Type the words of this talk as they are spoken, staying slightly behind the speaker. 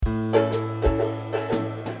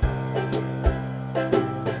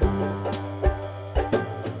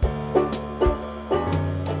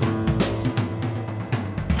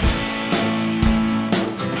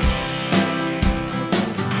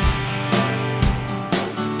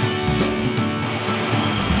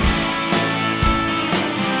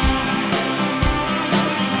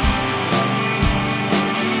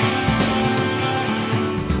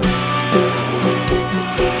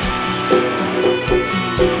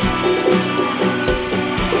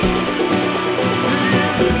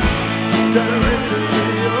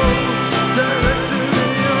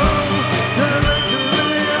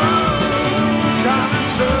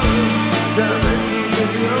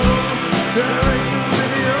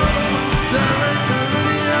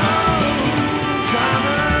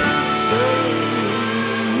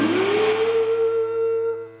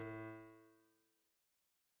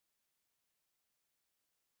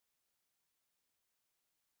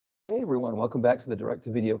Hey everyone, welcome back to the Direct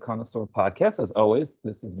to Video Connoisseur podcast. As always,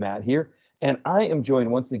 this is Matt here, and I am joined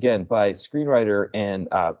once again by screenwriter and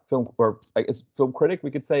film critic,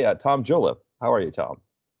 we could say, Tom Joliffe. How are you, Tom?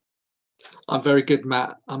 I'm very good,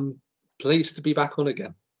 Matt. I'm pleased to be back on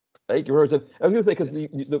again. Thank you very much. I was going to say, because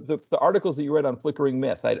the articles that you read on Flickering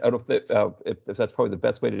Myth, I don't know if that's probably the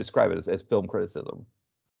best way to describe it as film criticism.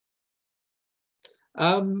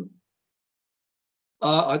 Um,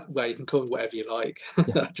 well, you can call me whatever you like.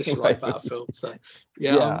 I just write about film, so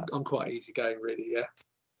yeah, Yeah, I'm quite easygoing, really. Yeah,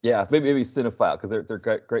 yeah, maybe cinephile, because they're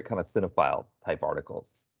great kind of cinephile type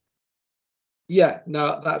articles. yeah.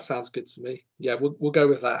 No, that sounds good to me. Yeah, we'll go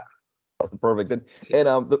with that. Perfect. And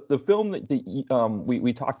the film that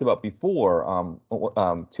we talked about before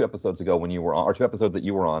 2 episodes ago when you were on, or 2 episodes that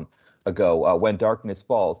you were on ago, When Darkness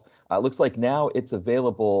Falls, looks like now it's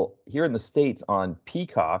available here in the States on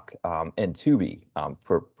Peacock and Tubi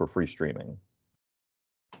for free streaming.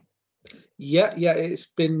 Yeah, yeah. It's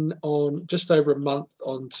been on just over a month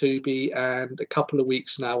on Tubi and a couple of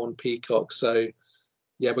weeks now on Peacock. So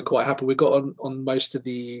yeah, we're quite happy. We got on most of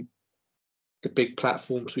the big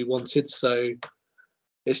platforms we wanted. So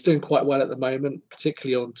it's doing quite well at the moment,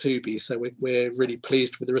 particularly on Tubi. So we're really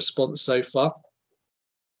pleased with the response so far.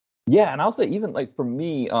 Yeah, and I'll say, even like for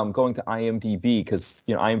me, going to IMDb, because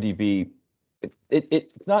IMDb,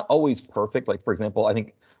 it's not always perfect. Like, for example, I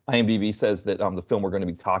think IMDb says that the film we're going to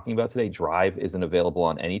be talking about today, Drive, isn't available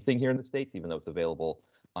on anything here in the States, even though it's available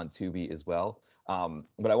on Tubi as well.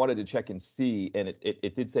 But I wanted to check and see, and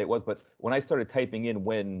it did say it was. But when I started typing in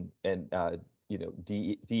when and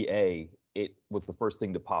DA, it was the first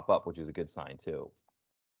thing to pop up, which is a good sign too.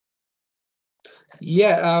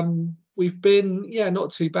 Yeah, we've been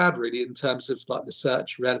not too bad really in terms of like the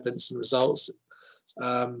search relevance and results.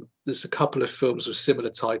 There's a couple of films with similar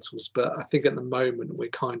titles, but I think at the moment we're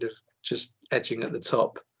kind of just edging at the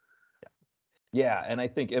top. Yeah, and I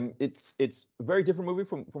think it's a very different movie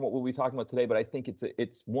from what we'll be talking about today, but I think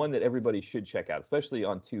it's one that everybody should check out, especially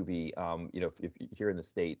on Tubi. If here in the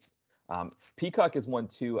States, Peacock is one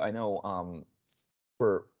too. I know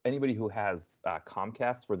for anybody who has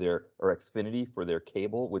Comcast for their or Xfinity for their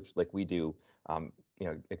cable, which like we do,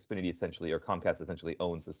 Xfinity essentially or Comcast essentially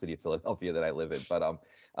owns the city of Philadelphia that I live in. But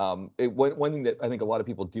one thing that I think a lot of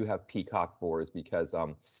people do have Peacock for is because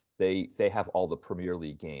they have all the Premier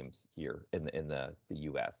League games here in the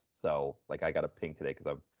U.S. So like I got a ping today because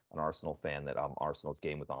I'm an Arsenal fan that Arsenal's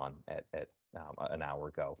game was on at an hour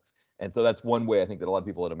ago. And so that's one way I think that a lot of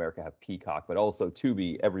people in America have Peacock, but also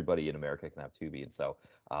Tubi. Everybody in America can have Tubi, and so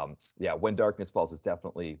yeah, When Darkness Falls is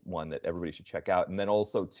definitely one that everybody should check out. And then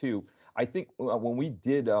also too, I think when we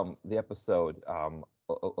did the episode a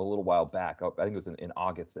little while back, I think it was in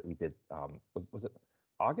August that we did. Was it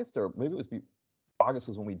August, or maybe it was August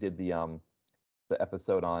was when we did the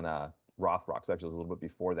episode on Rothrock. So actually, it was a little bit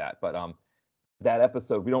before that, but that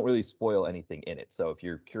episode, we don't really spoil anything in it. So if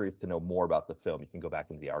you're curious to know more about the film, you can go back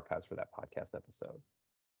into the archives for that podcast episode.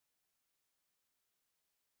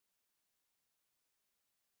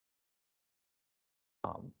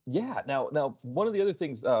 Yeah. Now, one of the other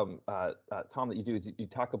things, Tom, that you do is you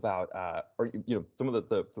talk about, or some of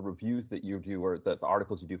the reviews that you do, or the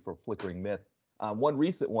articles you do for Flickering Myth. One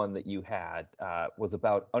recent one that you had was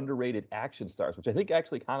about underrated action stars, which I think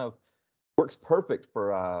actually kind of works perfect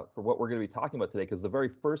for what we're going to be talking about today, because the very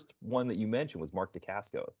first one that you mentioned was Mark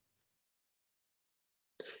Dacascos.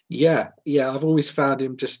 Yeah, I've always found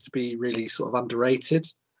him just to be really sort of underrated.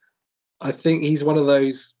 I think he's one of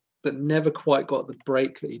those that never quite got the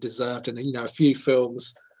break that he deserved, and a few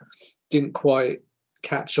films didn't quite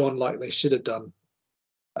catch on like they should have done.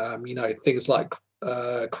 Things like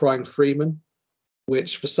Crying Freeman,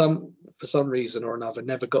 which for some reason or another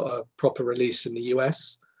never got a proper release in the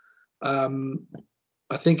US.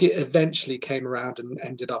 I think it eventually came around and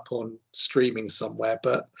ended up on streaming somewhere,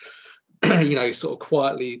 but sort of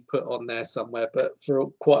quietly put on there somewhere. But for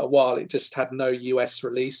quite a while, it just had no US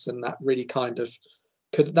release, and that really kind of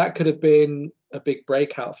could have been a big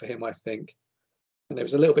breakout for him, I think. And it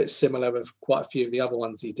was a little bit similar with quite a few of the other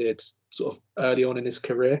ones he did sort of early on in his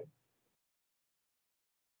career.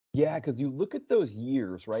 Yeah, because you look at those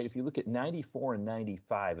years, right? If you look at 94 and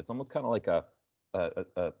 95, it's almost kind of like a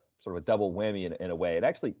sort of a double whammy in a way. And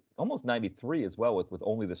actually almost 93 as well with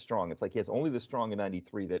Only the Strong. It's like he has Only the Strong in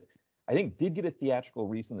 93 that I think did get a theatrical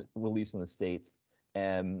release in the States.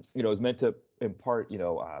 And, it was meant to, in part,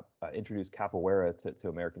 introduce capoeira to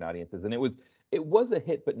American audiences. And it was a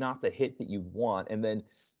hit, but not the hit that you want. And then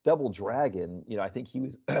Double Dragon, I think he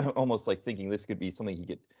was almost like thinking this could be something he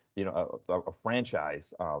could, a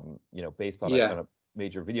franchise, based on Yeah. a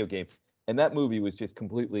major video game. And that movie was just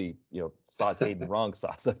completely, sauteed in the wrong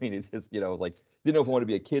sauce. I mean, it's just, it was like, didn't know if it wanted to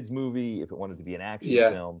be a kid's movie, if it wanted to be an action Yeah,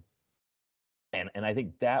 film. And I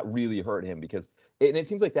think that really hurt him because and it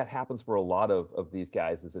seems like that happens for a lot of these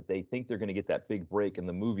guys is that they think they're going to get that big break and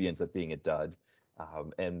the movie ends up being a dud.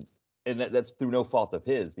 And that's through no fault of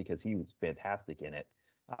his because he was fantastic in it.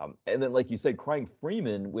 And then, like you said, Crying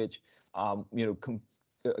Freeman, which,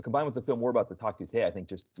 combined with the film we're about to talk to today, I think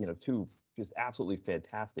just, two just absolutely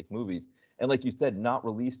fantastic movies. And like you said, not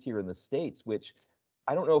released here in the States, which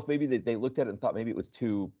I don't know if maybe they looked at it and thought maybe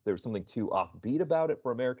there was something too offbeat about it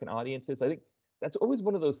for American audiences. I think that's always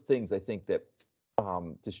one of those things I think that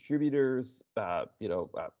distributors,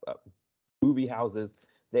 movie houses,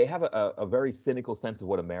 they have a very cynical sense of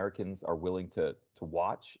what Americans are willing to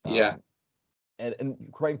watch. yeah. And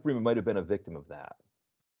Crying Freeman might have been a victim of that.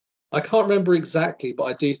 I can't remember exactly, but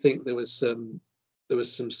I do think there was some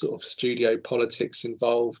sort of studio politics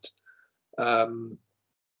involved. Um,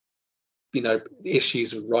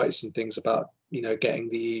 issues with rights and things about getting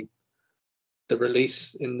the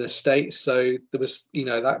release in the States. So there was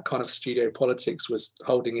that kind of studio politics was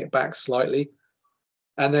holding it back slightly,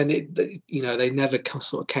 and then they never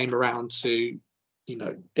sort of came around to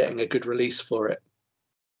getting a good release for it.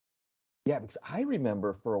 Yeah, because I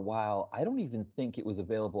remember for a while, I don't even think it was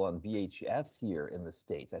available on VHS here in the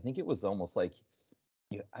States. I think it was almost like,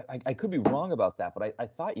 I could be wrong about that, but I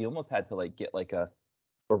thought you almost had to like get like a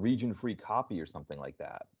region-free copy or something like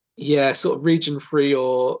that. Yeah, sort of region free,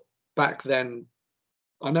 or back then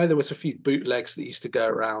I know there was a few bootlegs that used to go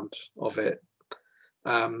around of it,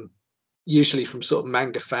 um, usually from sort of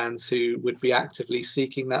manga fans who would be actively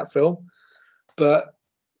seeking that film. But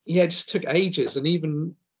yeah, it just took ages. And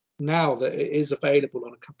even now that it is available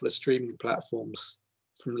on a couple of streaming platforms,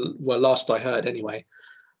 from well, last I heard anyway,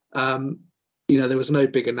 um, there was no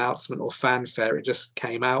big announcement or fanfare. It just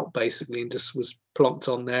came out basically and just was plonked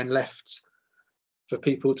on there and left for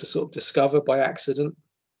people to sort of discover by accident.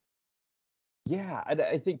 Yeah,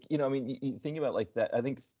 I think, I mean, you think about like that. I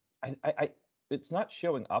think I it's not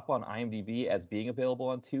showing up on IMDb as being available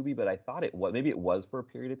on Tubi, but I thought it was. Maybe it was for a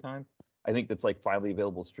period of time. I think that's like finally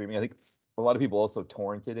available streaming. I think a lot of people also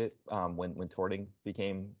torrented it when torrenting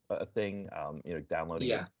became a thing. Downloading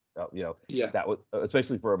it. Yeah, Uh, you know, yeah. that was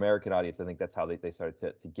especially for American audience. I think that's how they started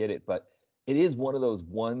to get it. But it is one of those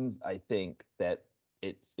ones I think that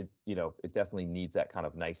it definitely needs that kind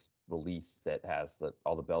of nice release that has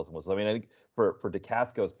all the bells and whistles. I mean, I think for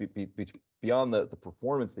Dacascos, beyond the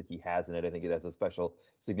performance that he has in it, I think it has a special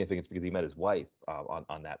significance because he met his wife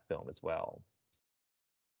on that film as well.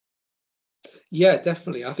 Yeah,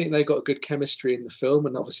 definitely. I think they got a good chemistry in the film,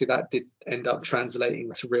 and obviously that did end up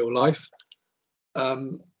translating to real life.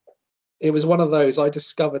 Um, it was one of those I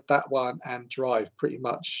discovered that one and Drive pretty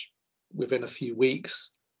much within a few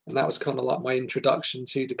weeks, and that was kind of like my introduction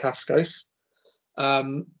to Dacascos.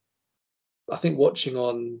 Um, I think watching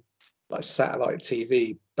on like satellite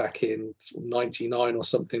TV back in '99 or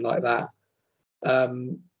something like that,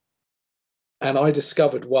 um, and I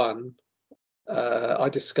discovered one. I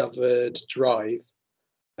discovered Drive,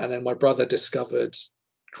 and then my brother discovered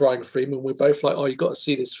Crying Freeman. We're both like, "Oh, you got to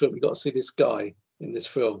see this film. You got to see this guy in this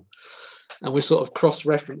film." And we're sort of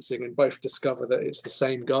cross-referencing and both discover that it's the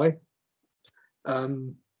same guy.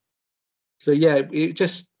 Um, so yeah,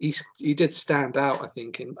 he did stand out, I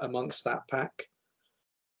think, in amongst that pack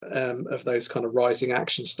of those kind of rising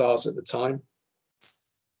action stars at the time.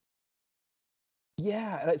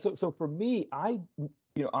 Yeah, so for me, I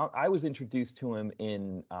was introduced to him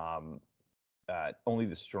in Only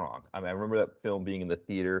the Strong. I mean, I remember that film being in the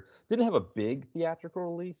theater. Didn't have a big theatrical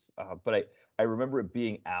release, but I remember it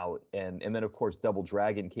being out, and then of course Double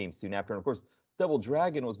Dragon came soon after, and of course Double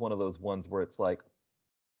Dragon was one of those ones where it's like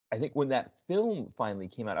I think when that film finally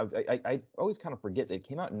came out, I always kind of forget that it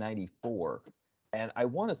came out in '94, and I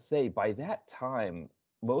want to say by that time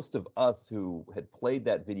most of us who had played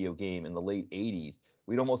that video game in the late '80s,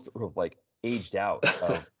 we'd almost sort of like aged out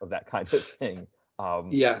of that kind of thing. Um,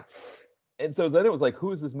 Yeah, and so then it was like,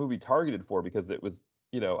 who is this movie targeted for? Because it was,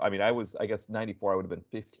 I mean, I guess '94, I would have been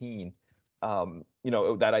 15.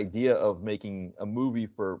 That idea of making a movie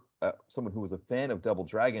for someone who was a fan of Double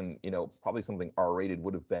Dragon, probably something R-rated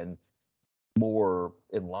would have been more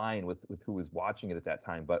in line with who was watching it at that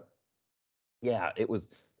time. But yeah, it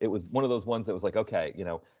was one of those ones that was like, okay,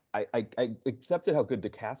 I accepted how good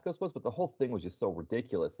Dacascos was, but the whole thing was just so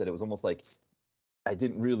ridiculous that it was almost like I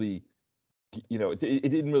didn't really it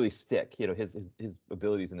didn't really stick. His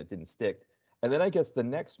abilities and it didn't stick. And then I guess the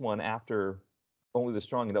next one after Only the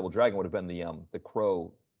Strong and Double Dragon would have been the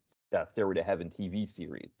Crow Stairway to Heaven TV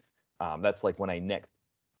series. That's like when I next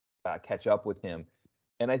catch up with him,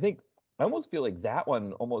 and I think I almost feel like that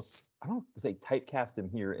one almost, I don't say typecast him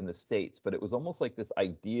here in the States, but it was almost like this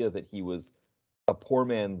idea that he was a poor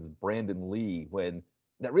man's Brandon Lee when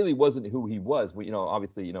that really wasn't who he was. We,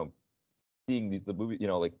 obviously, seeing the movie,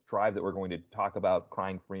 like Drive that we're going to talk about,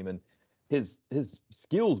 Crying Freeman, his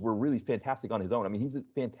skills were really fantastic on his own. I mean, he's a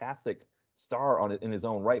fantastic star on it in his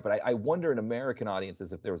own right. But I wonder in American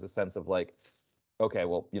audiences if there was a sense of like, okay,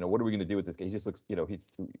 well, what are we going to do with this guy? He just looks, you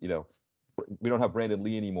know, we don't have Brandon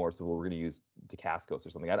Lee anymore, so we're going to use Dacascos or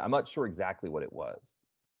something. I'm not sure exactly what it was.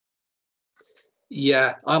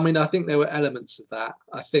 Yeah, I mean, I think there were elements of that.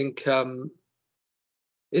 I think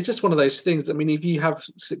it's just one of those things. I mean, if you have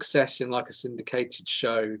success in like a syndicated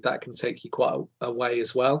show, that can take you quite a way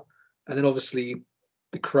as well. And then obviously,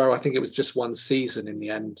 The Crow, I think it was just one season in the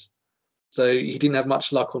end. So he didn't have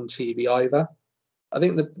much luck on TV either. I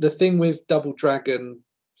think the thing with Double Dragon,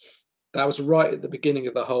 that was right at the beginning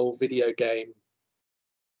of the whole video game,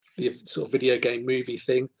 the sort of video game movie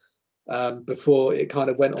thing, before it kind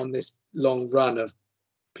of went on this long run of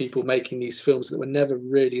people making these films that were never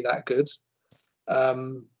really that good.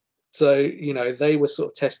 So, they were sort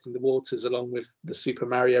of testing the waters along with the Super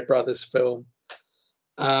Mario Brothers film.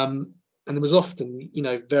 And there was often,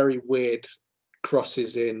 very weird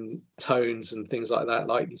crosses in tones and things like that,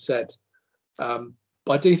 like you said.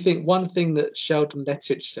 But I do think one thing that Sheldon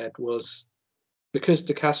Lettich said was because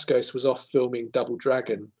Dacascos was off filming Double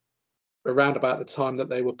Dragon around about the time that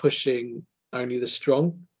they were pushing Only the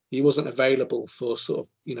Strong, he wasn't available for sort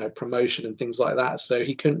of, promotion and things like that. So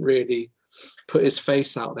he couldn't really put his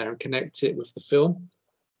face out there and connect it with the film,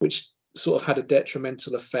 which sort of had a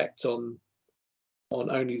detrimental effect on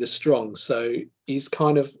Only the Strong. So he's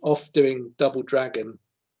kind of off doing Double Dragon.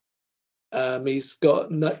 He's got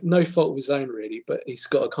no fault of his own really, but he's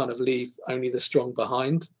got to kind of leave Only the Strong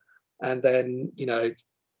behind, and then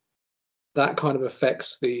that kind of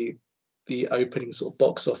affects the opening sort of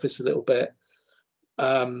box office a little bit.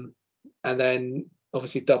 And then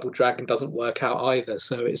obviously Double Dragon doesn't work out either,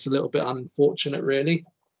 so it's a little bit unfortunate, really.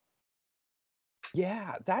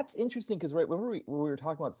 Yeah, that's interesting because right when we were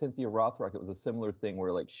talking about Cynthia Rothrock, it was a similar thing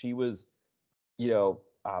where like she was,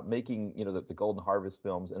 making the Golden Harvest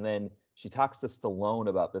films, and then she talks to Stallone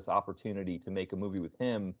about this opportunity to make a movie with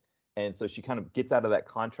him, and so she kind of gets out of that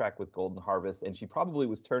contract with Golden Harvest, and she probably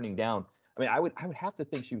was turning down. I mean, I would have to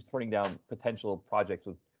think she was turning down potential projects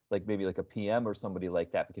with like maybe like a PM or somebody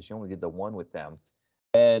like that because she only did the one with them.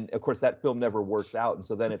 And of course, that film never works out, and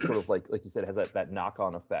so then it's sort of like you said, it has that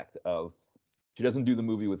knock-on effect of she doesn't do the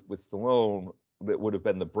movie with Stallone that would have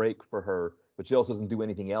been the break for her, but she also doesn't do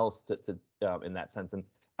anything else to in that sense. And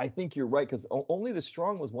I think you're right because Only the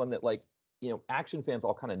Strong was one that like action fans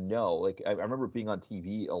all kind of know. Like I remember being on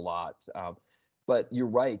TV a lot, but you're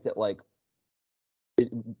right that like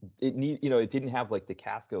it it didn't have like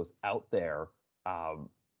Dacascos out there, um,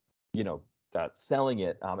 you know, selling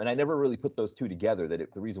it. And I never really put those two together. The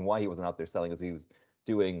reason why he wasn't out there selling is he was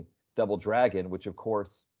doing Double Dragon, which of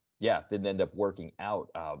course, yeah, didn't end up working out.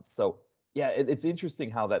 So yeah, it's interesting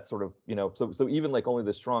how that sort of so even like Only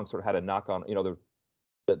the Strong sort of had a knock on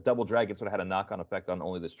the Double Dragon sort of had a knock on effect on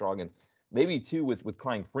Only the Strong, and maybe too with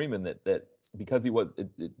Crying Freeman that because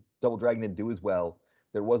Double Dragon didn't do as well.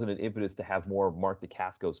 There wasn't an impetus to have more Mark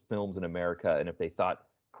Dacascos films in America, and if they thought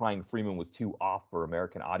Crying Freeman was too off for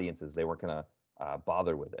American audiences, they weren't going to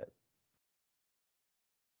bother with it.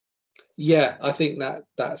 Yeah, I think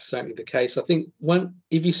that's certainly the case. I think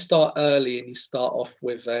if you start early and you start off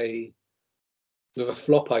with a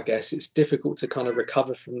flop, I guess it's difficult to kind of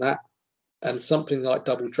recover from that. And something like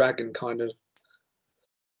Double Dragon kind of,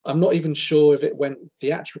 I'm not even sure if it went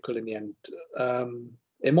theatrical in the end.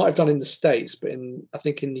 It might have done in the States, but I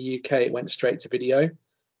think in the UK it went straight to video.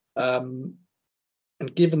 Um,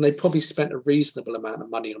 and given they probably spent a reasonable amount of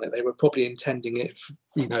money on it, they were probably intending it,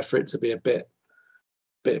 for it to be a bit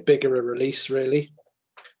bigger a release, really.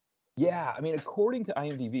 Yeah, I mean, according to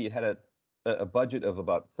IMDb, it had a budget of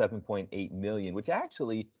about 7.8 million, which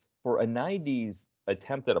actually for a 90s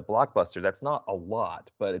attempt at a blockbuster, that's not a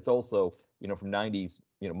lot, but it's also, from 90s,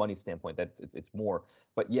 money standpoint, it's more.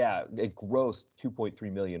 But yeah, it grossed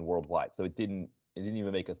 2.3 million worldwide, so it didn't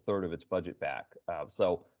even make a third of its budget back.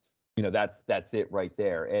 So, that's it right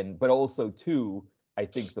there. But also too, I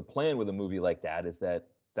think the plan with a movie like that is that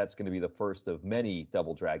that's going to be the first of many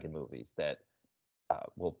Double Dragon movies that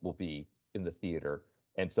will be in the theater.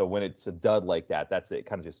 And so when it's a dud like that, that's it.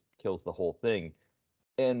 Kind of just kills the whole thing.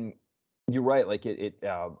 And you're right. Like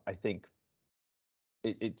I think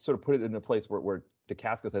it sort of put it in a place where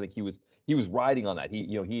Dacascos, I think he was riding on that.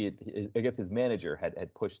 I guess his manager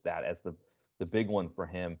had pushed that as the big one for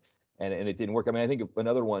him, and it didn't work. I mean, I think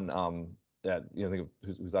another one you know, think of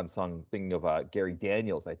who's unsung, thinking of Gary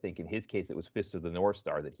Daniels. I think in his case it was Fist of the North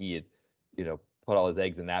Star that he had, you know, put all his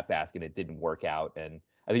eggs in that basket. It didn't work out, and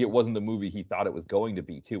I think it wasn't the movie he thought it was going to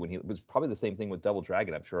be too. When it was probably the same thing with Double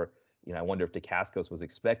Dragon. I'm sure, you know, I wonder if Dacascos was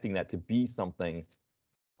expecting that to be something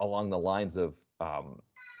along the lines of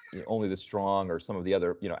you know, Only the Strong or some of the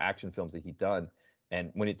other, you know, action films that he'd done. And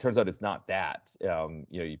when it turns out it's not that, you know,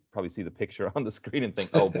 you probably see the picture on the screen and think,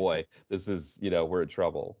 oh boy, this is, you know, we're in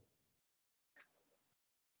trouble.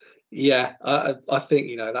 Yeah, I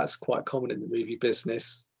think that's quite common in the movie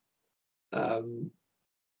business. Um,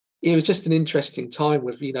 it was just an interesting time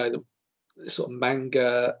with the sort of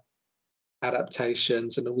manga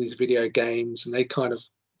adaptations and all these video games, and they kind of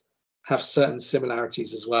have certain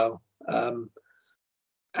similarities as well.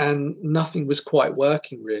 And nothing was quite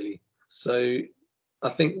working really. So I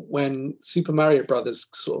think when Super Mario Brothers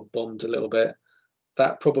sort of bombed a little bit,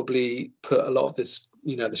 that probably put a lot of the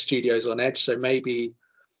studios on edge. So maybe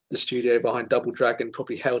the studio behind Double Dragon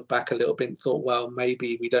probably held back a little bit and thought, well,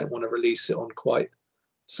 maybe we don't want to release it on quite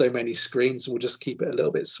so many screens. We'll just keep it a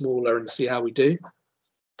little bit smaller and see how we do.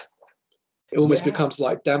 It almost becomes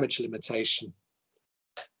like damage limitation.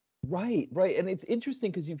 Right, right. And it's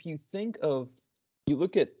interesting because if you think of, you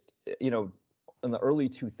look at, you know, in the early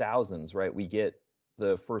 2000s, right, we get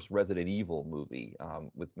the first Resident Evil movie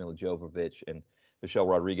with Mila Jovovich and Michelle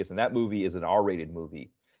Rodriguez. And that movie is an R-rated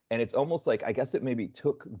movie. And it's almost like, I guess it maybe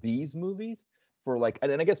took these movies for like,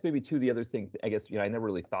 and then I guess maybe too, the other thing, I guess, you know, I never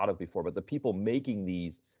really thought of before, but the people making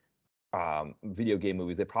these video game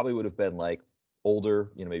movies, they probably would have been like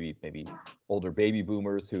older, you know, maybe older baby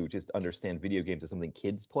boomers who just understand video games as something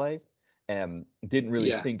kids play and didn't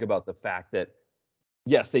really think about the fact that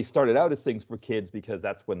yes, they started out as things for kids because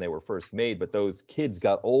that's when they were first made, but those kids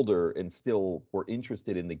got older and still were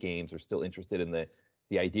interested in the games or still interested in the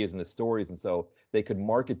ideas and the stories, and so they could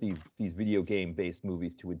market these video game based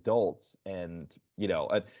movies to adults. And you know,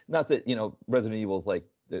 not that you know Resident Evil is like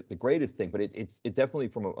the greatest thing, but it's definitely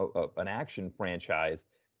from an action franchise.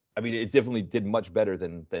 I mean, it definitely did much better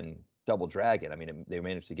than Double Dragon. I mean, they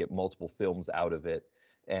managed to get multiple films out of it,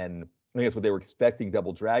 and I think that's what they were expecting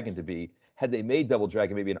Double Dragon to be. Had they made Double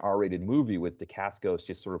Dragon maybe an R-rated movie with Dacascos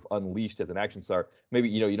just sort of unleashed as an action star, maybe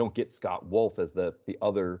you know you don't get Scott Wolf as the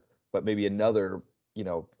other, but maybe another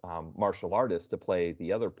martial artist to play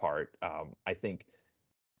the other part. I think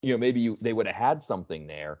you know maybe they would have had something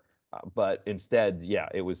there, but instead, yeah,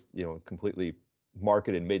 it was you know completely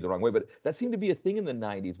marketed and made the wrong way. But that seemed to be a thing in the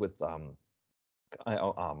 '90s with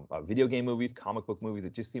video game movies, comic book movies.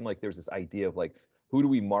 It just seemed like there's this idea of like, who do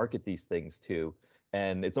we market these things to?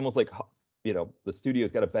 And it's almost like, you know, the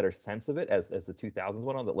studio's got a better sense of it as the 2000s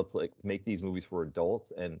went on, that let's like make these movies for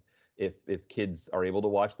adults. And if kids are able to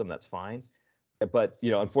watch them, that's fine. But, you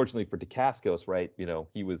know, unfortunately for Dacascos, right, you know,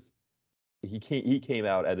 he came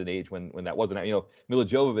out at an age when that wasn't, you know, Mila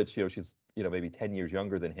Jovovich, you know, she's, you know, maybe 10 years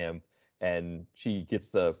younger than him. And she gets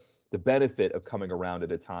the benefit of coming around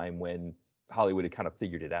at a time when Hollywood had kind of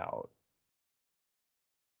figured it out.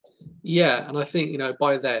 Yeah, and I think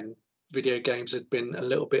by then video games had been a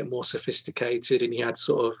little bit more sophisticated, and you had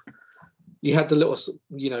the little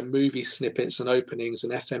movie snippets and openings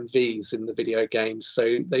and FMVs in the video games,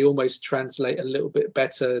 so they almost translate a little bit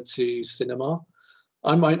better to cinema.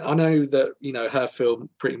 I know that her film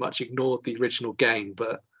pretty much ignored the original game,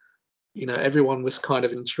 but everyone was kind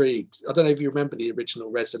of intrigued. I don't know if you remember the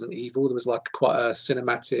original Resident Evil. There was like quite a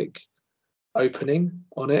cinematic opening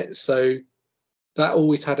on it, so that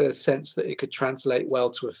always had a sense that it could translate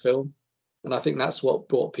well to a film, and I think that's what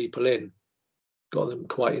brought people in, got them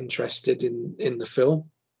quite interested in the film.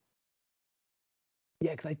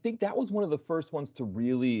 Yeah, because I think that was one of the first ones to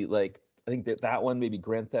really like. I think that one, maybe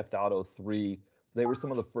Grand Theft Auto 3, they were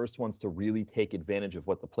some of the first ones to really take advantage of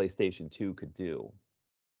what the PlayStation 2 could do.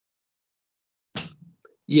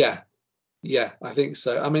 Yeah, I think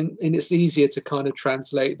so. I mean, and it's easier to kind of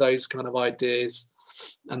translate those kind of ideas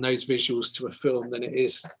and those visuals to a film than it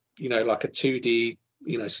is, like a 2D,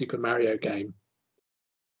 Super Mario game.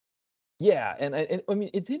 Yeah, and I mean,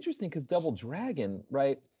 it's interesting because Double Dragon,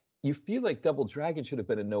 right? You feel like Double Dragon should have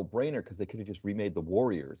been a no-brainer because they could have just remade the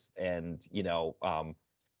Warriors, and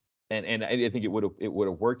and I think it would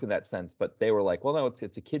have worked in that sense. But they were like, well, no,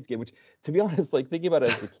 it's a kids game. Which, to be honest, like thinking about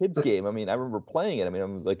it as a kids game, I mean, I remember playing it. I mean,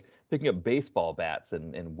 I'm like picking up baseball bats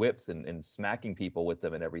and whips and smacking people with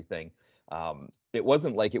them and everything. It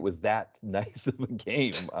wasn't like it was that nice of a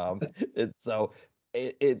game. So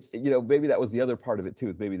it maybe that was the other part of it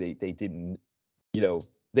too. Maybe they didn't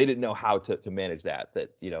they didn't know how to manage that they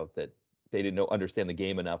didn't understand the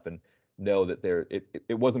game enough, and know that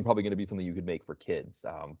it wasn't probably going to be something you could make for kids.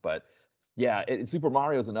 But yeah, Super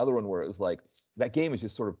Mario is another one where it was like that game is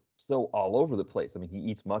just sort of so all over the place. I mean, he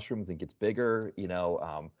eats mushrooms and gets bigger.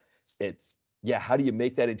 It's yeah. How do you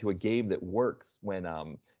make that into a game that works when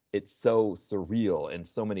it's so surreal and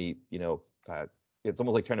so many it's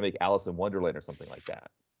almost like trying to make Alice in Wonderland or something like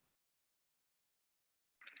that.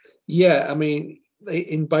 Yeah, I mean,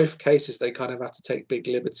 in both cases, they kind of have to take big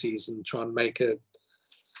liberties and try and make a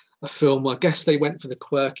film. I guess they went for the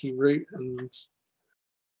quirky route, and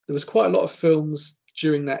there was quite a lot of films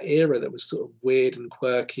during that era that was sort of weird and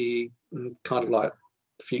quirky and kind of like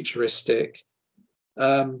futuristic.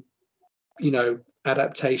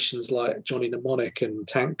 Adaptations like Johnny Mnemonic and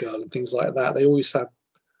Tank Girl and things like that. They always have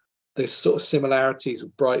this sort of similarities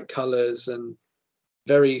of bright colors and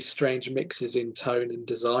very strange mixes in tone and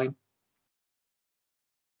design.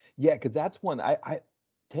 Yeah, because that's one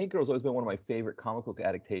Tank Girl's always been one of my favorite comic book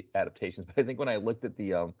adaptations. But I think when I looked at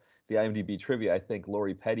the IMDb trivia, I think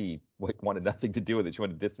Lori Petty wanted nothing to do with it. She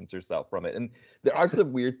wanted to distance herself from it. And there are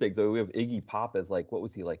some weird things. Though we have Iggy Pop as like, what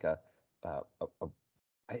was he like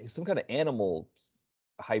some kind of animal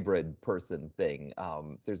hybrid person thing.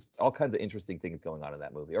 There's all kinds of interesting things going on in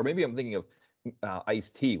that movie. Or maybe I'm thinking of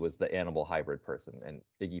Ice-T was the animal hybrid person, and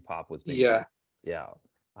Iggy Pop was maybe yeah.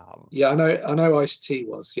 I know Ice-T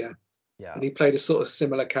was yeah. And he played a sort of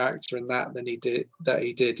similar character in that than he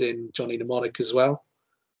did in Johnny Mnemonic as well.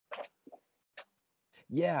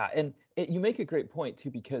 Yeah, and you make a great point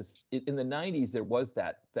too, because in the '90s there was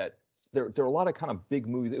that there were a lot of kind of big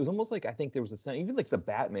movies. It was almost like I think there was a sense, even like the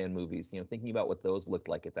Batman movies. Thinking about what those looked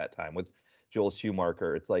like at that time with Joel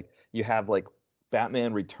Schumacher. It's like you have like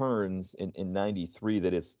Batman Returns in '93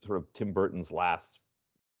 that is sort of Tim Burton's last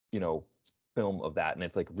film of that, and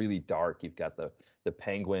it's like really dark. You've got the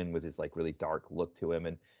Penguin with his like really dark look to him,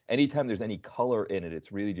 and anytime there's any color in it,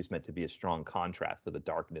 it's really just meant to be a strong contrast to the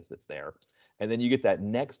darkness that's there. And then you get that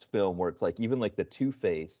next film where it's like even like the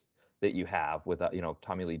Two-Face that you have with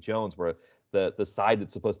Tommy Lee Jones, where the side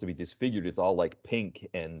that's supposed to be disfigured is all like pink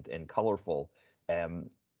and colorful,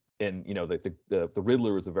 and the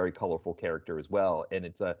Riddler is a very colorful character as well, and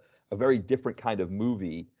it's a very different kind of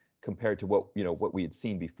movie compared to what we had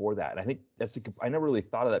seen before that. And I think I never really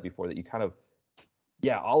thought of that before, that you kind of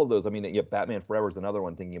all of those. I mean, Batman Forever is another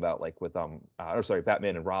one, thinking about like with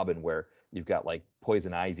Batman and Robin, where you've got like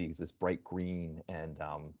Poison Ivy is this bright green, and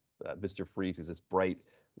Mr. Freeze is this bright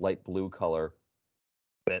light blue color.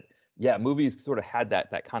 But yeah, movies sort of had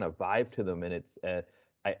that kind of vibe to them, and it's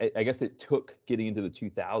I guess it took getting into the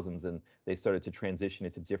 2000s, and they started to transition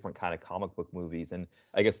into different kind of comic book movies. And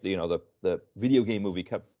I guess the video game movie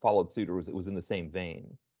followed suit, or it was in the same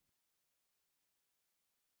vein.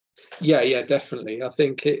 Yeah, definitely. I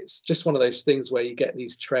think it's just one of those things where you get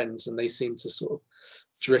these trends, and they seem to sort of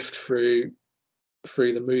drift through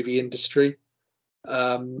the movie industry.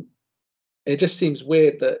 It just seems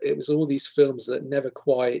weird that it was all these films that never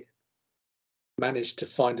quite managed to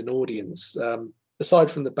find an audience.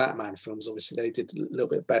 Aside from the Batman films, obviously they did a little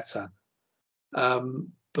bit better,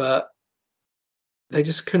 but they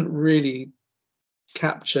just couldn't really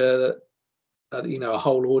capture a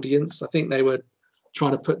whole audience. I think they were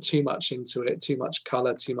trying to put too much into it, too much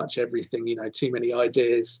color, too much everything, too many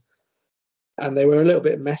ideas, and they were a little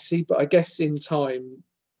bit messy. But I guess in time,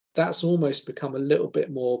 that's almost become a little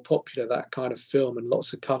bit more popular, that kind of film, and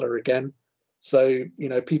lots of color again. So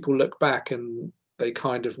people look back and they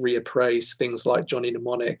kind of reappraise things like Johnny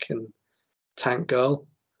Mnemonic and Tank Girl.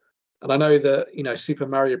 And I know that Super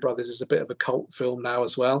Mario Brothers is a bit of a cult film now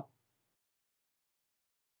as well.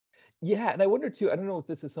 Yeah, and I wonder too, I don't know if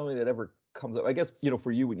this is something that ever comes up. I guess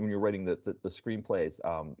for you, when you're writing the screenplays,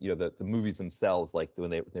 the movies themselves, like when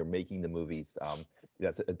they're making the movies,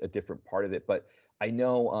 that's a different part of it. But I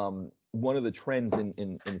know one of the trends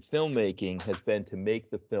in filmmaking has been to make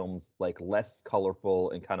the films like less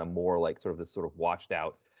colorful and kind of more like sort of this sort of washed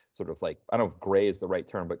out, sort of like, I don't know if gray is the right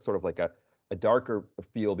term, but sort of like a darker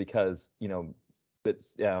feel, because but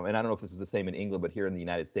and I don't know if this is the same in England, but here in the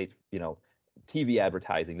United States, TV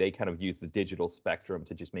advertising, they kind of use the digital spectrum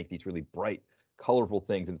to just make these really bright, colorful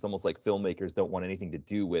things. And it's almost like filmmakers don't want anything to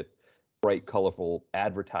do with bright, colorful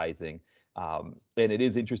advertising. And it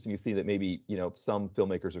is interesting to see that maybe some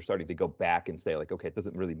filmmakers are starting to go back and say like, okay, it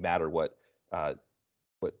doesn't really matter what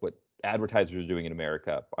advertisers are doing in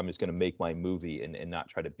America. I'm just going to make my movie and not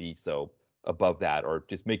try to be so above that, or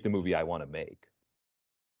just make the movie I want to make.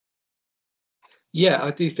 Yeah,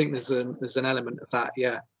 I do think there's an element of that.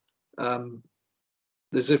 Yeah.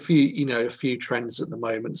 There's a few trends at the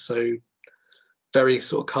moment. So very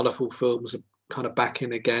sort of colourful films are kind of back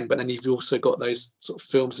in again, but then you've also got those sort of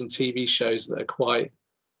films and TV shows that are quite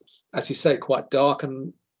as you say, quite dark,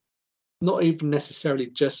 and not even necessarily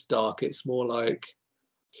just dark. It's more like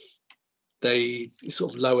they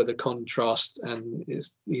sort of lower the contrast and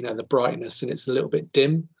it's, you know, the brightness, and it's a little bit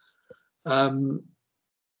dim. Um,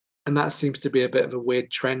 and that seems to be a bit of a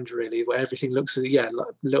weird trend, really, where everything looks, yeah, like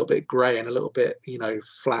a little bit grey and a little bit, you know,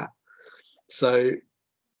 flat. So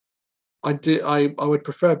I would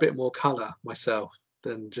prefer a bit more colour myself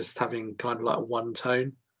than just having kind of like one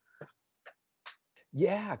tone.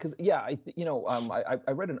 Yeah, because yeah, I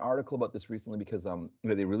read an article about this recently because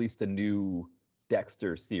they released a new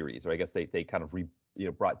Dexter series, or I guess they kind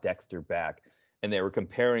of brought Dexter back, and they were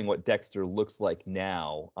comparing what Dexter looks like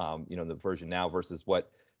now, in the version now versus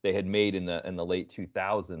what they had made in the late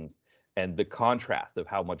 2000s, and the contrast of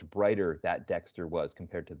how much brighter that Dexter was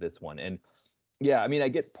compared to this one. And yeah, I mean, I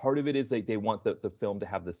get part of it is they want the film to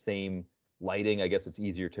have the same lighting. I guess it's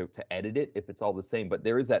easier to edit it if it's all the same. But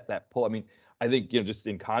there is that pull. I mean, I think just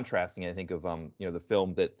in contrasting, I think of the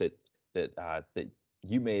film that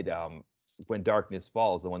you made, When Darkness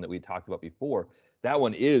Falls, the one that we talked about before. That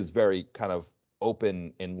one is very kind of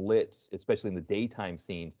open and lit, especially in the daytime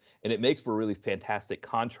scenes, and it makes for a really fantastic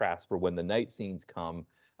contrast for when the night scenes come.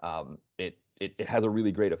 It has a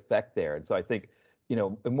really great effect there, and so I think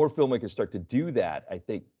the more filmmakers start to do that, I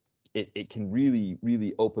think it can really,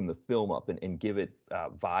 really open the film up and give it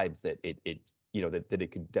vibes that that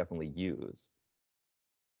it could definitely use.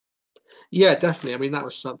 Yeah, definitely. I mean, that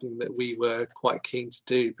was something that we were quite keen to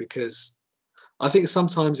do because I think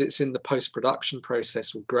sometimes it's in the post-production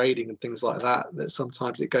process with grading and things like that that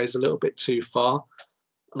sometimes it goes a little bit too far.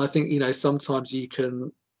 And I think, you know, sometimes you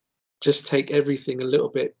can just take everything a little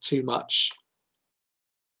bit too much,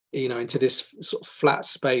 you know, into this sort of flat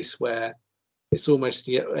space where it's almost,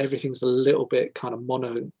 yeah, everything's a little bit kind of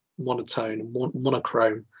monotone,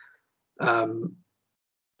 monochrome. Um,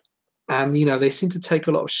 and you know, they seem to take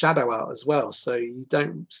a lot of shadow out as well, so you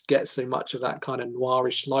don't get so much of that kind of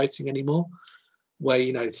noirish lighting anymore, where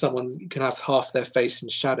you know someone can have half their face in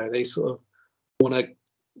shadow. They sort of want to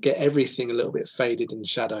get everything a little bit faded in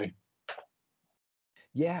shadow.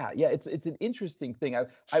 Yeah, yeah, it's an interesting thing.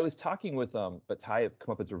 I was talking with Ty have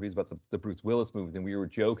come up with reviews about the Bruce Willis movies, and we were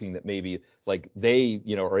joking that maybe like they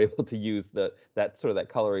are able to use that sort of that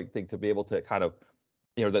coloring thing to be able to kind of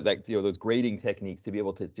those grading techniques to be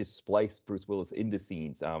able to just splice Bruce Willis into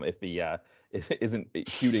scenes if he isn't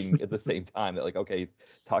shooting at the same time, that like, okay,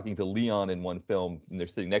 he's talking to Leon in one film and they're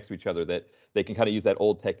sitting next to each other, that they can kind of use that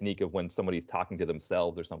old technique of when somebody's talking to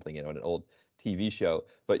themselves or something, in an old TV show.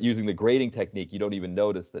 But using the grading technique, you don't even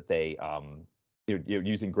notice that you're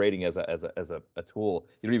using grading as a tool.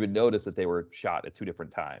 You don't even notice that they were shot at two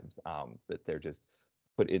different times, that they're just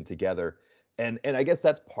put in together. And I guess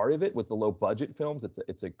that's part of it with the low budget films.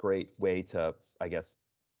 It's a great way to, I guess,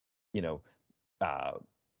 you know, uh,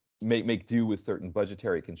 make do with certain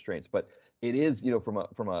budgetary constraints. But it is, from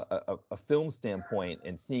a film standpoint,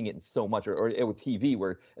 and seeing it in so much, or with TV,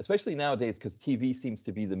 where especially nowadays, because TV seems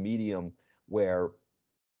to be the medium where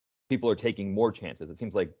people are taking more chances. It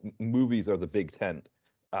seems like movies are the big tent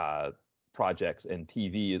projects, and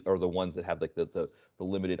TV are the ones that have like the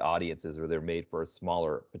limited audiences, or they're made for a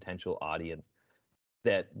smaller potential audience.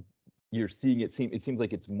 That you're seeing it seems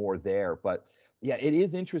like it's more there. But yeah, it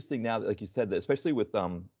is interesting now that, like you said, that especially with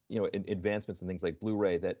advancements and things like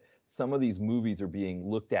Blu-ray, that some of these movies are being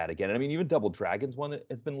looked at again. And I mean, even Double Dragon's one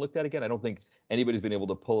has been looked at again. I don't think anybody's been able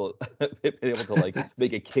to been able to like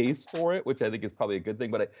make a case for it, which I think is probably a good thing.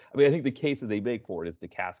 But I mean, I think the case that they make for it is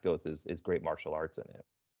Dacascos is great martial arts in it.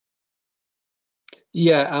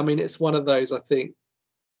 Yeah, I mean, it's one of those. I think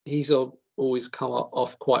he's always come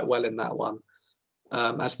off quite well in that one,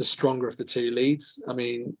 as the stronger of the two leads. I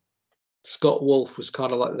mean, Scott Wolf was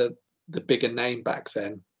kind of like the bigger name back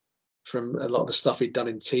then from a lot of the stuff he'd done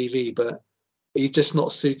in TV, but he's just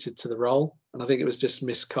not suited to the role. And I think it was just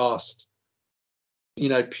miscast, you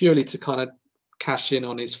know, purely to kind of cash in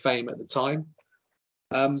on his fame at the time.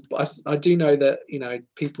 But I do know that, you know,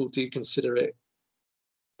 people do consider it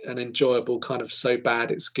an enjoyable kind of so bad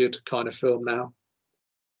it's good kind of film now.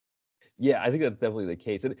 Yeah, I think that's definitely the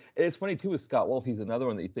case. And it's funny too with Scott Wolf. He's another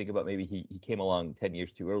one that you think about. Maybe he came along 10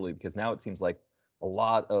 years too early, because now it seems like a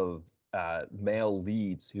lot of male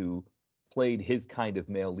leads who played his kind of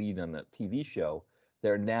male lead on a TV show,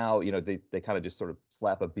 they're now, they kind of just sort of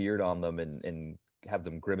slap a beard on them and have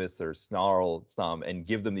them grimace or snarl some and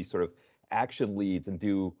give them these sort of action leads and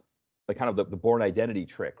do the kind of the Born Identity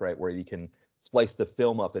trick, right? Where you can splice the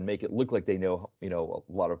film up and make it look like they know,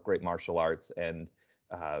 a lot of great martial arts, and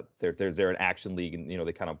they're an action league, and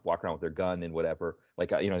they kind of walk around with their gun and whatever.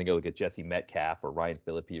 Like I think you look at Jesse Metcalf or Ryan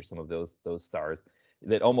Phillippe or some of those stars.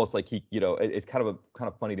 That almost like it's kind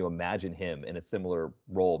of funny to imagine him in a similar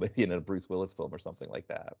role, maybe in a Bruce Willis film or something like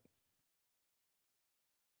that.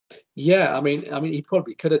 Yeah, I mean, he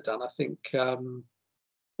probably could have done. I think I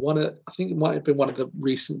think it might have been one of the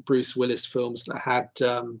recent Bruce Willis films that had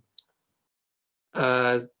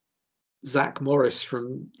uh, Zach Morris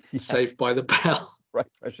from Yeah, Saved by the Bell. right,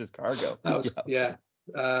 Precious Cargo. That was Yeah.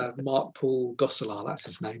 Mark Paul Gosselaar. That's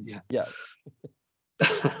his name. Yeah. Yeah.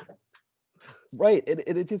 Right, and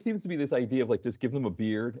it just seems to be this idea of like just give them a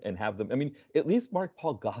beard and have them. I mean, at least Mark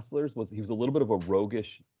Paul Gosselaar's was a little bit of a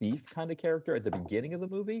roguish thief kind of character at the beginning of the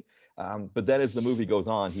movie, but then as the movie goes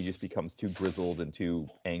on, he just becomes too grizzled and too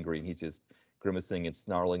angry, and he's just grimacing and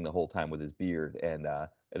snarling the whole time with his beard, and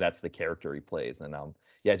that's the character he plays. And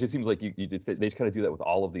yeah, it just seems like they just kind of do that with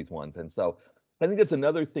all of these ones, and so I think that's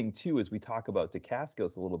another thing too, as we talk about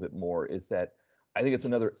Dacascos a little bit more, is that I think it's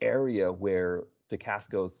another area where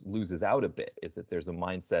Dacascos loses out a bit, is that there's a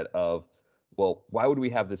mindset of, well, why would we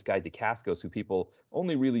have this guy Dacascos, who people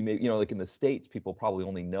only really maybe, like in the States, people probably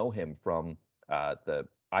only know him from the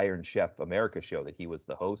Iron Chef America show that he was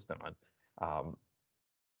the host on.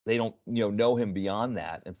 They don't, know him beyond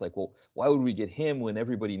that. And it's like, well, why would we get him when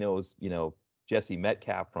everybody knows, Jesse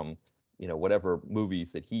Metcalf from, whatever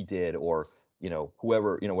movies that he did, or,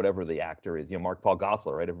 whoever, whatever the actor is, Mark Paul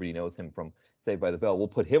Gosselaar, right? Everybody knows him from Saved by the Bell. We'll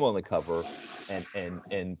put him on the cover,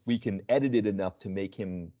 and we can edit it enough to make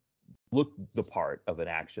him look the part of an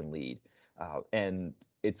action lead. And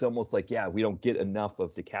it's almost like, yeah, we don't get enough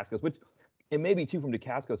of Dacascos, which it may be too from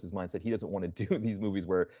Dacascos' mindset. He doesn't want to do these movies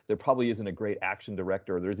where there probably isn't a great action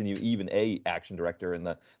director, or there isn't even a action director, and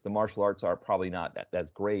the martial arts are probably not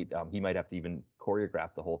as great. He might have to even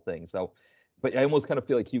choreograph the whole thing. So, but I almost kind of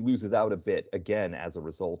feel like he loses out a bit again as a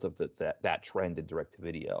result of that trend in direct to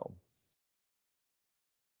video.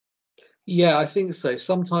 Yeah, I think so.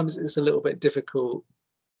 Sometimes it's a little bit difficult,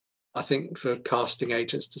 I think, for casting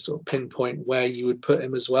agents to sort of pinpoint where you would put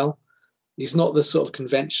him as well. He's not the sort of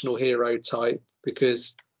conventional hero type,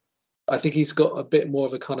 because I think he's got a bit more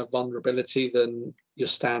of a kind of vulnerability than your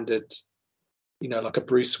standard, like a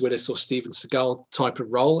Bruce Willis or Steven Seagal type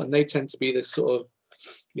of role. And they tend to be this sort of,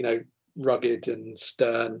 rugged and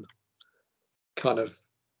stern, kind of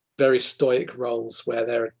very stoic roles where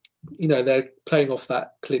they're playing off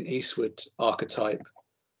that Clint Eastwood archetype.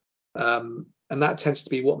 And that tends to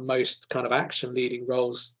be what most kind of action leading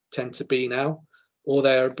roles tend to be now, or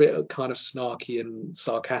they're a bit kind of snarky and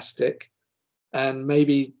sarcastic. And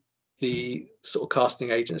maybe the sort of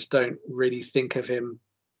casting agents don't really think of him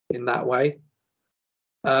in that way.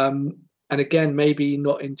 And again, maybe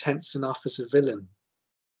not intense enough as a villain.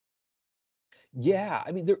 Yeah,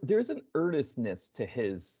 I mean, there's an earnestness to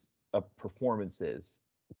his performances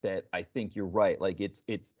that I think you're right. Like it's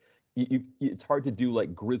hard to do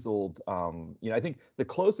like grizzled. I think the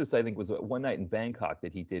closest I think was One Night in Bangkok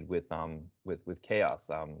that he did with Chaos.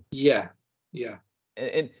 Yeah.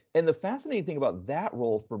 And the fascinating thing about that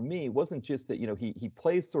role for me wasn't just that he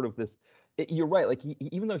plays sort of this. You're right. Like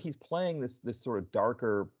even though he's playing this sort of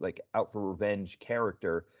darker, like out for revenge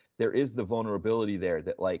character, there is the vulnerability there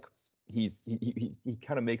that like he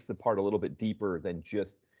kind of makes the part a little bit deeper than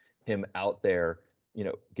just him out there,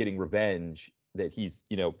 getting revenge. That he's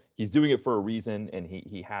doing it for a reason, and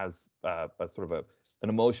he has a sort of an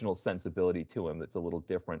emotional sensibility to him that's a little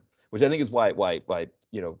different, which I think is why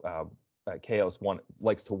Chaos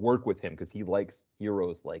likes to work with him, because he likes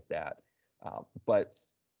heroes like that. But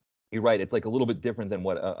you're right; it's like a little bit different than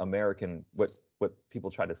what what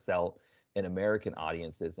people try to sell in American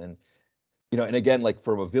audiences. And and again, like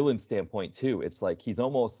from a villain standpoint too, it's like he's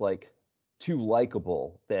almost like too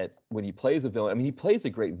likable, that when he plays a villain, I mean, he plays a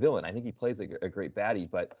great villain. I think he plays a great baddie,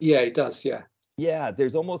 but yeah, he does. Yeah,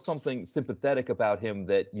 there's almost something sympathetic about him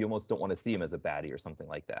that you almost don't want to see him as a baddie or something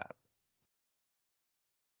like that.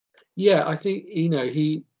 Yeah, I think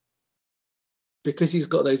because he's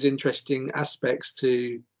got those interesting aspects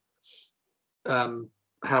to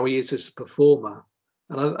how he is as a performer,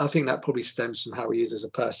 and I think that probably stems from how he is as a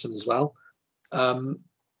person as well.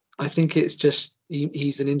 I think it's just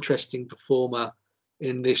he's an interesting performer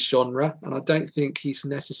in this genre, and I don't think he's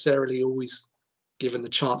necessarily always given the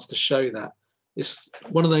chance to show that. It's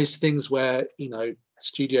one of those things where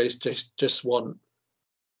studios just want,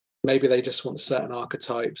 maybe they just want certain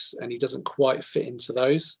archetypes, and he doesn't quite fit into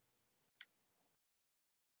those.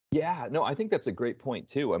 Yeah, no, I think that's a great point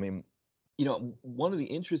too. I mean, one of the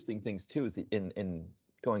interesting things too is in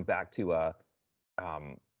going back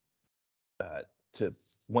um, to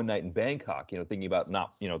One Night in Bangkok, thinking about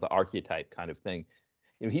not, the archetype kind of thing.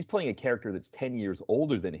 he's playing a character that's 10 years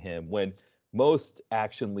older than him, when most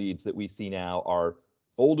action leads that we see now are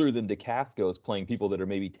older than Dacascos, playing people that are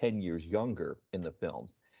maybe 10 years younger in the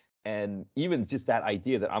films. And even just that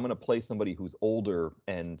idea that I'm going to play somebody who's older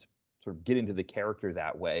and sort of get into the character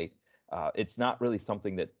that way, it's not really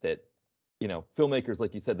something that filmmakers,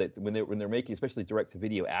 like you said, that when they're making, especially direct to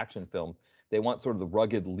video action film, they want sort of the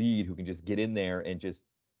rugged lead who can just get in there and just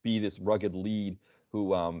be this rugged lead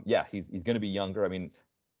who, he's going to be younger. I mean,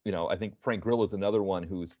 I think Frank Grillo is another one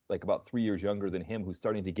who's like about 3 years younger than him, who's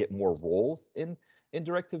starting to get more roles in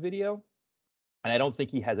direct to video. And I don't think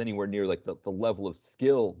he has anywhere near like the level of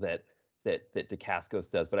skill that Dacascos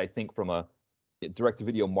does. But I think from a direct to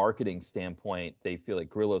video marketing standpoint, they feel like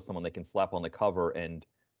Grillo is someone they can slap on the cover and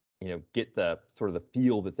get the sort of the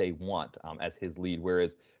feel that they want as his lead.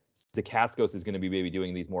 Whereas Dacascos is going to be maybe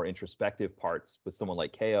doing these more introspective parts with someone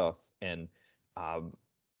like Chaos. And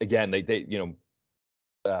again, they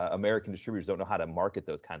American distributors don't know how to market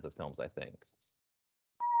those kinds of films, I think.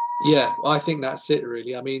 Yeah, I think that's it,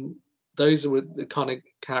 really. I mean, those are the kind of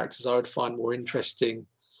characters I would find more interesting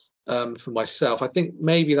for myself. I think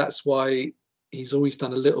maybe that's why he's always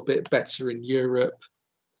done a little bit better in Europe,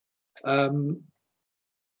 and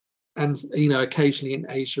occasionally in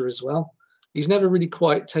Asia as well. He's never really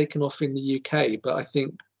quite taken off in the UK, but I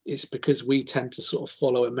think it's because we tend to sort of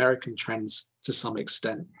follow American trends to some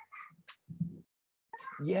extent.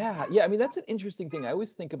 Yeah. I mean, that's an interesting thing. I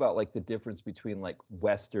always think about like the difference between like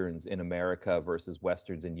Westerns in America versus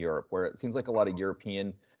Westerns in Europe, where it seems like a lot of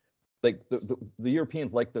European, like the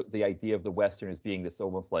Europeans like the idea of the Western as being this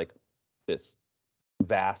almost like this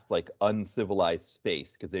vast, like uncivilized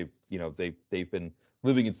space, because they've been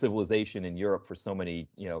living in civilization in Europe for so many,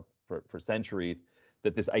 for centuries,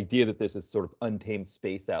 that this idea that there's this sort of untamed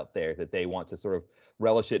space out there, that they want to sort of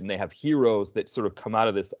relish it, and they have heroes that sort of come out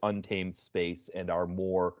of this untamed space and are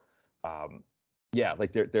more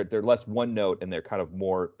like they're less one note, and they're kind of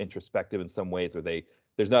more introspective in some ways, or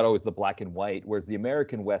there's not always the black and white, whereas the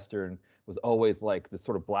American Western was always like this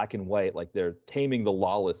sort of black and white, like they're taming the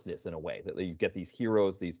lawlessness in a way, that you get these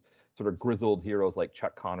heroes, these sort of grizzled heroes like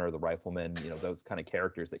Chuck Connor, the rifleman, those kind of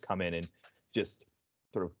characters that come in and just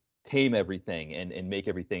sort of tame everything and make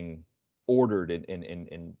everything ordered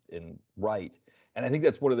and right. And I think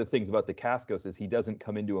that's one of the things about Dacascos, is he doesn't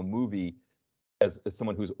come into a movie as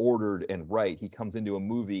someone who's ordered and right. He comes into a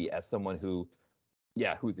movie as someone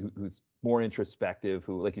who's more introspective,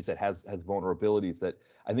 who, like you said, has vulnerabilities that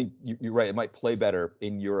I think you're right. It might play better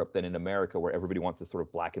in Europe than in America, where everybody wants this sort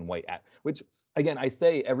of black and white which, again, I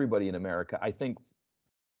say everybody in America. I think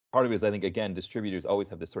part of it is, I think, again, distributors always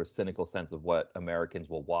have this sort of cynical sense of what Americans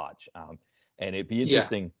will watch. And it'd be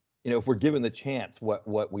interesting, if we're given the chance,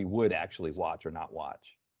 what we would actually watch or not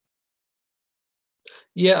watch.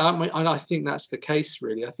 Yeah, I think that's the case,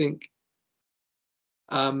 really. I think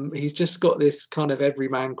he's just got this kind of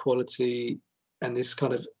everyman quality and this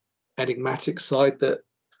kind of enigmatic side that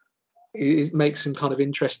it makes him kind of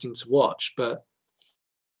interesting to watch, but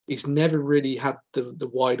he's never really had the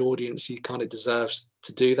wide audience he kind of deserves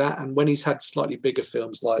to do that. And when he's had slightly bigger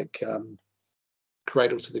films like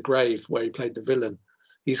Cradle to the Grave, where he played the villain,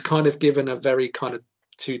 he's kind of given a very kind of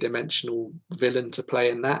two-dimensional villain to play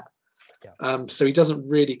in that. Yeah. So he doesn't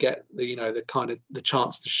really get the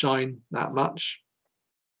chance to shine that much.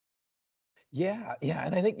 Yeah,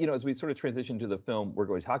 and I think, as we sort of transition to the film we're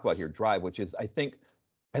going to talk about here, Drive, which is, I think,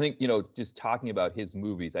 just talking about his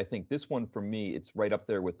movies, I think this one, for me, it's right up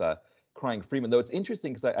there with Crying Freeman. Though it's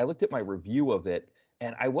interesting, because I looked at my review of it,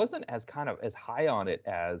 and I wasn't as high on it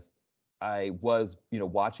as I was,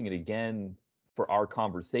 watching it again for our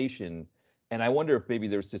conversation. And I wonder if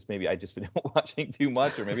maybe I just been watching too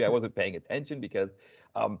much, or maybe I wasn't paying attention, because,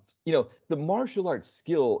 the martial arts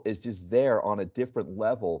skill is just there on a different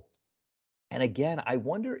level. And again, I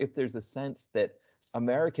wonder if there's a sense that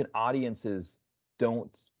American audiences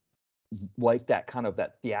don't like that kind of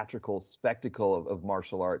that theatrical spectacle of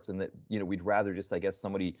martial arts, and that, we'd rather just, I guess,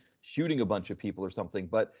 somebody shooting a bunch of people or something.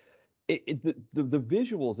 But the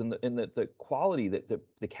visuals and the quality that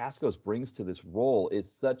Dacascos brings to this role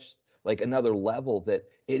is such like another level, that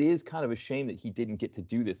it is kind of a shame that he didn't get to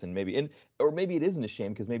do this, and maybe it isn't a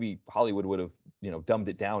shame, because maybe Hollywood would have dumbed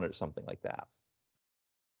it down or something like that.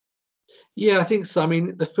 Yeah, I think so. I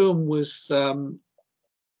mean, the film was a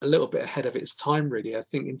little bit ahead of its time, really. I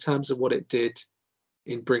think in terms of what it did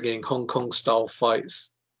in bringing Hong Kong style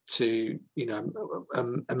fights to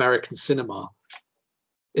American cinema,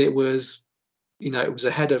 it was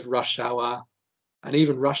ahead of Rush Hour, and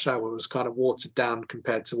even Rush Hour was kind of watered down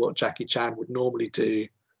compared to what Jackie Chan would normally do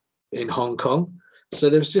in Hong Kong. So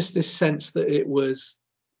there was just this sense that it was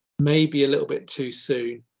maybe a little bit too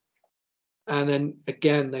soon. And then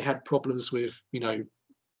again, they had problems with,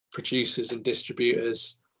 producers and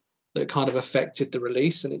distributors that kind of affected the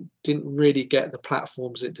release, and it didn't really get the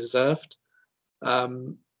platforms it deserved,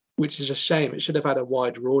 which is a shame. It should have had a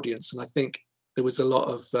wider audience, and I think there was a lot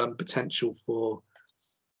of potential for.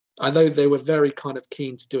 Although they were very kind of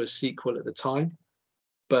keen to do a sequel at the time,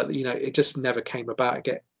 but it just never came about.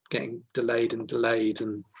 Getting delayed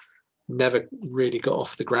and never really got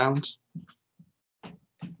off the ground.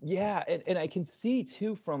 Yeah, and I can see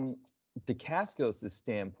too from Dacascos'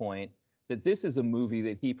 standpoint that this is a movie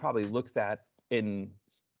that he probably looks at in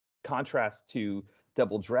contrast to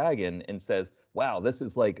Double Dragon and says, wow, this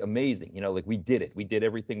is like amazing. Like we did it. We did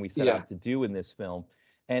everything we set out to do in this film.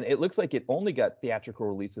 And it looks like it only got theatrical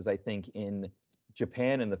releases, I think, in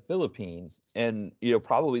Japan and the Philippines. And,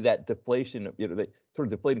 probably that deflation, that sort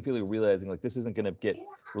of deflating feeling of realizing like this isn't going to get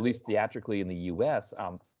released theatrically in the US.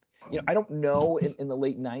 I don't know in the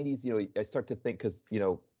late 90s, I start to think because,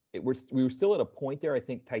 we were still at a point there. I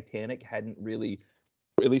think Titanic hadn't really,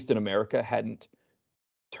 at least in America, hadn't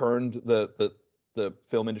turned the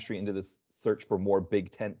film industry into this search for more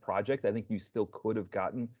big tent project. I think you still could have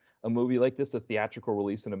gotten a movie like this, a theatrical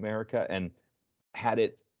release in America, and had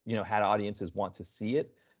it, had audiences want to see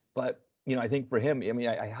it. But, I think for him,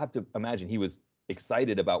 I have to imagine he was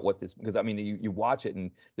excited about what this, because you watch it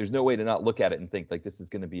and there's no way to not look at it and think like this is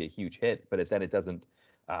going to be a huge hit, but then it doesn't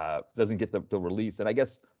get the release. And I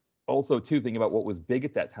guess also too, thinking about what was big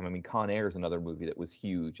at that time. Con Air is another movie that was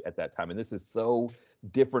huge at that time, and this is so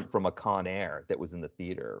different from a Con Air that was in the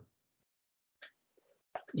theater.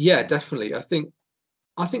 Yeah, definitely. I think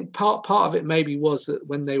part of it maybe was that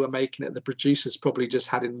when they were making it, the producers probably just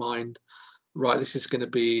had in mind, right, this is going to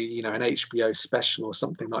be an HBO special or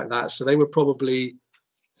something like that. So they probably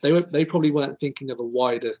weren't thinking of a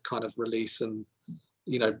wider kind of release and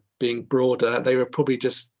being broader. They were probably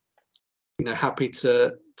just happy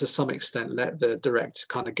to some extent let the director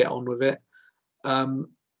kind of get on with it. And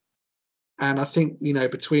I think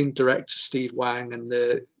between director Steve Wang and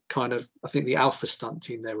the kind of, I think the Alpha Stunt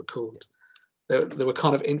team they were called, they were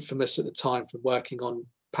kind of infamous at the time for working on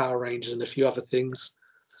Power Rangers and a few other things.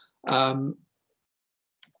 And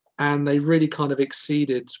they really kind of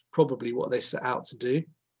exceeded probably what they set out to do,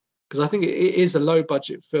 because I think it is a low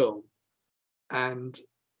budget film, and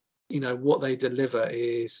what they deliver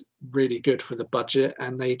is really good for the budget,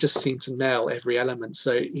 and they just seem to nail every element.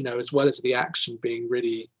 So as well as the action being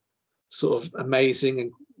really sort of amazing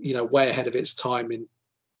and way ahead of its time in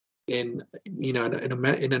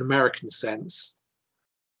an American sense,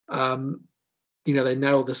 they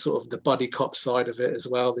nail the sort of the buddy cop side of it as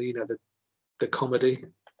well, the comedy.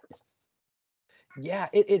 Yeah,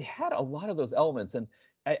 it had a lot of those elements, and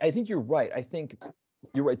I think you're right. I think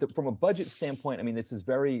you're right. From a budget standpoint, this is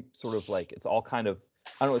very sort of like, it's all kind of,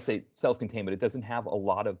 I don't want to say self-contained, but it doesn't have a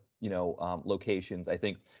lot of, locations. I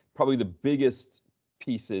think probably the biggest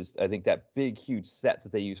pieces, I think that big, huge sets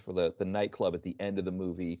that they use for the nightclub at the end of the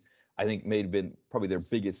movie, I think may have been probably their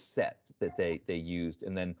biggest set that they used.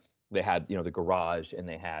 And then they had, the garage, and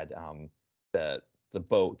they had the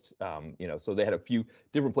boat, so they had a few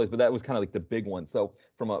different places, but that was kind of like the big one. So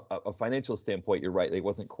from a financial standpoint, you're right, it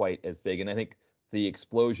wasn't quite as big. And I think the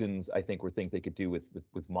explosions, I think, were things they could do with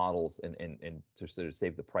models and to sort of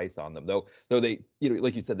save the price on them. Though they,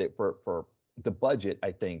 like you said, that for the budget,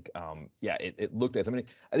 I think, it looked at. I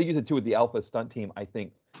think you said too with the Alpha Stunt team, I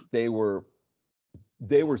think they were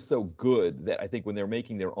so good that I think when they're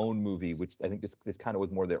making their own movie, which I think this kind of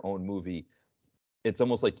was more their own movie, it's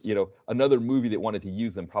almost like another movie that wanted to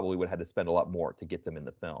use them probably would have had to spend a lot more to get them in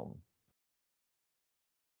the film.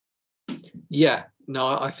 Yeah, no,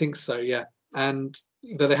 I think so. Yeah. And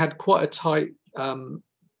they had quite a tight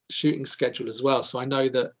shooting schedule as well. So I know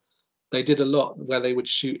that they did a lot where they would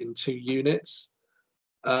shoot in 2 units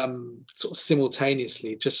sort of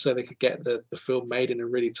simultaneously, just so they could get the film made in a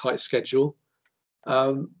really tight schedule.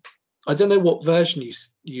 I don't know what version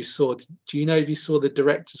you saw. Do you know if you saw the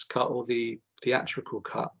director's cut or the theatrical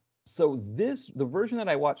cut? So the version that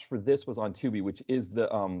I watched for this was on Tubi, which is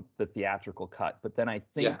the theatrical cut. But then I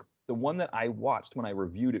think the one that I watched when I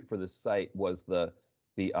reviewed it for the site was the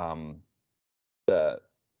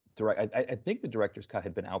direct. I think the director's cut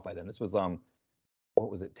had been out by then. This was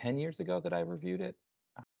what was it, 10 years ago that I reviewed it?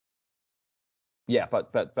 Yeah,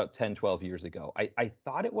 about 10, 12 years ago. I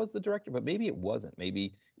thought it was the director, but maybe it wasn't.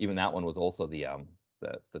 Maybe even that one was also the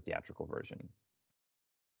theatrical version.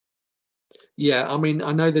 Yeah, I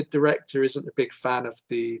know the director isn't a big fan of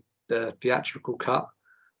the theatrical cut,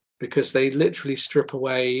 because they literally strip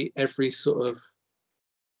away every sort of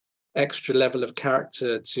extra level of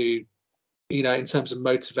character to in terms of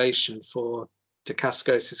motivation for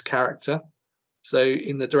Dacascos' character. So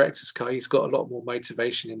in the director's cut, he's got a lot more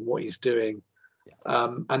motivation in what he's doing.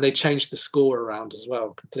 And they changed the score around as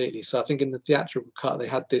well completely. So I think in the theatrical cut, they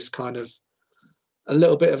had this kind of a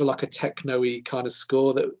little bit of like a techno-y kind of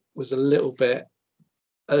score that was a little bit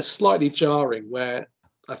slightly jarring, where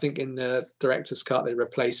I think in the director's cut, they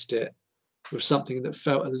replaced it with something that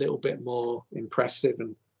felt a little bit more impressive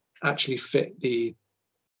and actually fit the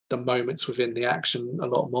moments within the action a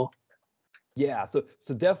lot more. Yeah, so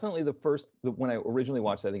definitely when I originally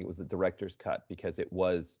watched it, I think it was the director's cut, because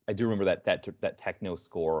I do remember that techno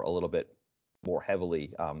score a little bit more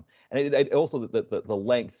heavily, and it also the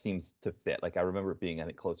length seems to fit. Like I remember it being, I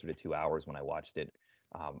think, closer to 2 hours when I watched it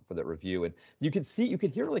for that review, and you could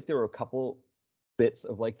hear like there were a couple bits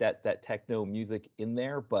of like that techno music in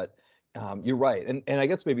there, but you're right, and I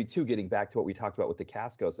guess maybe too, getting back to what we talked about with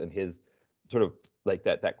Dacascos and his sort of like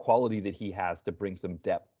that quality that he has to bring some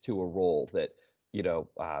depth to a role that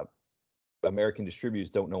American distributors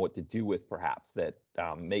don't know what to do with, perhaps, that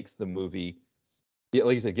makes the movie,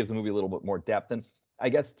 like you said, gives the movie a little bit more depth. And I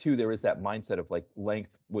guess too, there is that mindset of like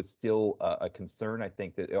length was still a concern. I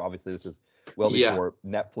think that obviously this is well before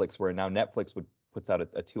Netflix, where now Netflix puts out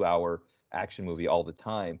a 2-hour action movie all the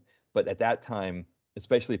time. But at that time,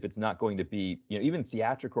 especially if it's not going to be, even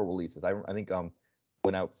theatrical releases, I think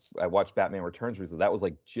when I watched Batman Returns recently, that was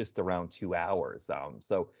like just around 2 hours.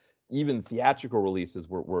 So even theatrical releases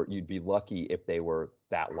were you'd be lucky if they were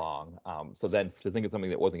that long. So then to think of something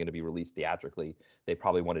that wasn't going to be released theatrically, they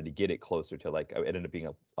probably wanted to get it closer to like, it ended up being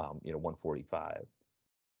a 145.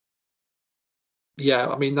 Yeah,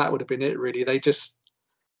 I mean, that would have been it really.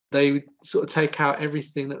 They sort of take out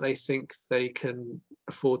everything that they think they can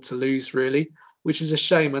afford to lose, really, which is a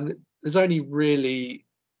shame. And there's only really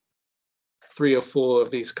 3 or 4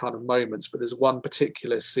 of these kind of moments, but there's one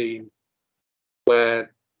particular scene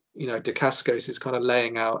where Dacascos is kind of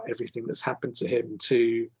laying out everything that's happened to him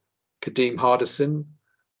to Kadeem Hardison,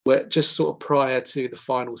 where just sort of prior to the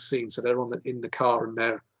final scene, so they're in the car and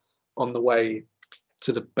they're on the way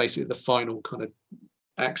to basically the final kind of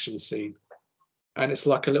action scene, and it's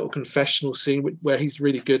like a little confessional scene where he's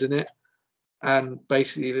really good in it, and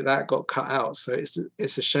basically that got cut out. So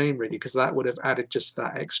it's a shame really, because that would have added just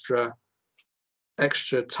that extra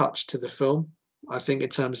touch to the film, I think, in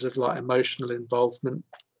terms of like emotional involvement.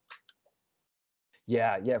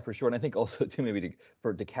 Yeah, for sure. And I think also too, maybe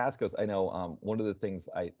for Dacascos, I know one of the things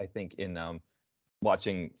I think in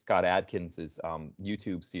watching Scott Adkins's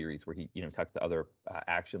YouTube series, where he talks to other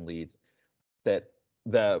action leads, that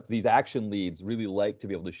these action leads really like to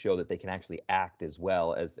be able to show that they can actually act as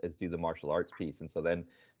well as do the martial arts piece. And so then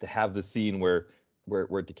to have the scene where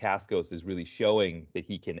Dacascos is really showing that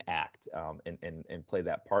he can act and play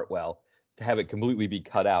that part well, to have it completely be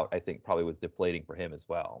cut out, I think probably was deflating for him as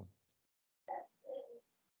well.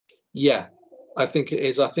 Yeah, I think it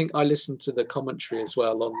is. I think I listened to the commentary as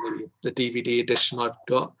well on the DVD edition I've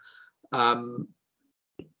got. And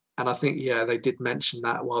I think, they did mention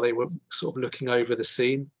that while they were sort of looking over the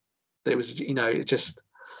scene. It was,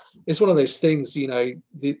 it's one of those things, you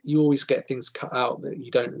always get things cut out that you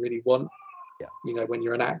don't really want. Yeah. When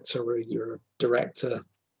you're an actor or you're a director,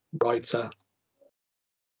 writer.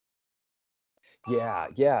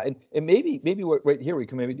 Yeah, and maybe right here we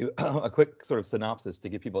can maybe do a quick sort of synopsis to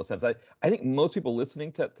give people a sense. I think most people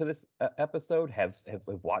listening to this episode have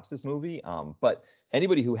watched this movie, but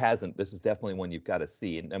anybody who hasn't, this is definitely one you've got to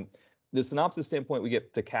see. And the synopsis standpoint, we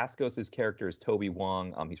get Dacascos' character is Toby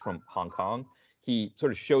Wong. He's from Hong Kong. He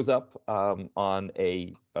sort of shows up on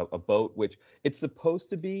a boat, which it's supposed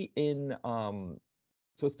to be in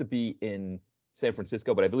San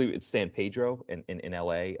Francisco, but I believe it's San Pedro in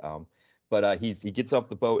LA. But he gets off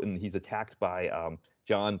the boat and he's attacked by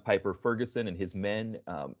John Piper Ferguson and his men,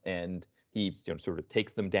 and he sort of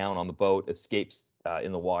takes them down on the boat, escapes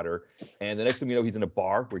in the water, and the next thing you know, he's in a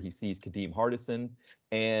bar where he sees Kadeem Hardison,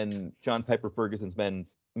 and John Piper Ferguson's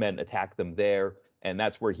men attack them there, and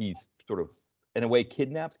that's where he's sort of, in a way,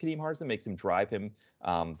 kidnaps Kadeem Hardison, makes him drive him,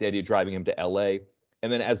 the idea of driving him to LA.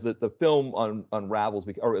 And then as the film unravels,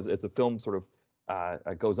 or as the film sort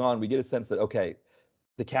of goes on, we get a sense that, okay,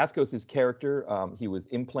 Dacascos' character, he was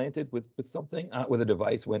implanted with something, with a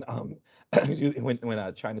device when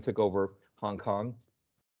when China took over Hong Kong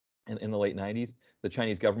in the late 90s. The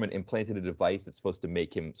Chinese government implanted a device that's supposed to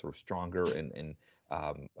make him sort of stronger and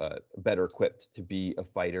better equipped to be a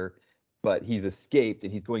fighter. But he's escaped,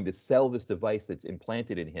 and he's going to sell this device that's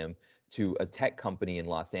implanted in him to a tech company in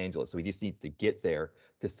Los Angeles. So he just needs to get there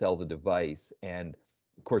to sell the device. And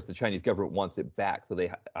of course, the Chinese government wants it back, so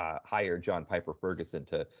they hire John Piper Ferguson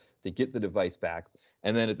to get the device back.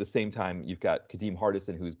 And then at the same time, you've got Kadeem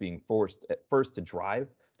Hardison, who's being forced at first to drive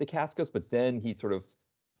the Cascos, but then he sort of,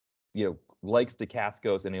 likes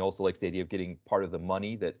Dacascos, and he also likes the idea of getting part of the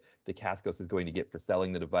money that Dacascos is going to get for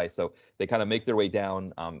selling the device. So they kind of make their way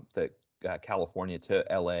down to California to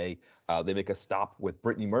LA. They make a stop with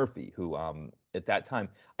Brittany Murphy, who at that time,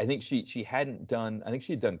 I think she had done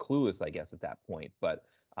Clueless, I guess, at that point, but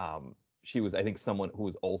she was, I think, someone who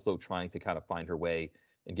was also trying to kind of find her way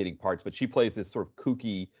and getting parts. But she plays this sort of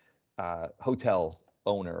kooky hotel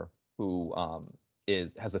owner who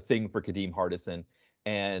has a thing for Kadeem Hardison,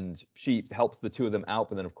 and she helps the two of them out.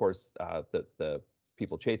 But then, of course, the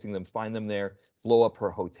people chasing them find them there, blow up her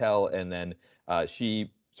hotel, and then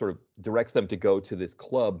she sort of directs them to go to this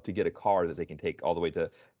club to get a car that they can take all the way to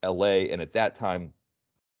LA. And at that time,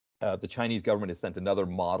 the Chinese government has sent another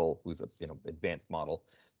model, who's a advanced model,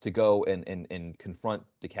 to go and confront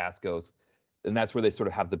Dacascos, and that's where they sort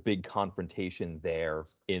of have the big confrontation there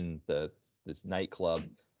in this nightclub,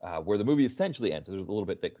 where the movie essentially ends. There's a little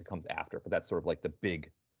bit that comes after, but that's sort of like the big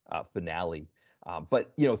finale.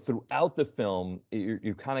 But throughout the film,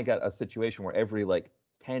 you kind of got a situation where every like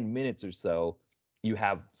 10 minutes or so, you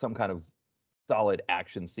have some kind of solid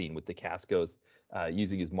action scene with Dacascos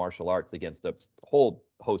using his martial arts against a whole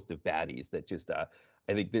host of baddies. That just, I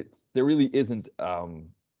think that there really isn't a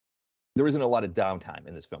lot of downtime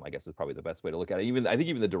in this film, I guess, is probably the best way to look at it. I think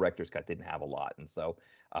even the director's cut didn't have a lot. And so,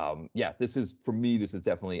 this is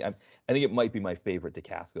definitely, I think it might be my favorite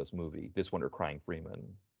Dacascos movie, this one or Crying Freeman.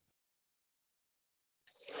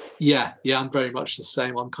 Yeah, I'm very much the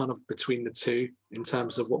same. I'm kind of between the two in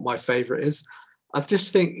terms of what my favorite is. I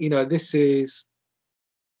just think, this is,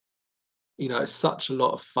 it's such a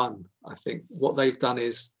lot of fun. I think what they've done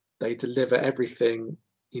is they deliver everything,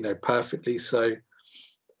 perfectly. So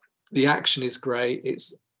the action is great.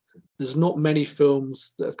 There's not many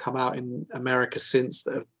films that have come out in America since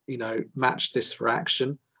that have, matched this for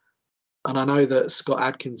action. And I know that Scott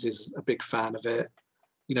Adkins is a big fan of it.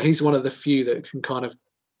 He's one of the few that can kind of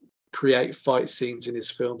create fight scenes in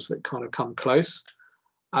his films that kind of come close.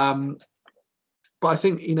 But I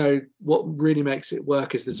think, what really makes it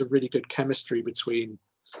work is there's a really good chemistry between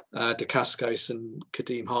Dacascos and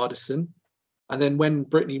Kadeem Hardison. And then when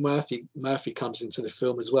Brittany Murphy comes into the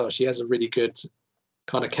film as well, she has a really good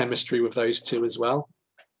kind of chemistry with those two as well.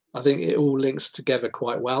 I think it all links together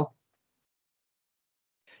quite well.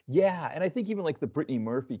 Yeah, and I think even like the Brittany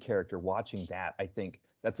Murphy character, watching that, I think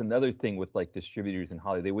that's another thing with like distributors in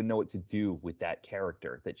Hollywood. They wouldn't know what to do with that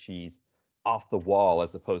character, that she's off the wall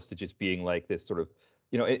as opposed to just being like this sort of,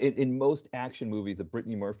 in most action movies, a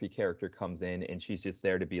Brittany Murphy character comes in and she's just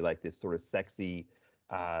there to be like this sort of sexy,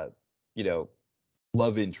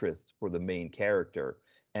 love interest for the main character.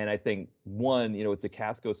 And I think with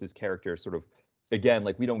Dacascos' character, sort of, again,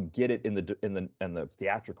 like we don't get it in the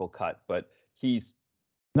theatrical cut, but he's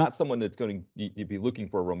not someone that's going to be looking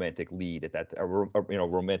for a romantic lead at that,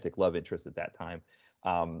 romantic love interest at that time.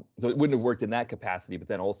 So it wouldn't have worked in that capacity. But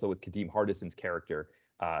then also with Kadeem Hardison's character,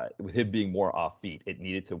 with him being more offbeat, it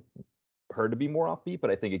needed her to be more offbeat. But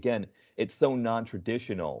I think, again, it's so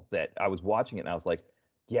non-traditional that I was watching it and I was like,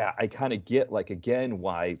 yeah, I kind of get, like, again,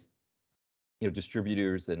 why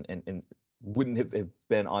distributors and wouldn't have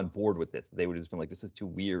been on board with this. They would have just been like, this is too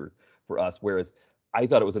weird for us. Whereas I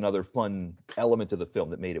thought it was another fun element of the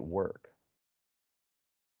film that made it work.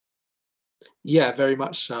 Yeah, very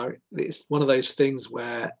much so. It's one of those things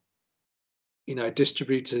where,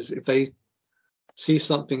 distributors, if they see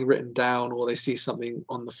something written down or they see something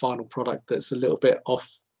on the final product that's a little bit off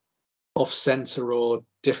center or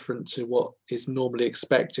different to what is normally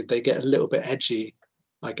expected, they get a little bit edgy,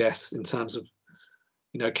 I guess, in terms of,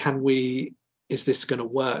 is this going to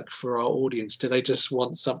work for our audience? Do they just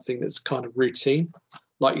want something that's kind of routine?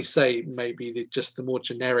 Like you say, maybe just the more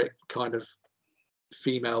generic kind of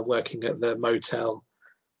female working at the motel,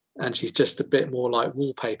 and she's just a bit more like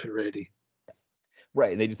wallpaper, really.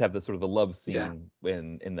 Right, and they just have the sort of the love scene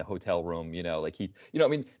in the hotel room, like I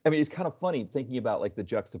mean, it's kind of funny thinking about like the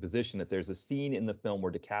juxtaposition that there's a scene in the film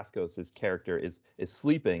where Dacascos' character is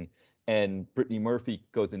sleeping, and Brittany Murphy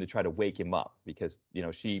goes in to try to wake him up because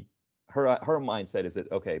her mindset is that,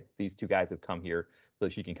 okay, these two guys have come here so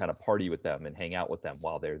she can kind of party with them and hang out with them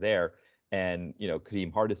while they're there, and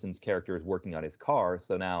Kadeem Hardison's character is working on his car,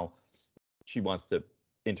 so now she wants to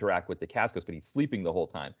interact with Dacascos, but he's sleeping the whole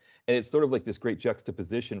time. And it's sort of like this great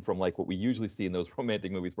juxtaposition from like what we usually see in those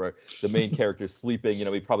romantic movies where the main character's sleeping,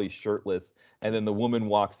 he's probably shirtless, and then the woman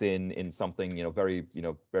walks in something, very,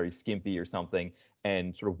 very skimpy or something,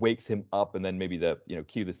 and sort of wakes him up, and then maybe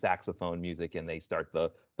cue the saxophone music, and they start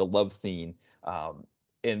the love scene.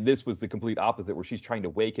 And this was the complete opposite, where she's trying to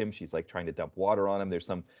wake him. She's like trying to dump water on him. There's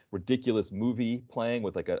some ridiculous movie playing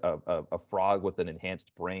with like a frog with an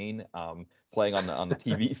enhanced brain playing on the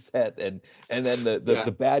TV set, and then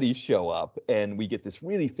the baddies show up, and we get this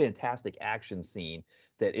really fantastic action scene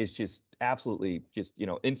that is just absolutely just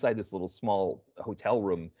inside this little small hotel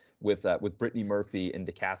room with Brittany Murphy and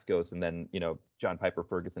Dacascos, and then John Piper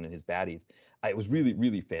Ferguson and his baddies. It was really,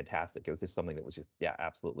 really fantastic. It was just something that was just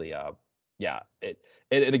absolutely.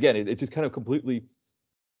 And again, it just kind of completely,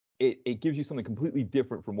 it gives you something completely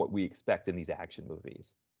different from what we expect in these action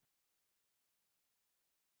movies.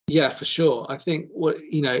 Yeah, for sure. I think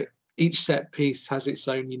each set piece has its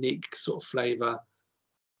own unique sort of flavor,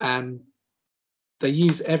 and they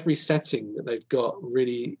use every setting that they've got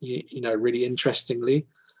really, really interestingly.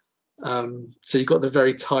 So you've got the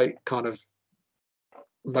very tight kind of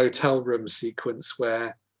motel room sequence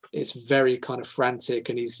where it's very kind of frantic,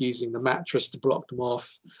 and he's using the mattress to block them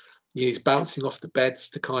off. He's bouncing off the beds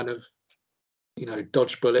to kind of,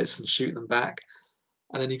 dodge bullets and shoot them back.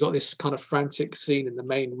 And then you've got this kind of frantic scene in the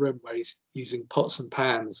main room where he's using pots and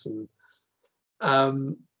pans, and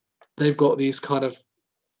they've got these kind of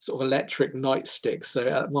sort of electric nightsticks. So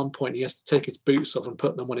at one point he has to take his boots off and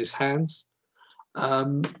put them on his hands.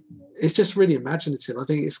 It's just really imaginative. I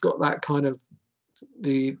think it's got that kind of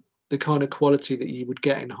the kind of quality that you would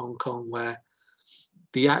get in Hong Kong, where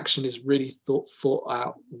the action is really thought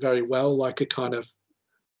out very well, like a kind of,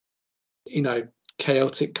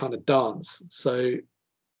 chaotic kind of dance. So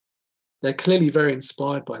they're clearly very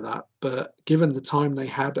inspired by that. But given the time they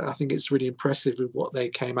had, I think it's really impressive with what they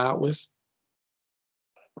came out with.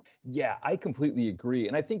 Yeah, I completely agree.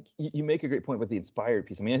 And I think you make a great point with the inspired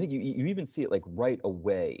piece. I mean, I think you even see it like right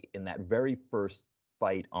away in that very first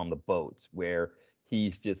fight on the boat, where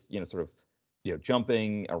he's just, sort of,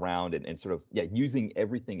 jumping around and sort of, using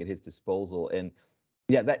everything at his disposal. And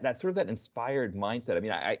that sort of that inspired mindset. I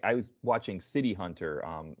mean, I was watching City Hunter,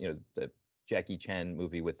 the Jackie Chan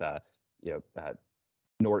movie with,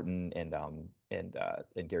 Norton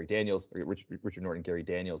and Gary Daniels, or Richard Norton, Gary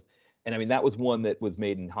Daniels. And I mean, that was one that was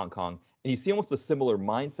made in Hong Kong. And you see almost a similar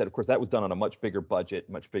mindset. Of course, that was done on a much bigger budget,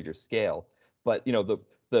 much bigger scale. But,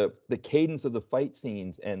 the cadence of the fight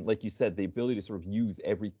scenes, and like you said, the ability to sort of use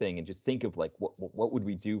everything and just think of like what would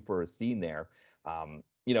we do for a scene there.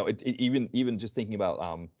 Even just thinking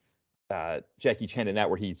about Jackie Chan in that,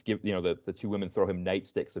 where he's the two women throw him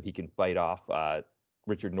nightsticks so he can fight off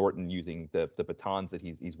Richard Norton using the batons that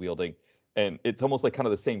he's wielding. And it's almost like kind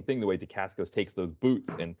of the same thing, the way Dacascos takes those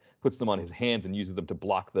boots and puts them on his hands and uses them to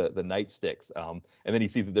block the nightsticks. And then he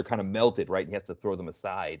sees that they're kind of melted, right? And he has to throw them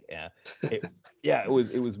aside. It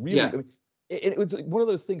was really, Yeah. I mean, it was one of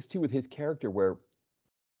those things too with his character, where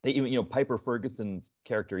they even, Piper Ferguson's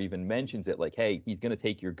character even mentions it, like, hey, he's going to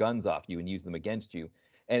take your guns off you and use them against you.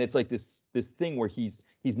 And it's like this thing where he's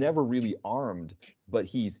never really armed, but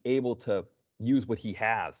he's able to use what he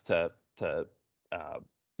has to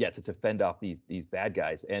fend off these bad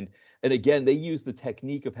guys. And again, they use the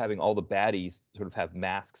technique of having all the baddies sort of have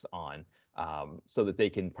masks on, so that they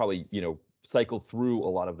can probably cycle through a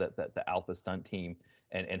lot of the alpha stunt team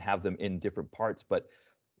and have them in different parts. But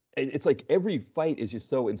it's like every fight is just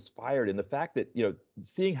so inspired, and the fact that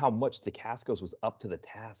seeing how much Dacascos was up to the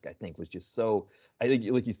task, I think was just so. I think,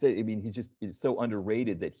 like you said, I mean, he's so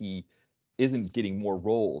underrated that he isn't getting more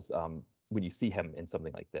roles when you see him in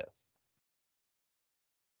something like this.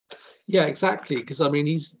 Yeah, exactly. Because I mean,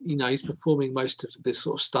 he's performing most of this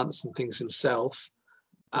sort of stunts and things himself,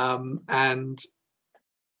 and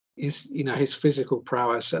his physical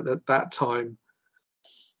prowess at that time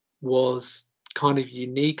was kind of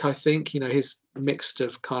unique. I think his mixed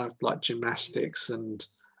of kind of like gymnastics and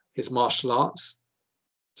his martial arts.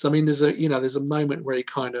 So I mean, there's a moment where he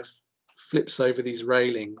kind of flips over these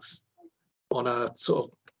railings on a sort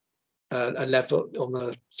of a level on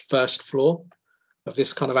the first floor of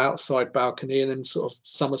this kind of outside balcony, and then sort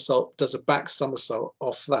of does a back somersault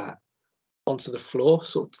off that onto the floor,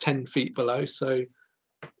 sort of 10 feet below. So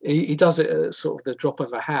he does it at sort of the drop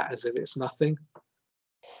of a hat, as if it's nothing.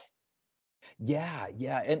 Yeah,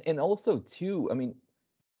 and also too, I mean,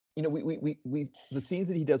 we the scenes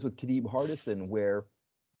that he does with Kadeem Hardison, where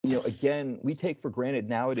again, we take for granted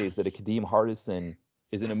nowadays that a Kadeem Hardison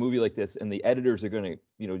is in a movie like this, and the editors are going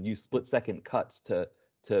to use split-second cuts to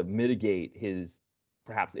mitigate his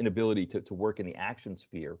perhaps inability to work in the action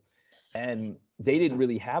sphere. And they didn't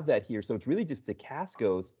really have that here. So it's really just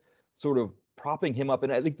Dacascos sort of propping him up.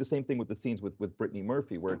 And I think the same thing with the scenes with Brittany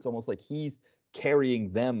Murphy, where it's almost like he's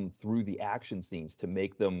carrying them through the action scenes to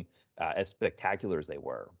make them as spectacular as they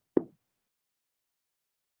were.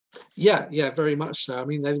 Yeah, very much so. I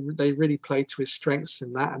mean, they really play to his strengths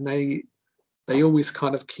in that, and they always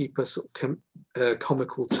kind of keep a sort of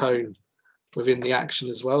comical tone within the action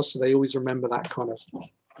as well. So they always remember that kind of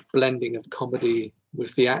blending of comedy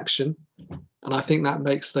with the action, and I think that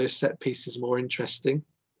makes those set pieces more interesting.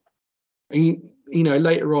 And you know,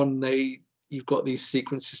 later on, you've got these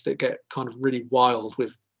sequences that get kind of really wild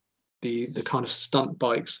with the kind of stunt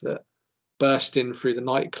bikes that burst in through the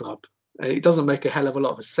nightclub. It doesn't make a hell of a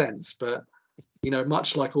lot of sense, but you know,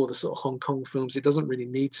 much like all the sort of Hong Kong films, it doesn't really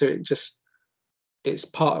need to. It's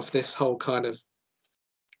part of this whole kind of,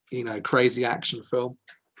 you know, crazy action film.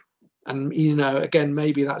 And you know, again,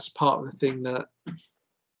 maybe that's part of the thing that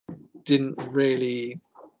didn't really,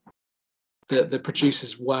 the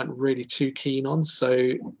producers weren't really too keen on.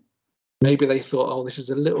 So maybe they thought, oh, this is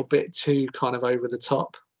a little bit too kind of over the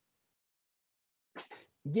top.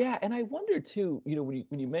 Yeah, and I wonder too, you know, when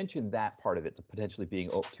you mentioned that part of it, the potentially being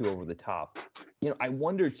too over the top, you know, I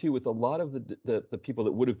wonder too, with a lot of the people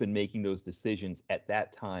that would have been making those decisions at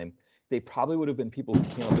that time, they probably would have been people who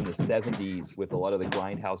came up in the 70s with a lot of the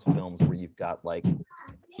grindhouse films where you've got like,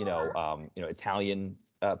 Italian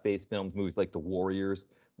based films, movies like The Warriors,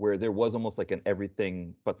 where there was almost like an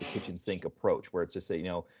everything but the kitchen sink approach, where it's just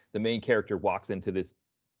the main character walks into this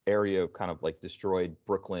area of kind of like destroyed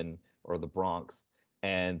Brooklyn or the Bronx,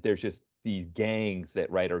 and there's just these gangs that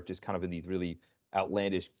are just kind of in these really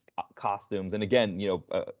outlandish costumes. And again,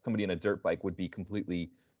 somebody in a dirt bike would be completely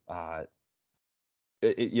at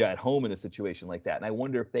home in a situation like that. And I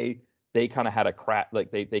wonder if they kind of had a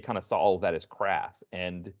they kind of saw all of that as crass,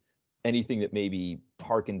 and anything that maybe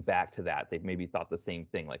harkened back to that, they maybe thought the same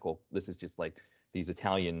thing, like, well, this is just like these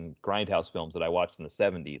Italian grindhouse films that I watched in the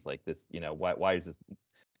 70s, like this, why is this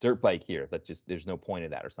dirt bike here? That just, there's no point in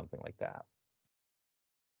that, or something like that.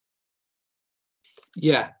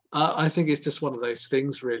 Yeah, I think it's just one of those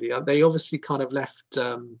things, really. They obviously kind of left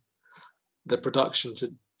the production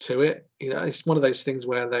to it. It's one of those things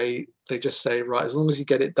where they just say, right, as long as you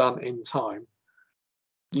get it done in time,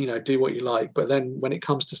 do what you like. But then when it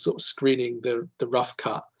comes to sort of screening the rough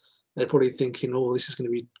cut, they're probably thinking, oh, this is going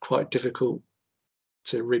to be quite difficult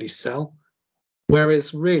to really sell.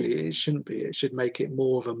 Whereas really, it shouldn't be. It should make it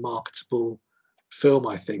more of a marketable film,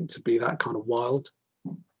 I think, to be that kind of wild.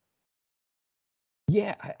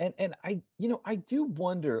 Yeah, and I do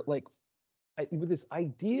wonder, like, with this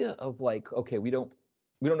idea of like, okay, we don't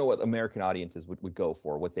know what American audiences would go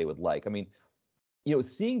for, what they would like. I mean,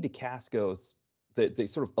 seeing Dacascos, the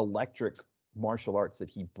sort of electric martial arts that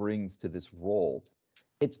he brings to this role,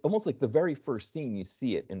 it's almost like the very first scene you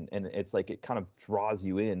see it, and it's like it kind of draws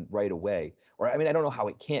you in right away. Or I mean, I don't know how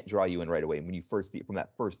it can't draw you in right away when you first see it from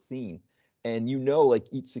that first scene. And like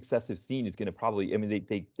each successive scene is going to probably, I mean,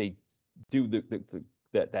 they do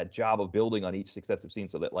that job of building on each successive scene,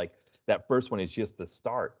 so that like that first one is just the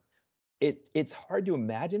start. It's hard to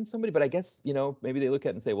imagine somebody, but I guess maybe they look at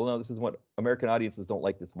it and say, well, no, this is what American audiences don't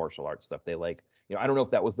like, this martial arts stuff. They like, I don't know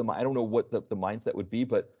if that was I don't know what the mindset would be,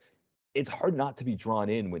 but it's hard not to be drawn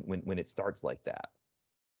in when it starts like that.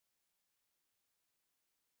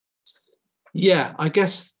 Yeah, I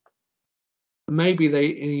guess maybe they,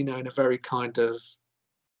 in a very kind of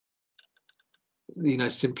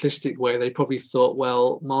simplistic way, they probably thought,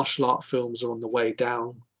 well, martial art films are on the way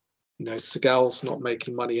down. Seagal's not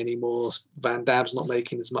making money anymore. Van Damme's not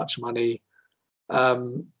making as much money.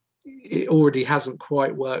 It already hasn't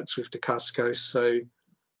quite worked with Dacascos, so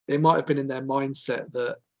it might have been in their mindset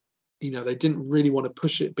that they didn't really want to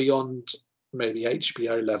push it beyond maybe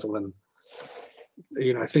HBO level and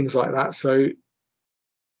things like that. So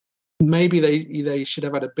maybe they should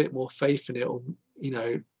have had a bit more faith in it, or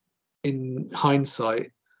in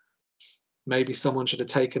hindsight, maybe someone should have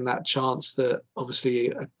taken that chance that obviously,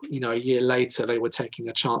 a year later they were taking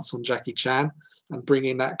a chance on Jackie Chan and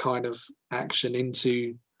bringing that kind of action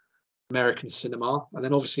into American cinema. And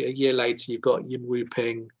then obviously a year later, you've got Yuen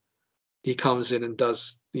Woo-ping. He comes in and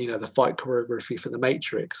does, the fight choreography for The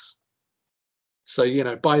Matrix. So,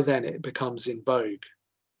 by then it becomes in vogue.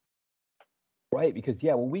 Right, because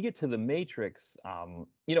when we get to The Matrix, and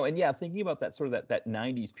thinking about that sort of that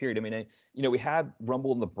 90s period, I mean, we had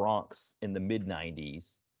Rumble in the Bronx in the mid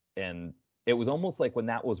 90s, and it was almost like when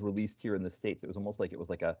that was released here in the States, it was almost like it was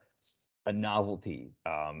like a novelty,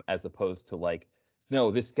 as opposed to like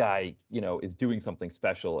no, this guy, is doing something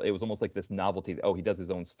special. It was almost like this novelty. Oh, he does his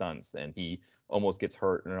own stunts and he almost gets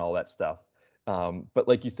hurt and all that stuff. But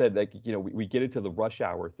like you said, like, we get into the Rush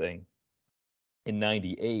Hour thing in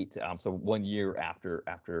 '98. So 1 year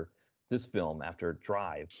after this film, after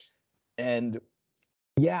Drive. And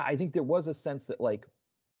yeah, I think there was a sense that, like,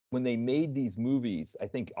 when they made these movies, I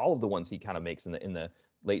think all of the ones he kind of makes in the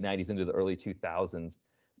late '90s into the early 2000s,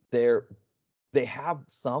 they're they have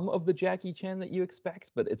some of the Jackie Chan that you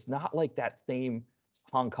expect, but it's not like that same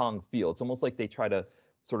Hong Kong feel. It's almost like they try to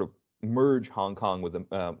sort of merge Hong Kong with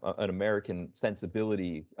an American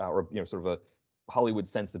sensibility, or sort of a Hollywood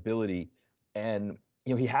sensibility. And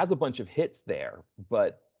he has a bunch of hits there,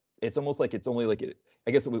 but it's almost like it's only like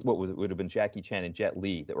I guess would have been Jackie Chan and Jet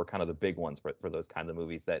Li that were kind of the big ones for those kinds of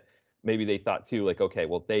movies, that maybe they thought too, like, okay,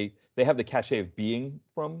 well, they have the cachet of being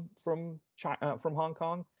from China, from Hong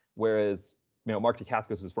Kong, whereas Mark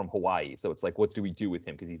Dacascos is from Hawaii, so it's like, what do we do with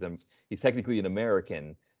him? Because he's technically an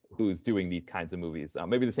American who's doing these kinds of movies.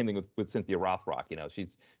 Maybe the same thing with Cynthia Rothrock.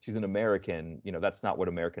 She's an American. That's not what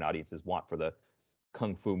American audiences want for the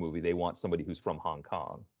kung fu movie. They want somebody who's from Hong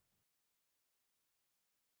Kong.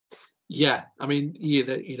 Yeah, I mean,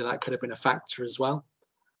 that could have been a factor as well.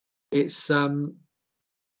 It's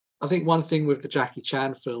I think one thing with the Jackie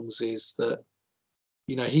Chan films is that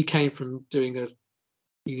he came from doing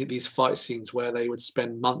these fight scenes where they would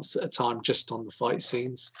spend months at a time just on the fight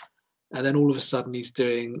scenes, and then all of a sudden he's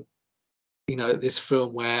doing this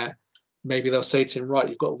film where maybe they'll say to him, right,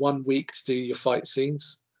 you've got 1 week to do your fight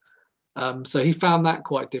scenes. So he found that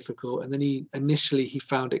quite difficult, and then he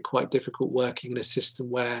found it quite difficult working in a system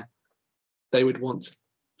where they would want to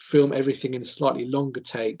film everything in slightly longer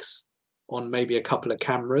takes on maybe a couple of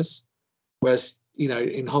cameras, whereas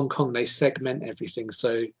in Hong Kong they segment everything,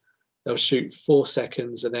 so they'll shoot 4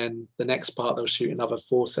 seconds and then the next part they'll shoot another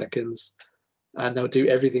 4 seconds, and they'll do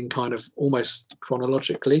everything kind of almost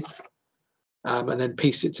chronologically, and then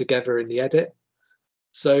piece it together in the edit.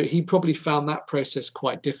 So he probably found that process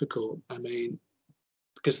quite difficult. I mean,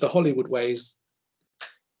 because the Hollywood ways,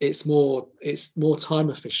 it's more time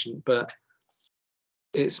efficient, but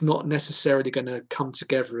it's not necessarily going to come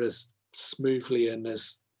together as smoothly and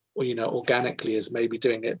as organically as maybe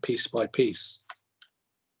doing it piece by piece.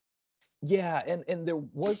 Yeah, and there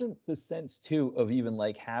wasn't the sense too of even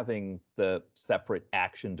like having the separate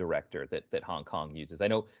action director that Hong Kong uses. I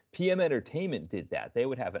know PM Entertainment did that. They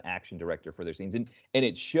would have an action director for their scenes, and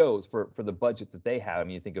it shows for the budget that they have. I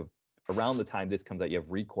mean, you think of around the time this comes out, you have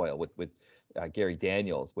Recoil with Gary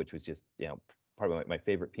Daniels, which was just probably my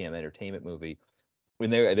favorite PM Entertainment movie. When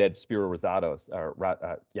they had Spiro Rosatos,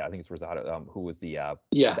 I think it's Rosato, who was the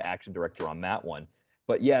action director on that one.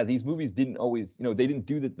 But yeah, these movies didn't always, they didn't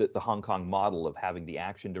do the Hong Kong model of having the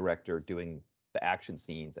action director doing the action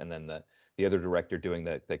scenes and then the other director doing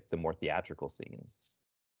the more theatrical scenes.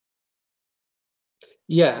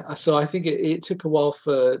 Yeah, so I think it took a while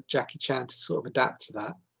for Jackie Chan to sort of adapt to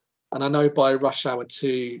that. And I know by Rush Hour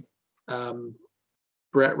 2,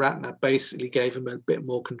 Brett Ratner basically gave him a bit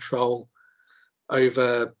more control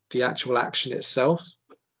over the actual action itself.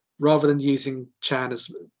 Rather than using Chan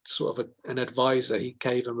as sort of an advisor, he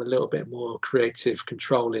gave him a little bit more creative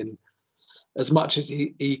control in as much as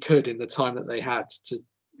he could in the time that they had to,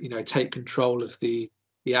 take control of the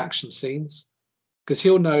action scenes. Because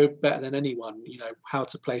he'll know better than anyone, how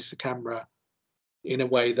to place a camera in a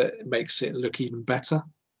way that makes it look even better.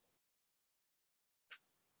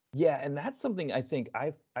 Yeah, and that's something I think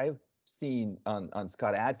I've seen on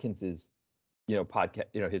Scott Adkins's podcast,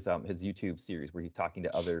 his YouTube series where he's talking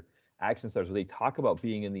to other action stars, where they talk about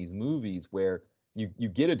being in these movies where you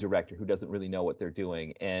get a director who doesn't really know what they're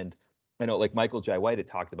doing. And I know, like, Michael Jai White had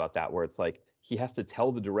talked about that, where it's like he has to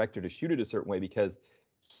tell the director to shoot it a certain way because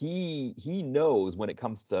he knows when it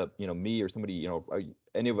comes to me or somebody,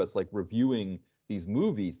 any of us, like, reviewing these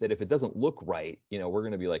movies, that if it doesn't look right, we're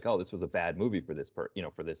going to be like, oh, this was a bad movie for this for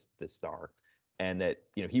this star, and that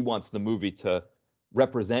he wants the movie to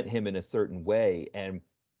represent him in a certain way. And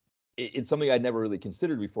it's something I'd never really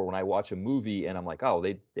considered before when I watch a movie and I'm like, oh,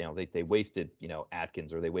 they wasted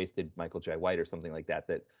Adkins, or they wasted Michael Jai White or something like that.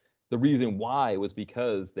 That the reason why was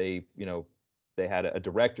because they had a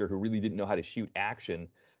director who really didn't know how to shoot action,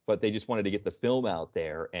 but they just wanted to get the film out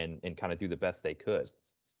there and kind of do the best they could.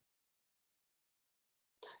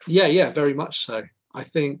 Yeah, very much so. I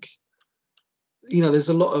think there's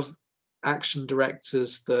a lot of action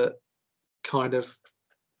directors that kind of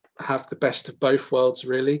have the best of both worlds,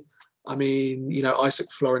 really. I mean,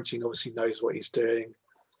 Isaac Florentine obviously knows what he's doing.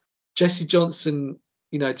 Jesse Johnson,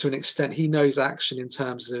 to an extent, he knows action in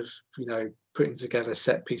terms of, putting together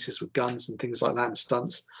set pieces with guns and things like that and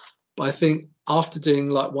stunts. But I think after doing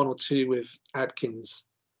like one or two with Adkins,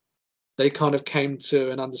 they kind of came to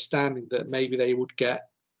an understanding that maybe they would get,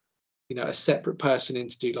 a separate person in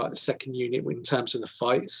to do like the second unit in terms of the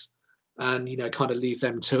fights, and kind of leave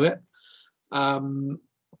them to it.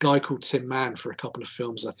 Guy called Tim Mann for a couple of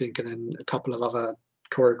films, I think, and then a couple of other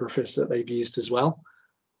choreographers that they've used as well.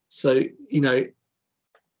 So,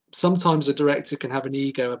 sometimes a director can have an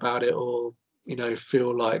ego about it, or,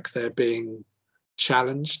 feel like they're being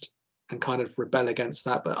challenged and kind of rebel against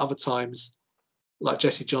that. But other times, like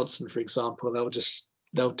Jesse Johnson, for example,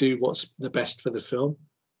 they'll do what's the best for the film.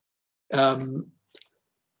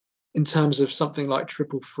 In terms of something like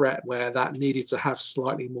Triple Threat, where that needed to have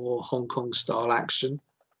slightly more Hong Kong style action,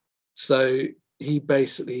 so he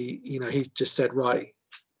basically, he just said, right,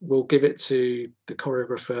 we'll give it to the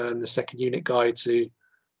choreographer and the second unit guy to,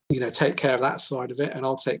 take care of that side of it, and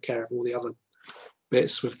I'll take care of all the other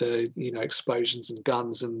bits with the, explosions and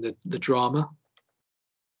guns and the drama.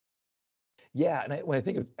 Yeah, and when I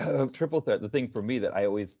think of Triple Threat, the thing for me that I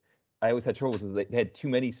always had trouble with is they had too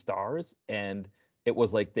many stars, and it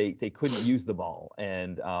was like they couldn't use them all.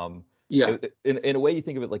 And Yeah, in a way, you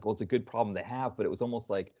think of it like, well, it's a good problem to have, but it was almost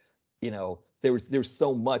like, there's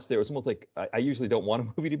so much. There was almost like I usually don't want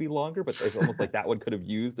a movie to be longer, but it's almost like that one could have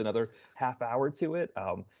used another half hour to it.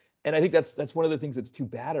 And I think that's one of the things that's too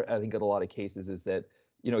bad. I think in a lot of cases is that,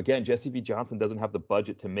 again, Jesse V. Johnson doesn't have the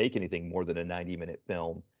budget to make anything more than a 90-minute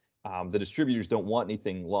film. The distributors don't want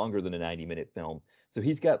anything longer than a 90-minute film. So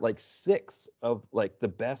he's got like 6 of like the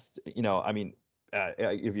best, I mean,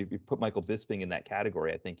 if you put Michael Bisping in that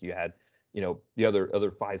category, I think you had, the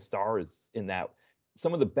other 5 stars in that,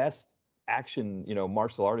 some of the best action,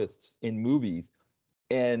 martial artists in movies,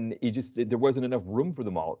 and there wasn't enough room for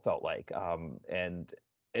them all, it felt like. And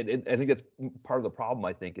I think that's part of the problem,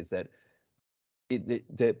 I think, is that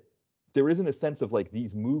that there isn't a sense of like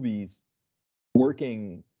these movies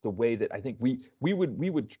working the way that I think we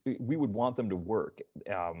would want them to work.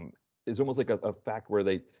 It's almost like a fact where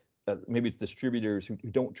maybe it's distributors who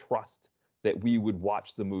don't trust that we would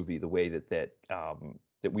watch the movie the way that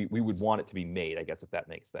we would want it to be made, I guess, if that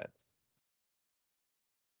makes sense.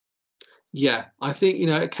 yeah. I think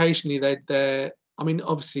occasionally they're. I mean,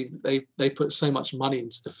 obviously they put so much money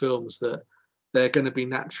into the films that they're going to be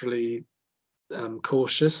naturally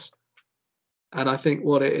cautious. And I think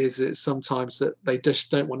what it is sometimes that they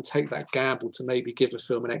just don't want to take that gamble to maybe give a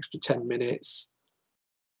film an extra 10 minutes,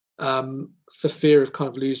 for fear of kind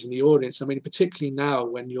of losing the audience. I mean, particularly now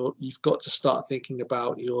when you've got to start thinking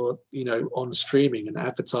about your, on streaming and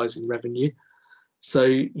advertising revenue. So,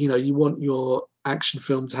 you want your action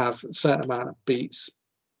film to have a certain amount of beats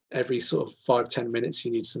every sort of 5-10 minutes.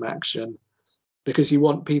 You need some action because you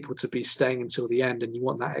want people to be staying until the end, and you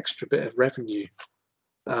want that extra bit of revenue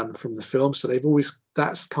from the film. So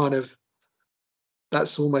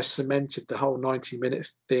that's almost cemented the whole 90-minute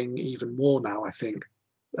thing even more now, I think,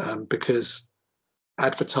 because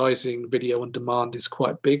advertising video on demand is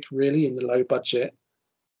quite big, really, in the low budget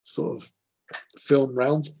sort of film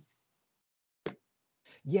realm.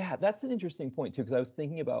 Yeah, that's an interesting point too, because I was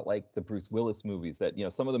thinking about like the Bruce Willis movies that,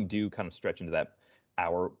 some of them do kind of stretch into that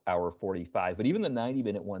hour 45, but even the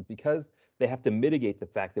 90-minute ones, because they have to mitigate the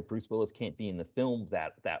fact that Bruce Willis can't be in the film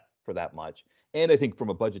that for that much. And I think from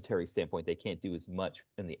a budgetary standpoint, they can't do as much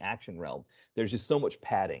in the action realm. There's just so much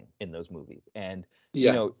padding in those movies. And,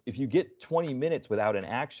 Yeah, if you get 20 minutes without an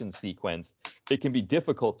action sequence, it can be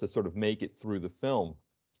difficult to sort of make it through the film.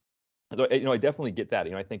 So, I definitely get that.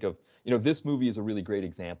 I think of, this movie is a really great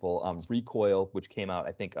example. Recoil, which came out,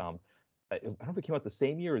 I think, I don't know if it came out the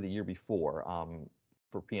same year or the year before,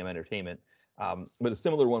 for PM Entertainment, but a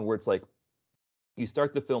similar one where it's like you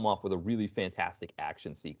start the film off with a really fantastic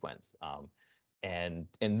action sequence. And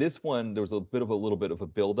in this one, there was a little bit of a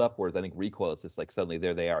buildup, whereas I think Recoil, it's just like suddenly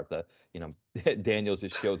there they are at the, Daniels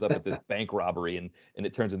just shows up at this bank robbery, and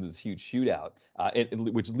it turns into this huge shootout,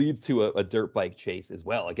 which leads to a dirt bike chase as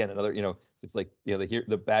well. Again, another, it's like, the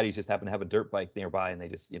baddies just happen to have a dirt bike nearby, and they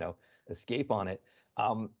just, escape on it.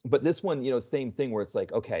 But this one, same thing where it's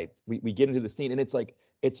like, okay, we get into the scene, and it's like,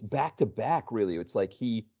 it's back to back, really. It's like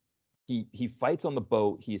he fights on the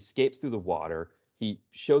boat, he escapes through the water, he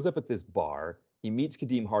shows up at this bar, he meets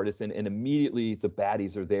Kadeem Hardison, and immediately the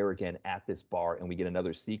baddies are there again at this bar, and we get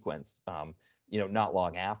another sequence, not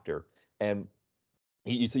long after. And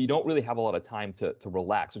so you don't really have a lot of time to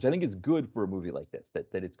relax, which I think is good for a movie like this, that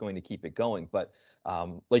it's going to keep it going. But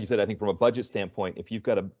like you said, I think from a budget standpoint, if you've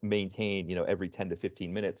got to maintain, every 10 to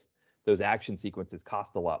 15 minutes, those action sequences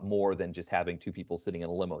cost a lot more than just having 2 people sitting in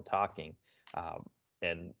a limo talking.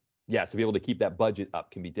 And yeah, to be able to keep that budget up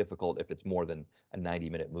can be difficult if it's more than a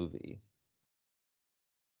 90-minute movie.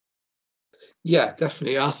 Yeah,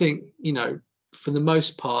 definitely. I think, for the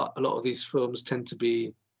most part, a lot of these films tend to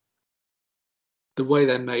be the way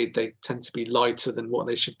they're made, they tend to be lighter than what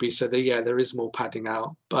they should be. So yeah, there is more padding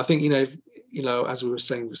out. But I think, as we were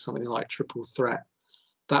saying with something like Triple Threat,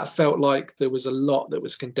 that felt like there was a lot that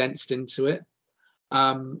was condensed into it.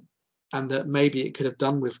 Um, and that maybe it could have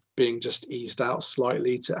done with being just eased out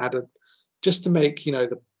slightly to add just to make,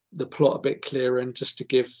 the plot a bit clearer and just to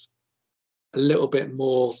give a little bit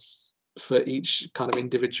more for each kind of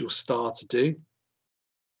individual star to do.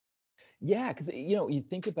 Yeah, because you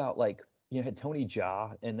think about like had Tony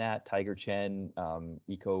Jaa in that, Tiger Chen,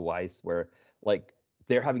 Iko Weiss, where like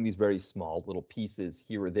they're having these very small little pieces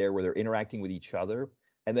here or there where they're interacting with each other.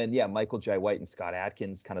 And then yeah, Michael Jai White and Scott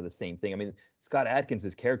Adkins, kind of the same thing. I mean, Scott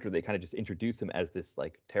Adkins' character, they kind of just introduce him as this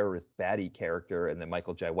like terrorist baddie character, and then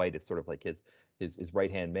Michael Jai White is sort of like his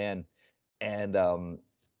right hand man. And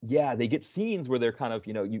yeah, they get scenes where they're kind of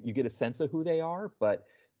you get a sense of who they are, but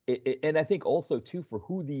and I think also too for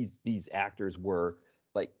who these actors were,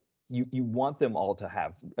 like you want them all to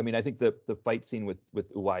have. I mean, I think the fight scene with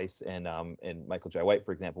Weiss and Michael Jai White,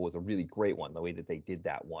 for example, was a really great one. The way that they did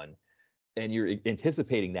that one, and you're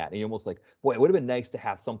anticipating that, and you're almost like, boy, it would have been nice to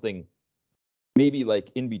have something maybe like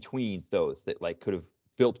in between those that like could have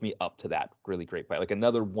built me up to that really great fight, like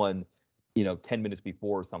another one, 10 minutes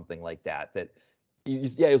before or something like that. That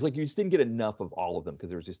yeah, it was like you just didn't get enough of all of them because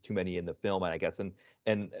there was just too many in the film, and I guess, and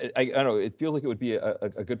I don't know, it feels like it would be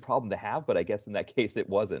a good problem to have, but I guess in that case it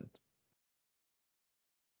wasn't.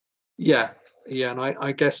 Yeah, yeah, and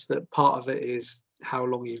I guess that part of it is how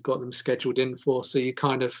long you've got them scheduled in for. So you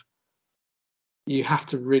have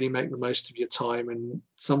to really make the most of your time, and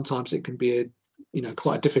sometimes it can be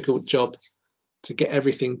quite a difficult job to get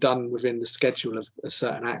everything done within the schedule of a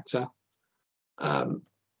certain actor. Um,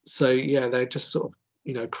 so yeah, they're just sort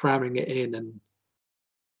of cramming it in and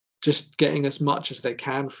just getting as much as they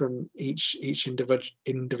can from each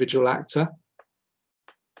individual actor.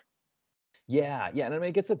 Yeah, yeah, and I mean,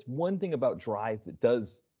 I guess that's one thing about Drive that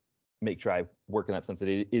does make Drive work in that sense, that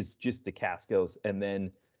it is just the Cascos, and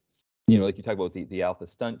then like you talk about the Alpha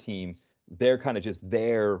stunt team, they're kind of just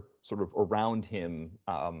there, sort of around him,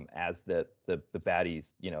 as the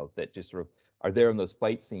baddies, that just sort of are there in those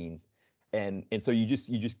fight scenes, and so you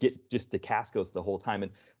just get just the Cascos the whole time,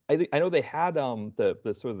 and I know they had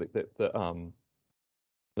the sort of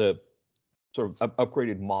the sort of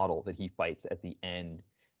upgraded model that he fights at the end.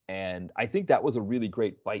 And I think that was a really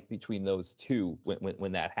great fight between those two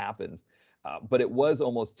when that happens. But it was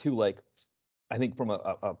almost too like, I think from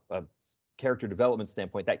a character development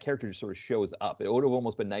standpoint, that character just sort of shows up. It would have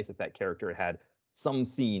almost been nice if that character had some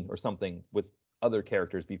scene or something with other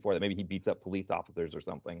characters before that. Maybe he beats up police officers or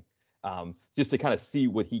something, just to kind of see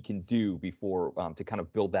what he can do before, to kind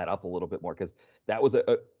of build that up a little bit more, because that was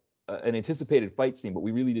an anticipated fight scene, but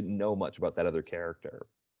we really didn't know much about that other character.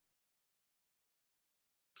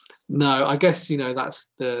 No, I guess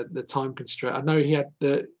that's the time constraint. I know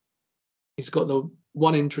he's got the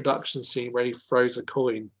one introduction scene where he throws a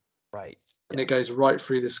coin Right. and Yeah. it goes right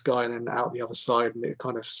through this guy and then out the other side and it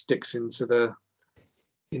kind of sticks into the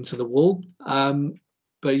wall.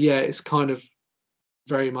 But yeah, it's kind of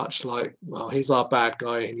very much like, well, he's our bad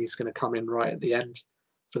guy and he's going to come in right at the end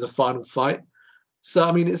for the final fight. So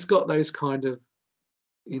I mean, it's got those kind of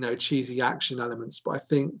cheesy action elements, but I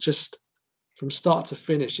think just from start to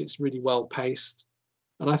finish, it's really well paced,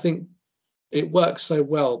 and I think it works so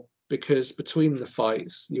well because between the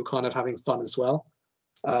fights, you're kind of having fun as well.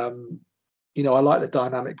 Um, I like the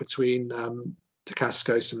dynamic between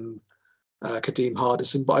Dacascos and Kadeem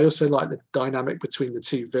Hardison, but I also like the dynamic between the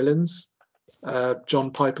two villains,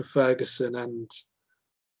 John Piper Ferguson and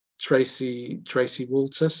Tracy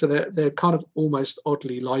Walter. So they're kind of almost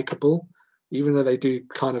oddly likable, even though they do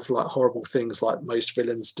kind of like horrible things like most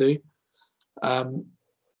villains do. Um,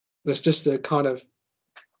 there's just a kind of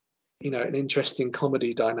an interesting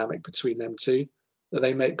comedy dynamic between them two that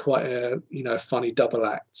they make quite a funny double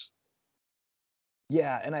act.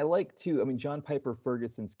 Yeah, and I like too. I mean, John Piper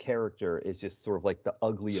Ferguson's character is just sort of like the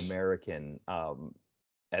ugly American,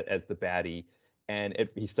 as the baddie, and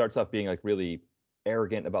he starts off being like really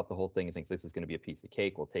arrogant about the whole thing and thinks this is going to be a piece of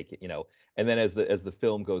cake. We'll take it, And then as the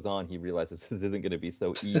film goes on, he realizes this isn't going to be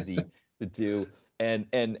so easy to do. And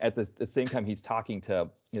at the same time, he's talking to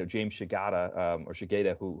James Shigata, or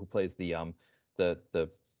Shigeta, who plays the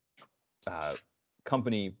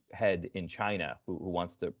company head in China, who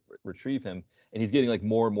wants to retrieve him, and he's getting like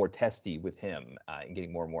more and more testy with him, and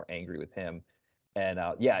getting more and more angry with him. And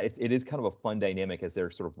yeah, it is kind of a fun dynamic as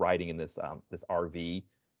they're sort of riding in this RV,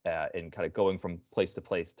 and kind of going from place to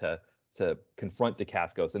place to to confront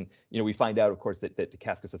Dacascos. And we find out, of course, that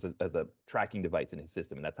Dacascos has a tracking device in his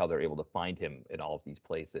system, and that's how they're able to find him in all of these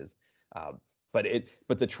places. But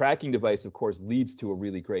the tracking device, of course, leads to a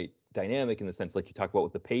really great dynamic in the sense, like you talk about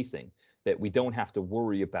with the pacing, that we don't have to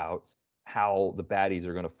worry about how the baddies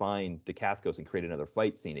are going to find Dacascos and create another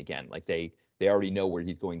fight scene again. Like they already know where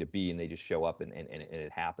he's going to be, and they just show up and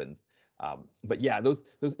it happens. But yeah, those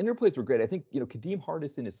interplays were great. I think Kadeem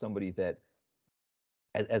Hardison is somebody that,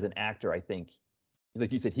 as an actor, I think,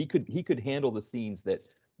 like you said, he could handle the scenes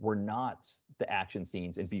that were not the action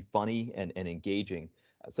scenes and be funny and engaging,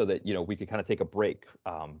 so that we could kind of take a break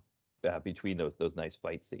between those nice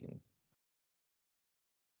fight scenes.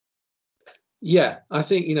 Yeah, I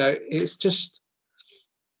think it's just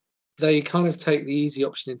they kind of take the easy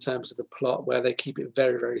option in terms of the plot, where they keep it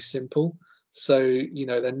very, very simple. So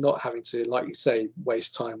they're not having to, like you say,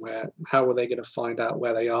 waste time. Where how are they going to find out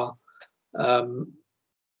where they are?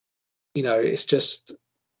 It's just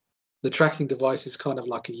the tracking device is kind of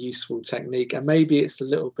like a useful technique, and maybe it's a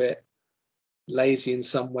little bit lazy in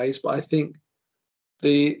some ways, but I think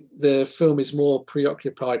the film is more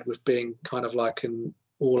preoccupied with being kind of like an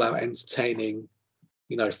all-out entertaining,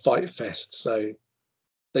 fight fest. So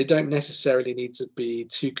they don't necessarily need to be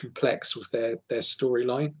too complex with their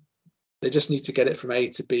storyline. They just need to get it from A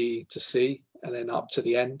to B to C and then up to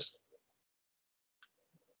the end.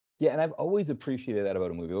 Yeah, and I've always appreciated that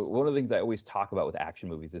about a movie. One of the things I always talk about with action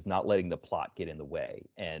movies is not letting the plot get in the way.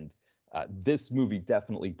 And this movie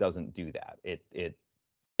definitely doesn't do that. It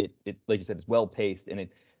like you said, it's well paced, and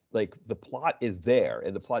like the plot is there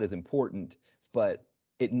and the plot is important, but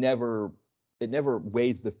it never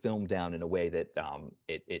weighs the film down in a way that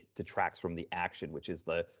it detracts from the action, which is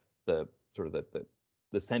the sort of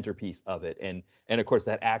the centerpiece of it. And of course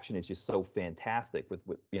that action is just so fantastic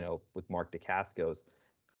with Mark Dacascos,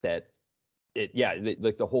 that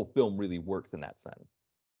like the whole film really works in that sense.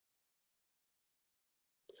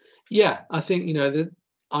 Yeah, I think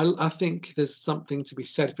I think there's something to be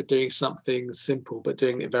said for doing something simple but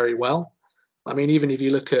doing it very well. I mean, even if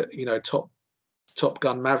you look at Top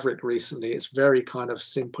Gun Maverick recently, it's very kind of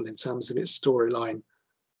simple in terms of its storyline.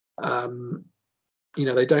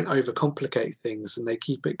 They don't overcomplicate things, and they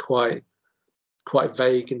keep it quite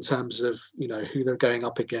vague in terms of who they're going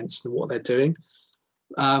up against and what they're doing.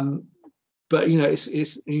 But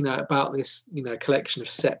it's about this collection of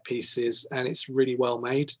set pieces, and it's really well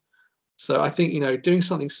made. So I think doing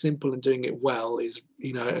something simple and doing it well is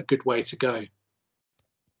a good way to go.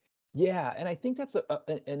 Yeah, and I think that's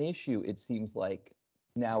an issue, it seems like,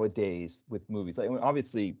 nowadays with movies. Like,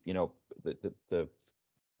 obviously, the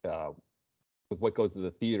with what goes to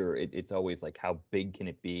the theater, it's always like, how big can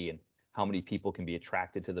it be, and how many people can be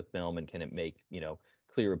attracted to the film, and can it make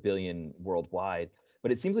clear $1 billion worldwide.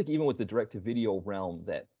 But it seems like even with the direct-to-video realm,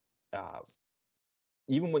 that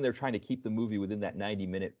even when they're trying to keep the movie within that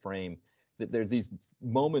 90-minute frame, that there's these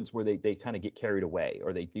moments where they kind of get carried away,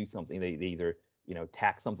 or they do something. They either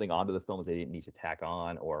tack something onto the film that they didn't need to tack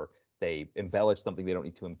on, or they embellish something they don't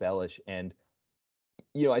need to embellish. And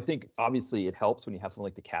I think obviously it helps when you have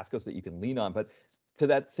something like Dacascos that you can lean on. But to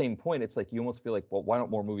that same point, it's like you almost feel like, well, why don't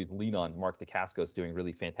more movies lean on Mark Dacascos doing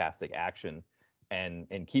really fantastic action, and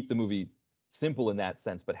keep the movie simple in that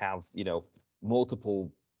sense, but have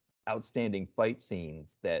multiple outstanding fight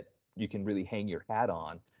scenes that you can really hang your hat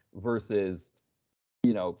on, versus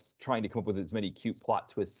trying to come up with as many cute plot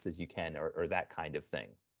twists as you can, or that kind of thing.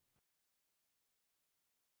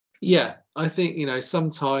 Yeah, I think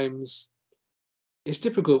sometimes it's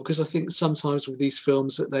difficult, because I think sometimes with these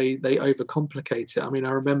films that they overcomplicate it. I mean,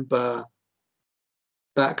 I remember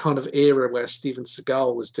that kind of era where Steven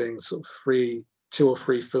Seagal was doing sort of 2 or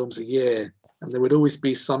 3 films a year, and there would always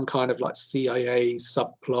be some kind of like CIA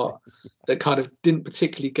subplot that kind of didn't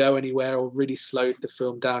particularly go anywhere, or really slowed the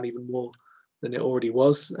film down even more than it already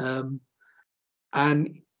was.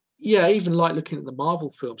 And yeah, even like looking at the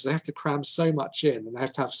Marvel films, they have to cram so much in, and they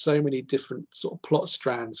have to have so many different sort of plot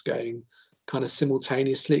strands going kind of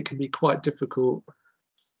simultaneously. It can be quite difficult,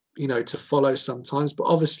 to follow sometimes. But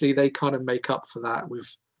obviously they kind of make up for that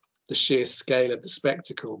with the sheer scale of the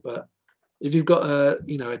spectacle. But if you've got a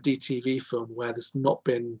DTV film where there's not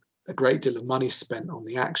been a great deal of money spent on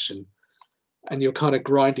the action, and you're kind of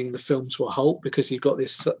grinding the film to a halt because you've got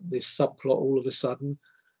this subplot all of a sudden,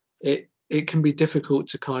 it can be difficult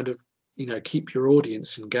to kind of keep your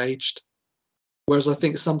audience engaged. Whereas I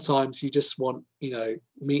think sometimes you just want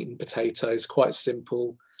meat and potatoes, quite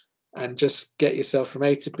simple, and just get yourself from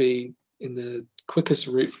A to B in the quickest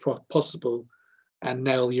route possible, and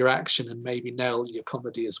nail your action, and maybe nail your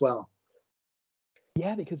comedy as well.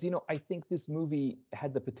 Yeah, because I think this movie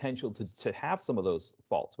had the potential to have some of those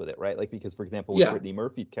faults with it, right? Like because, for example, with Yeah, Brittany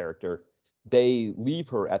Murphy's character, they leave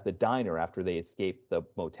her at the diner after they escape the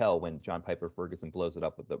motel when John Piper Ferguson blows it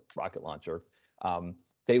up with the rocket launcher. Um,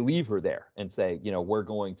 they leave her there and say, we're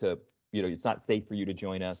going to, it's not safe for you to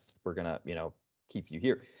join us. We're gonna, keep you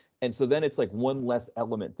here. And so then it's like one less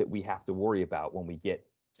element that we have to worry about when we get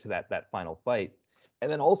to that final fight.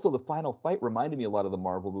 And then also the final fight reminded me a lot of the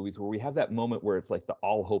Marvel movies where we have that moment where it's like the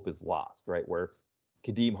all hope is lost, right? Where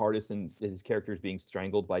Kadeem Hardison, his character is being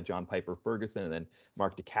strangled by John Piper Ferguson, and then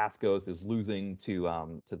Mark Dacascos is losing to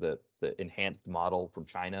the enhanced model from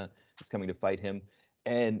China that's coming to fight him.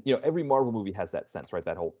 And every Marvel movie has that sense, right?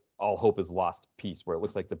 That whole all hope is lost piece where it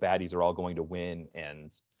looks like the baddies are all going to win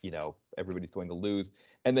and everybody's going to lose,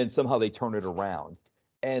 and then somehow they turn it around.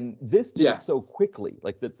 And this did yeah, it so quickly,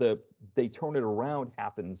 like that they turn it around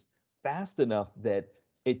happens fast enough that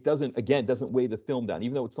it doesn't weigh the film down,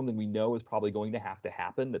 even though it's something we know is probably going to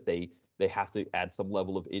happen, that they have to add some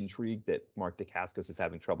level of intrigue that Mark Dacascos is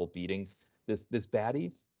having trouble beating this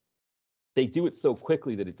baddie. They do it so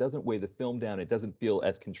quickly that it doesn't weigh the film down. It doesn't feel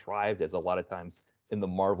as contrived as a lot of times in the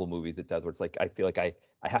Marvel movies it does, where it's like I feel like I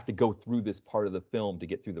have to go through this part of the film to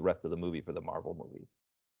get through the rest of the movie for the Marvel movies.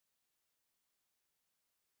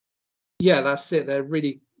 yeah. That's it. They're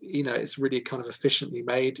really, it's really kind of efficiently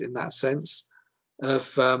made in that sense of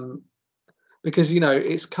because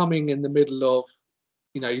it's coming in the middle of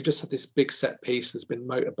you just had this big set piece. There's been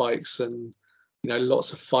motorbikes and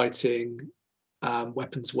lots of fighting,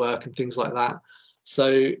 weapons work and things like that.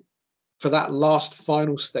 So for that last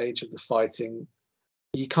final stage of the fighting,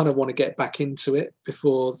 you kind of want to get back into it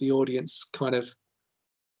before the audience kind of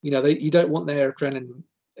you don't want their adrenaline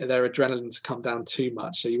to come down too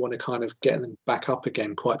much. So you want to kind of get them back up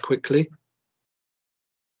again quite quickly.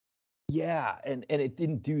 Yeah, and it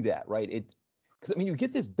didn't do that, right? Because I mean, you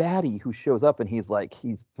get this baddie who shows up and he's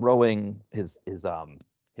throwing his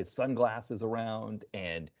sunglasses around,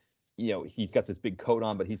 and he's got this big coat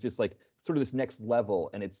on, but he's just like sort of this next level.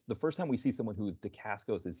 And it's the first time we see someone who's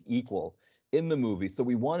Dacascos' equal in the movie, so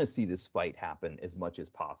we want to see this fight happen as much as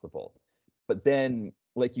possible. But then,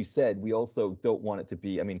 like you said, we also don't want it to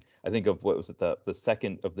be. I mean, I think of what was it, the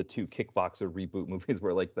second of the two Kickboxer reboot movies,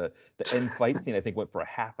 where like the end fight scene I think went for a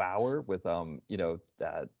half hour with Alain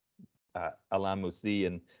Moussi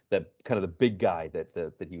and that kind of the big guy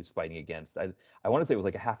that he was fighting against. I want to say it was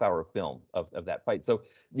like a half hour film of that fight. So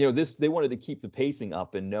this they wanted to keep the pacing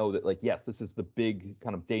up and know that like yes, this is the big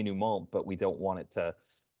kind of denouement, but we don't want it to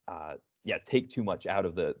take too much out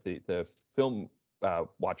of the film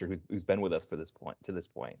watcher who's been with us for this point to this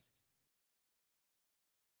point.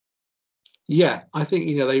 Yeah, I think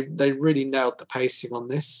they really nailed the pacing on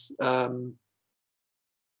this.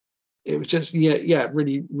 It was just yeah,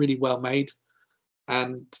 really really well made,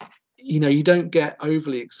 and you don't get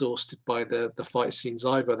overly exhausted by the fight scenes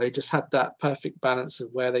either. They just had that perfect balance of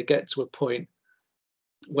where they get to a point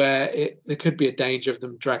where there could be a danger of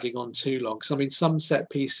them dragging on too long. Because I mean, some set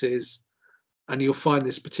pieces, and you'll find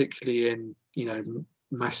this particularly in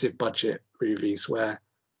massive budget movies where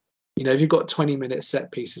if you've got 20-minute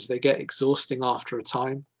set pieces, they get exhausting after a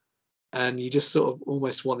time, and you just sort of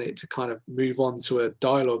almost want it to kind of move on to a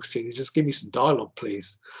dialogue scene. You just give me some dialogue,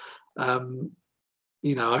 please. Um,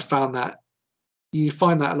 I found that you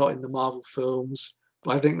find that a lot in the Marvel films,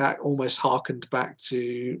 but I think that almost harkened back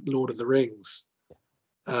to Lord of the Rings.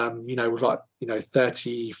 With like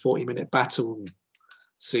 30, 40-minute battle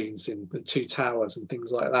scenes in the two towers and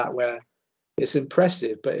things like that, where it's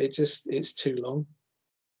impressive, but it's too long.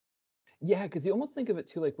 Yeah, because you almost think of it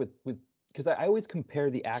too, like with because I always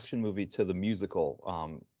compare the action movie to the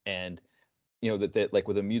musical, and that like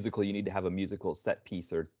with a musical you need to have a musical set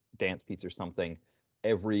piece or dance piece or something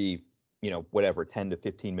every whatever 10 to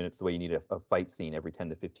 15 minutes, the way you need a fight scene every 10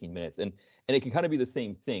 to 15 minutes, and it can kind of be the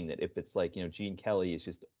same thing, that if it's like Gene Kelly is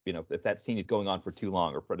just if that scene is going on for too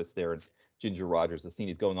long, or Fred Astaire and Ginger Rogers, the scene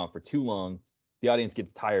is going on for too long, the audience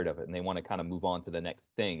gets tired of it and they want to kind of move on to the next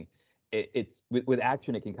thing. It's with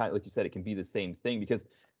action, it can kind of, like you said, it can be the same thing, because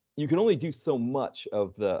you can only do so much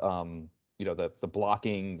of the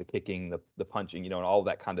blocking, the kicking, the punching, and all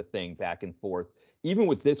that kind of thing back and forth. Even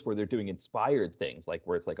with this, where they're doing inspired things, like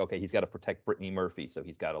where it's like, okay, he's got to protect Brittany Murphy, so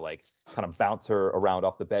he's got to like kind of bounce her around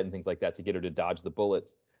off the bed and things like that to get her to dodge the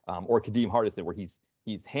bullets. Or Kadeem Hardison, where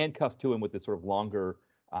he's handcuffed to him with this sort of longer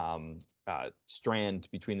strand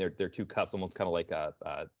between their two cuffs, almost kind of like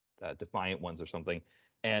defiant ones or something.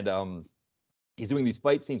 And he's doing these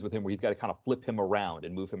fight scenes with him where he's got to kind of flip him around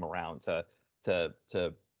and move him around to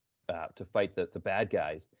fight the bad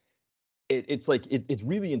guys. it's like it's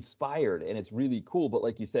really inspired and it's really cool. But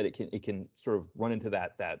like you said, it can sort of run into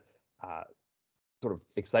that uh, sort of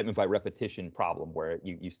excitement by repetition problem where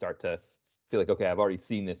you start to feel like, okay, I've already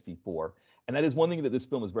seen this before. And that is one thing that this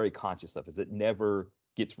film is very conscious of, is it never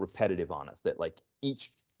gets repetitive on us. That like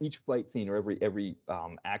each fight scene or every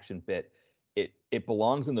action bit, it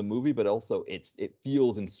belongs in the movie, but also it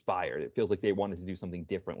feels inspired. It feels like they wanted to do something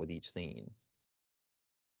different with each scene.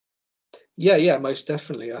 Yeah, yeah, most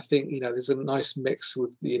definitely. I think, there's a nice mix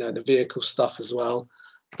with, the vehicle stuff as well.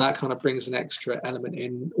 That kind of brings an extra element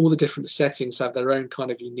in. All the different settings have their own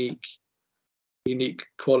kind of unique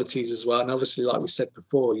qualities as well. And obviously, like we said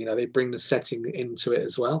before, they bring the setting into it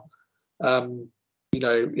as well. Um,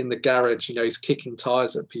 in the garage, he's kicking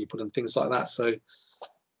tires at people and things like that. So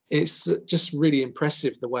it's just really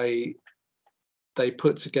impressive the way they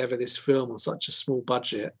put together this film on such a small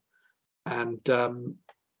budget. And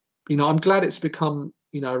I'm glad it's become,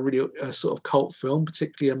 really a sort of cult film,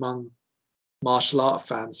 particularly among martial art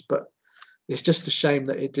fans. But it's just a shame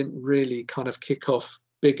that it didn't really kind of kick off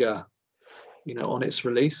bigger, on its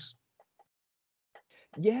release.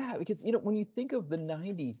 Yeah, because when you think of the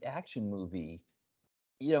 '90s action movie,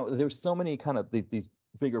 there's so many kind of these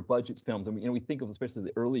bigger budget films, and we think of especially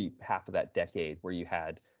the early half of that decade where you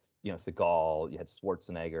had Seagal, you had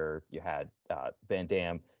Schwarzenegger, you had Van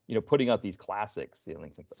Damme, putting out these classics,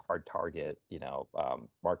 things like Hard Target,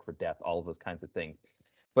 Mark for Death, all of those kinds of things.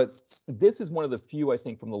 But this is one of the few, I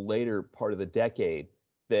think, from the later part of the decade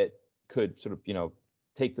that could sort of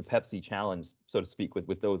take the Pepsi challenge, so to speak,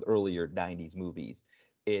 with those earlier '90s movies.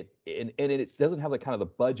 It doesn't have the kind of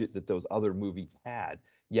the budget that those other movies had,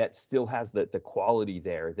 yet still has the quality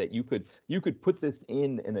there that you could put this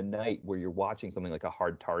in a night where you're watching something like a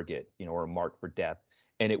Hard Target, or a Mark for Death,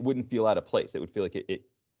 and it wouldn't feel out of place. It would feel like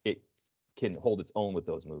it can hold its own with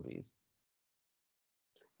those movies.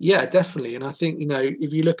 Yeah, definitely. And I think,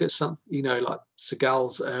 if you look at some, like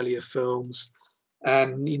Seagal's earlier films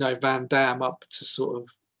and, Van Damme up to sort of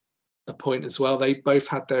a point as well, they both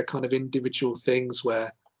had their kind of individual things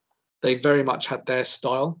where they very much had their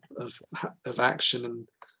style of action and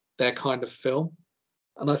their kind of film.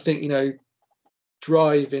 And I think,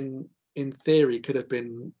 Drive in theory could have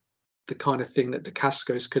been the kind of thing that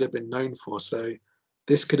Dacascos could have been known for. So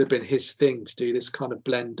this could have been his thing, to do this kind of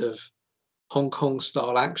blend of Hong Kong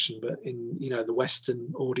style action, but in the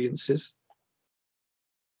Western audiences.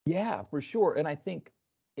 Yeah, for sure. And I think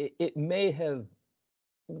it may have,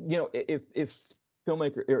 if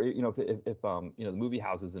filmmaker, or if the movie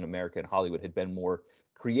houses in America and Hollywood had been more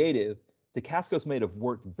creative, Dacascos may have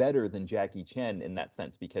worked better than Jackie Chan in that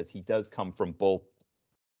sense, because he does come from both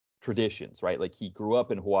traditions, right? Like he grew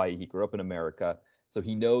up in Hawaii, he grew up in America, so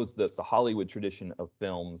he knows the Hollywood tradition of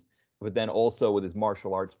films, but then also with his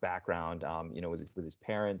martial arts background, with his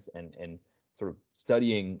parents and sort of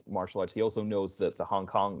studying martial arts, he also knows the Hong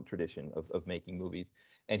Kong tradition of making movies.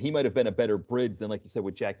 And he might have been a better bridge than, like you said,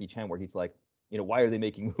 with Jackie Chan, where he's like, why are they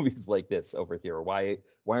making movies like this over here? Or why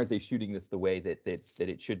aren't they shooting this the way that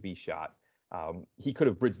it should be shot? He could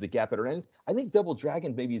have bridged the gap better. And I think Double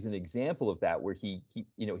Dragon maybe is an example of that, where he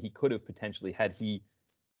could have potentially, had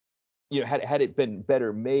it been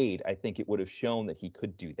better made, I think it would have shown that he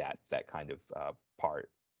could do that kind of part.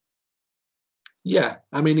 Yeah,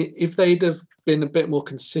 I mean, if they'd have been a bit more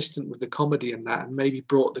consistent with the comedy and that, and maybe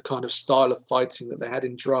brought the kind of style of fighting that they had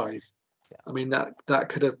in Drive, Yeah. I mean, that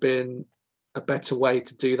could have been a better way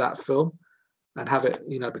to do that film and have it,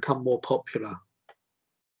 become more popular.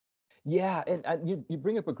 Yeah, and you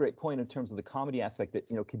bring up a great point in terms of the comedy aspect, that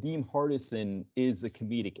Kadeem Hardison is a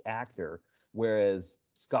comedic actor, whereas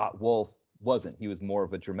Scott Wolf wasn't. He was more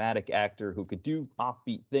of a dramatic actor who could do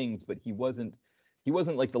offbeat things, but he wasn't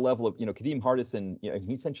like the level of Kadeem Hardison.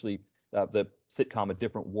 He essentially, the sitcom A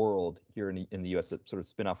Different World here in the U.S., that sort of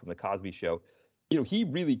spin off from the Cosby Show. He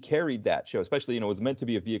really carried that show, especially it was meant to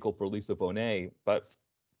be a vehicle for Lisa Bonet, but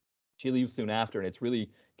she leaves soon after, and it's really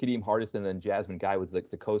Kadeem Hardison, and then Jasmine Guy was the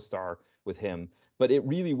co-star with him. But it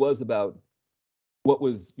really was about what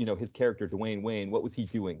was his character Dwayne Wayne. What was he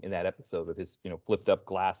doing in that episode with his flipped up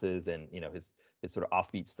glasses and his sort of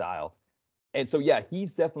offbeat style. And so yeah,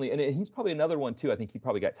 he's definitely, and he's probably another one too. I think he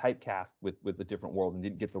probably got typecast with the Different World and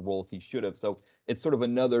didn't get the roles he should have. So it's sort of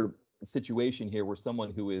another situation here where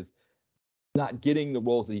someone who is not getting the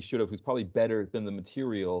roles that he should have, who's probably better than the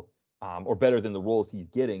material, or better than the roles he's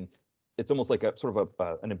getting. It's almost like a sort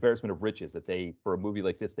of an embarrassment of riches that they, for a movie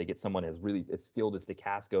like this, they get someone as skilled as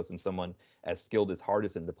Dacascos and someone as skilled as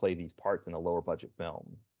Hardison to play these parts in a lower budget film.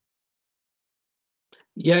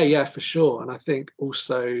 Yeah, for sure. And I think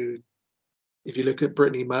also, if you look at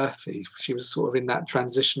Brittany Murphy, she was sort of in that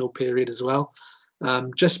transitional period as well.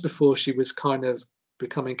 just before she was kind of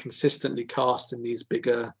becoming consistently cast in these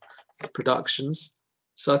bigger productions.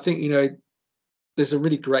 So I think, there's a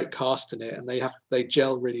really great cast in it, and they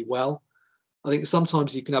gel really well. I think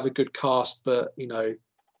sometimes you can have a good cast, but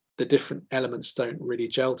the different elements don't really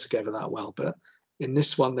gel together that well. But in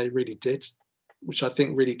this one, they really did, which I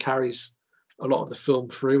think really carries a lot of the film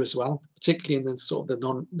through as well, particularly in the sort of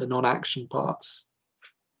the non-action parts.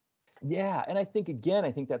 Yeah, and I think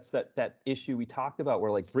that's that issue we talked about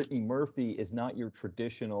where like Brittany Murphy is not your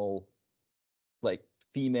traditional like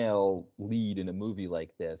female lead in a movie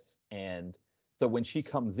like this, and so when she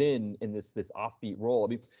comes in this offbeat role, I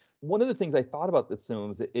mean, one of the things I thought about this film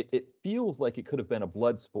is it feels like it could have been a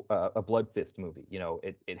blood fist movie.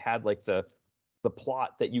 It had like the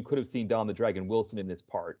plot that you could have seen Don the Dragon Wilson in this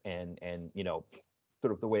part, and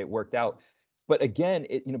sort of the way it worked out. But again,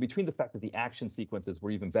 between the fact that the action sequences were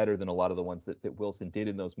even better than a lot of the ones that Wilson did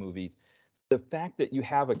in those movies, the fact that you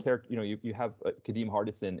have a character, you have Kadeem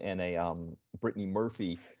Hardison and a Brittany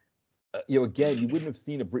Murphy. Again, you wouldn't have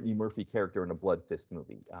seen a Brittany Murphy character in a Blood Fist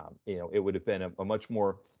movie. It would have been a much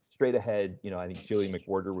more straight ahead. I think Jillian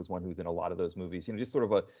McWhirter was one who's in a lot of those movies. Just sort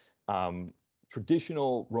of a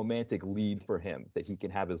traditional romantic lead for him, that he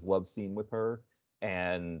can have his love scene with her,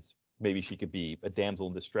 and maybe she could be a damsel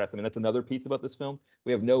in distress. I mean, that's another piece about this film.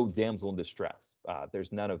 We have no damsel in distress.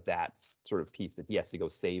 There's none of that sort of piece that he has to go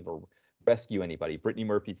save or rescue anybody. Brittany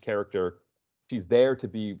Murphy's character, she's there to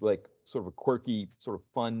be like sort of a quirky, sort of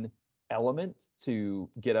fun element to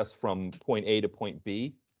get us from point A to point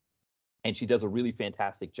B, and she does a really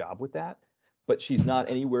fantastic job with that. But she's not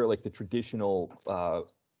anywhere like the traditional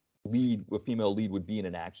female lead would be in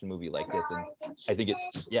an action movie like this. And I think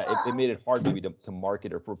it made it hard maybe to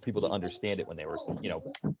market or for people to understand it when they were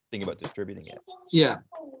thinking about distributing it. Yeah,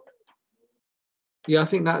 I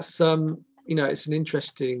think that's it's an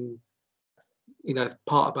interesting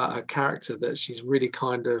part about her character, that she's really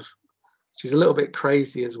she's a little bit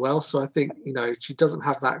crazy as well. So I think, she doesn't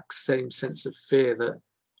have that same sense of fear that,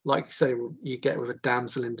 like you say, you get with a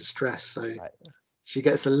damsel in distress. So right. She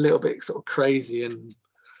gets a little bit sort of crazy, and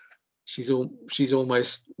she's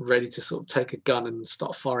almost ready to sort of take a gun and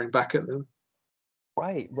start firing back at them.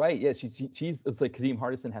 Right. Yeah, she's it's like Kadeem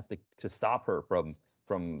Hardison has to stop her from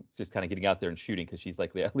just kind of getting out there and shooting, because she's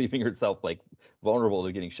like leaving herself like vulnerable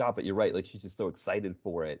to getting shot. But you're right, like she's just so excited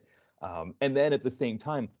for it. And then at the same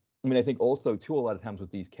time, I mean, I think also too, a lot of times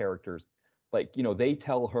with these characters, like, they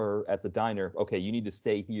tell her at the diner, okay, you need to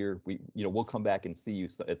stay here. We'll come back and see you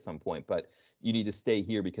at some point, but you need to stay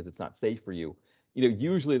here because it's not safe for you.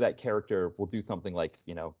 Usually that character will do something like,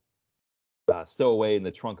 stow away in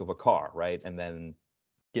the trunk of a car, right? And then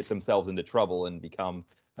get themselves into trouble and become,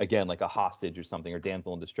 again, like a hostage or something, or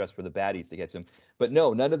damsel in distress for the baddies to catch them. But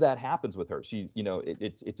no, none of that happens with her. She,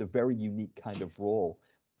 it's a very unique kind of role.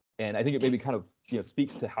 And I think it maybe kind of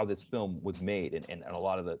speaks to how this film was made, and a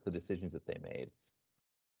lot of the decisions that they made.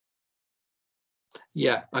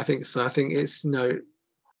 Yeah, I think so. I think it's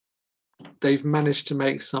they've managed to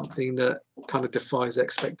make something that kind of defies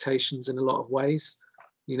expectations in a lot of ways.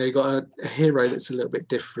 You got a hero that's a little bit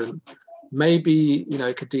different. Maybe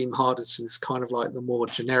Kadeem Hardison's kind of like the more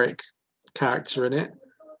generic character in it,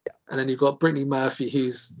 and then you've got Brittany Murphy,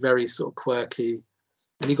 who's very sort of quirky,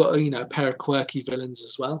 and you've got a pair of quirky villains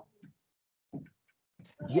as well.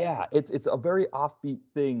 Yeah, it's a very offbeat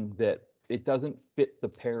thing that it doesn't fit the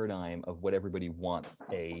paradigm of what everybody wants.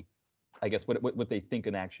 I guess what they think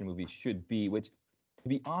an action movie should be. Which, to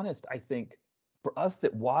be honest, I think for us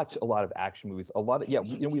that watch a lot of action movies,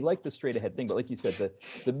 we like the straight ahead thing, but like you said,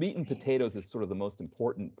 the meat and potatoes is sort of the most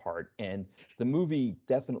important part, and the movie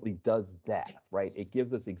definitely does that, right? It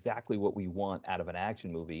gives us exactly what we want out of an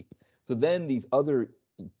action movie. So then these other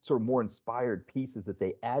sort of more inspired pieces that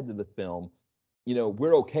they add to the film,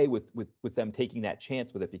 we're okay with them taking that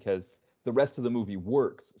chance with it, because the rest of the movie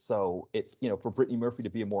works. So it's, for Brittany Murphy to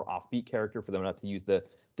be a more offbeat character, for them not to use the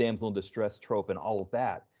damsel in distress trope and all of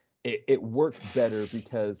that, it works better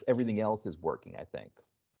because everything else is working, I think.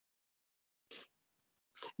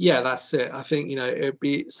 Yeah, that's it. I think, it'd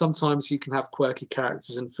be, sometimes you can have quirky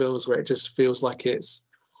characters in films where it just feels like it's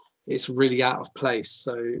really out of place.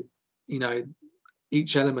 So,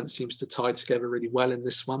 each element seems to tie together really well in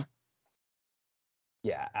this one.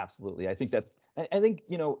 Yeah, absolutely. I think I think,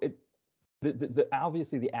 the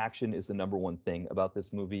obviously the action is the number one thing about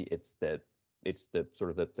this movie. It's the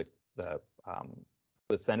sort of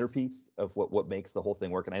the centerpiece of what makes the whole thing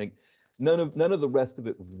work. And I think none of the rest of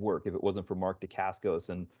it would work if it wasn't for Mark Dacascos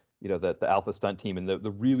and the Alpha Stunt team, and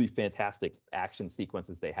the really fantastic action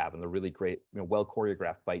sequences they have, and the really great well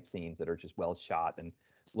choreographed fight scenes that are just well shot and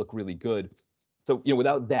look really good. So,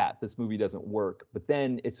 without that, this movie doesn't work. But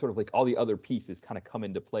then it's sort of like all the other pieces kind of come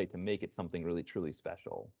into play to make it something really, truly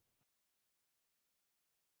special.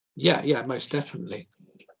 Yeah, yeah, most definitely.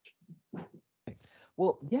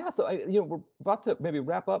 Well, yeah. So we're about to maybe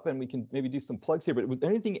wrap up, and we can maybe do some plugs here. But was there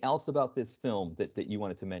anything else about this film that you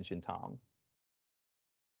wanted to mention, Tom?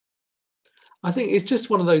 I think it's just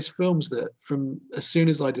one of those films that, from as soon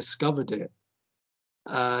as I discovered it,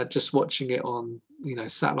 just watching it on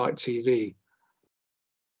satellite TV,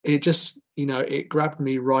 it just it grabbed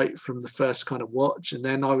me right from the first kind of watch, and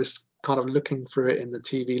then I was kind of looking through it in the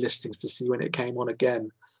TV listings to see when it came on again,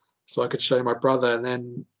 so I could show my brother. And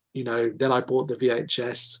then then I bought the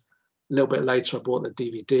VHS. A little bit later, I bought the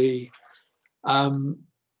DVD. Um,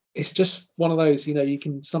 it's just one of those, you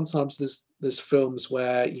can sometimes there's films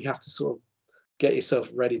where you have to sort of get yourself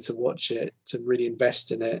ready to watch it, to really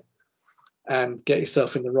invest in it and get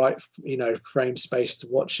yourself in the right frame space to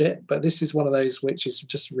watch it. But this is one of those which is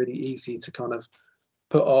just really easy to kind of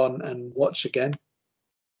put on and watch again.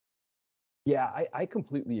 Yeah, I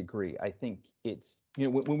completely agree. I think it's,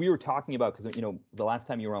 when we were talking about, because, the last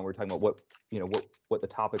time you were on, we were talking about what the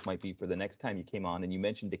topic might be for the next time you came on, and you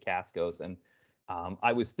mentioned Dacascos, and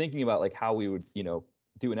I was thinking about like how we would,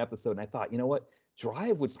 do an episode, and I thought, what,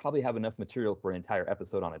 Drive would probably have enough material for an entire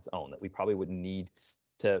episode on its own, that we probably wouldn't need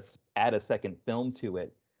to add a second film to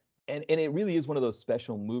it. And it really is one of those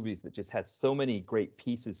special movies that just has so many great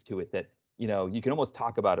pieces to it that you can almost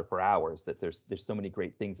talk about it for hours, that there's so many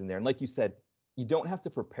great things in there. And like you said, you don't have to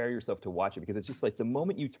prepare yourself to watch it, because it's just like the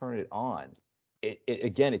moment you turn it on, it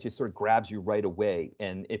again, it just sort of grabs you right away.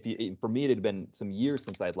 And for me, it had been some years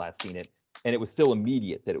since I'd last seen it, and it was still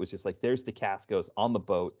immediate, that it was just like, there's Dacascos on the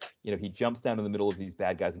boat. He jumps down in the middle of these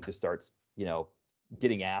bad guys and just starts,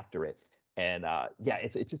 getting after it. And yeah,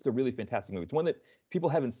 it's just a really fantastic movie. It's one that people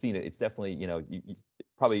haven't seen it. It's definitely, you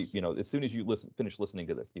probably, as soon as you finish listening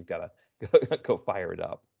to this, you've got to go fire it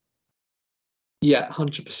up. Yeah,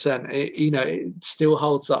 100%. It still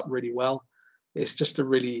holds up really well. It's just a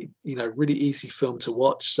really, really easy film to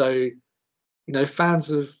watch. So, fans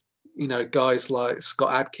of, guys like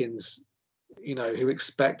Scott Adkins, who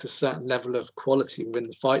expect a certain level of quality within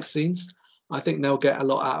the fight scenes, I think they'll get a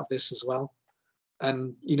lot out of this as well.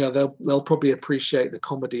 And, they'll probably appreciate the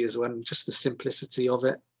comedy as well, and just the simplicity of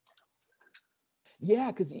it.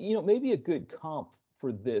 Yeah, because maybe a good comp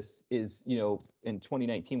for this is in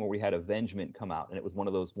 2019, where we had Avengement come out, and it was one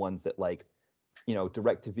of those ones that, like,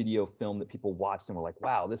 direct to video film that people watched and were like,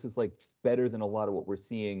 wow, this is like better than a lot of what we're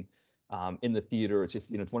seeing in the theater. It's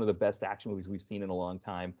just it's one of the best action movies we've seen in a long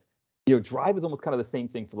time. Drive is almost kind of the same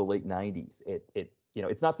thing for the late 90s.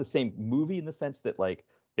 It's not the same movie in the sense that, like,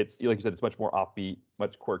 it's like you said, it's much more offbeat,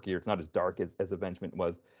 much quirkier. It's not as dark as Avengement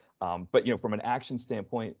was. But from an action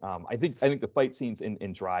standpoint, I think the fight scenes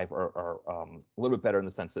in Drive are a little bit better in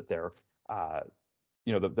the sense that they're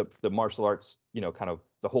the martial arts, kind of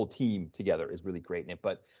the whole team together is really great in it.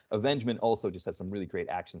 But Avengement also just has some really great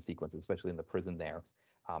action sequences, especially in the prison there.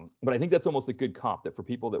 But I think that's almost a good comp, that for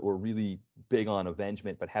people that were really big on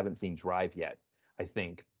Avengement but haven't seen Drive yet, I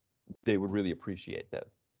think they would really appreciate this.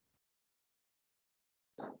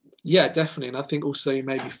 Yeah, definitely. And I think also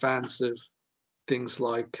maybe fans of things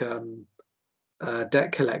like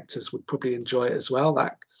Debt Collectors would probably enjoy it as well.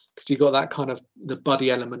 That, because you got that kind of the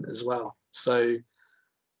buddy element as well. So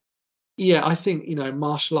yeah, I think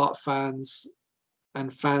martial art fans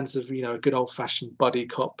and fans of a good old fashioned buddy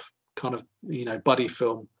cop kind of buddy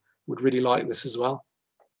film would really like this as well.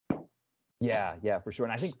 Yeah, for sure.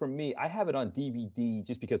 And I think for me, I have it on DVD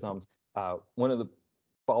just because one of the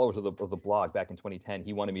followers of the blog back in 2010.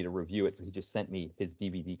 He wanted me to review it, so he just sent me his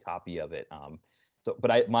DVD copy of it.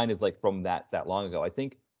 But mine is like from that long ago. I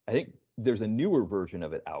think there's a newer version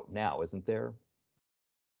of it out now, isn't there?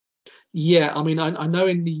 Yeah, I mean, I know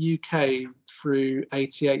in the UK through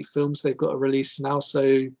 88 Films they've got a release now.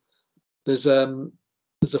 So there's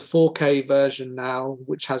there's a 4K version now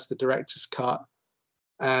which has the director's cut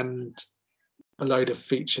and a load of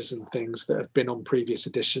features and things that have been on previous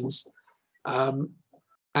editions,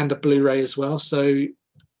 and a Blu-ray as well. So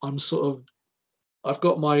I've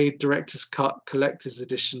got my director's cut collector's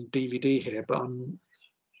edition DVD here, but I'm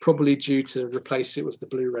probably due to replace it with the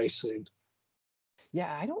Blu-ray soon.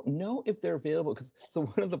 Yeah, I don't know if they're available, because so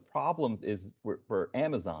one of the problems is for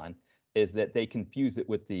Amazon is that they confuse it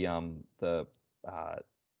with the uh,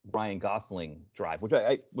 Ryan Gosling Drive, which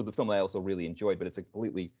I was a film that I also really enjoyed, but it's a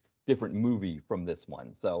completely different movie from this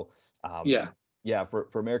one. So Yeah, yeah, for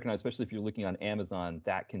American, especially if you're looking on Amazon,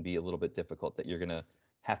 that can be a little bit difficult. That you're gonna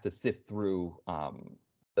have to sift through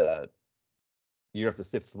the you have to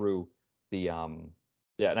sift through the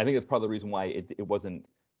yeah, and I think that's part of the reason why it wasn't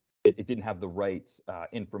it didn't have the right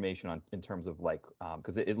information on in terms of like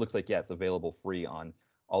because it looks like, yeah, it's available free on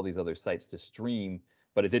all these other sites to stream,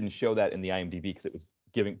 but it didn't show that in the IMDb because it was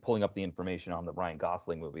pulling up the information on the Ryan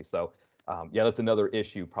Gosling movie. So yeah, that's another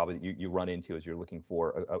issue probably that you run into as you're looking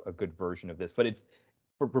for a good version of this. But it's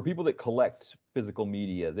for people that collect physical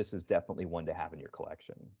media, this is definitely one to have in your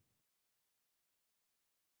collection.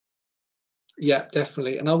 Yeah,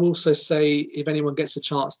 definitely. And I'll also say, if anyone gets a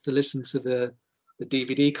chance to listen to the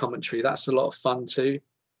DVD commentary, that's a lot of fun too.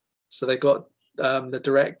 So they got the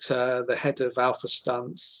director, the head of Alpha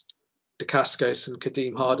Stunts, Dacascos and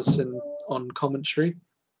Kadeem Hardison on commentary,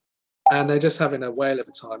 and they're just having a whale of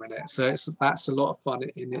a time in it. So that's a lot of fun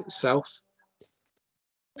in itself.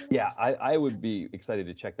 Yeah, I would be excited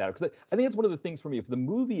to check that out because I think it's one of the things for me. If the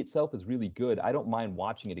movie itself is really good, I don't mind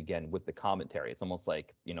watching it again with the commentary. It's almost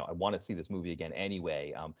like, I want to see this movie again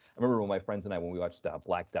anyway. I remember when my friends and I, when we watched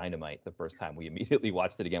Black Dynamite the first time, we immediately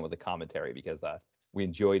watched it again with the commentary because we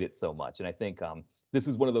enjoyed it so much. And I think this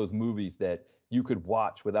is one of those movies that you could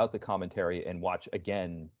watch without the commentary and watch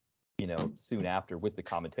again, soon after with the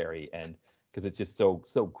commentary, and because it's just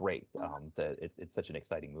so great that it's such an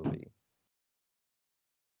exciting movie.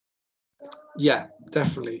 Yeah,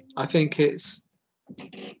 definitely. I think it's,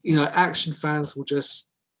 action fans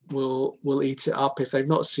will eat it up. If they've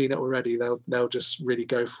not seen it already, they'll just really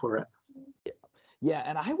go for it. Yeah,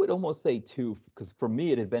 and I would almost say too, because for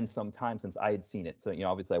me it had been some time since I had seen it. So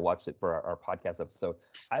obviously I watched it for our podcast episode.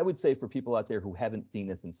 I would say for people out there who haven't seen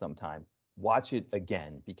this in some time, watch it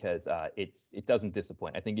again because it doesn't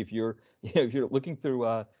disappoint. I think if you're if you're looking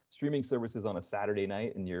through streaming services on a Saturday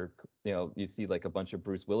night and you see like a bunch of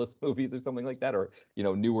Bruce Willis movies or something like that, or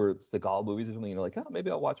newer Seagal movies or something, like, oh, maybe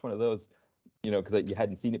I'll watch one of those, because you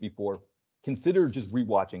hadn't seen it before. Consider just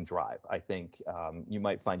rewatching Drive. I think you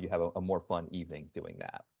might find you have a more fun evening doing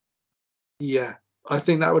that. Yeah, I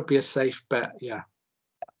think that would be a safe bet. Yeah.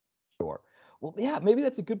 Sure. Well, yeah, maybe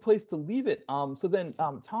that's a good place to leave it. So then,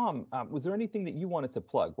 Tom, was there anything that you wanted to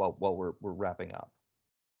plug while we're wrapping up?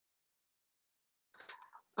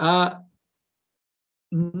 Not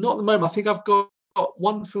at the moment. I think I've got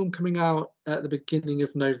one film coming out at the beginning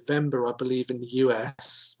of November, I believe, in the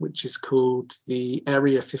US, which is called the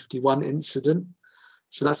Area 51 Incident.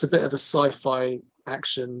 So that's a bit of a sci-fi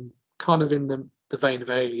action, kind of in the vein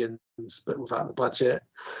of Aliens, but without the budget.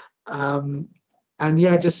 And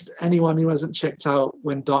yeah, just anyone who hasn't checked out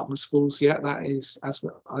When Darkness Falls yet, that is, as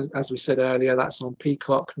we said earlier, that's on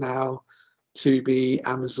Peacock now, Tubi,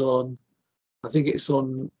 Amazon. I think it's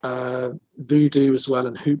on Vudu as well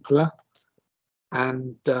and Hoopla,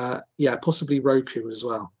 and yeah, possibly Roku as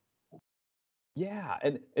well. Yeah,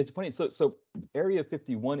 and it's funny. So Area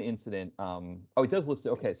 51 incident. Oh, it does list it.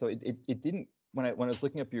 Okay, so it didn't when I was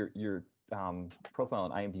looking up your profile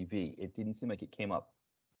on IMDb, it didn't seem like it came up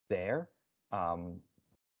there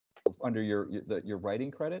under your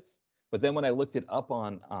writing credits. But then when I looked it up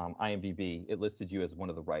on IMDb, it listed you as one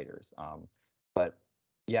of the writers. But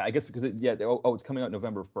yeah, I guess because it's coming out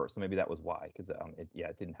November 1st, so maybe that was why, because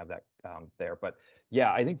it didn't have that there. But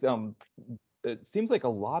yeah, I think it seems like a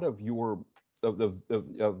lot of your of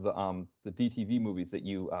the DTV movies that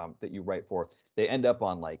you write for, they end up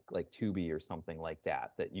on like Tubi or something like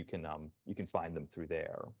that you can find them through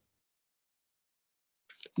there.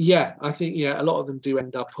 Yeah, I think a lot of them do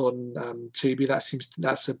end up on Tubi.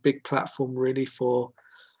 That's a big platform really for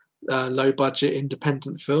low budget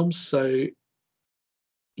independent films. So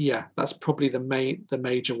yeah, that's probably the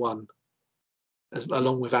major one,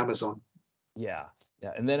 along with Amazon. Yeah,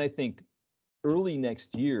 and then I think early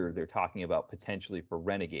next year they're talking about potentially for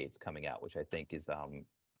Renegades coming out, which I think is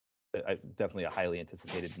definitely a highly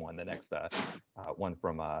anticipated one. The next one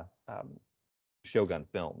from Shogun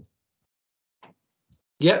Films.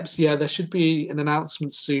 Yep, so yeah, there should be an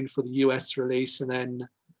announcement soon for the US release, and then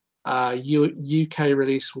UK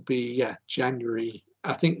release will be January.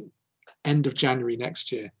 I think end of January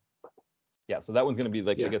next year. Yeah, so that one's going to be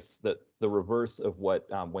like I guess the reverse of what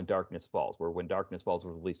When Darkness Falls, where When Darkness Falls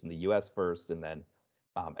was released in the US first, and then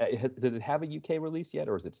does it have a UK release yet,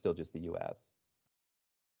 or is it still just the US?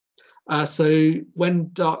 So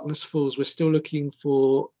When Darkness Falls, we're still looking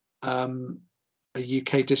for a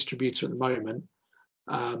UK distributor at the moment.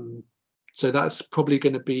 So that's probably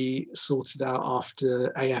going to be sorted out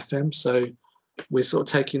after AFM. So we're sort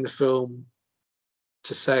of taking the film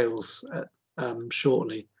to sales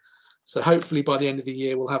shortly. So hopefully by the end of the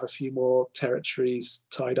year, we'll have a few more territories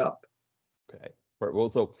tied up. Okay. Right. Well,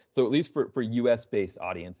 so at least for US based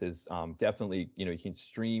audiences, definitely, you can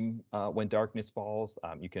stream When Darkness Falls.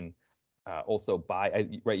 You can also buy,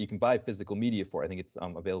 right, you can buy physical media for it. I think it's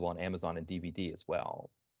available on Amazon and DVD as well.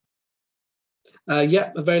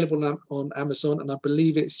 Yeah, available on Amazon, and I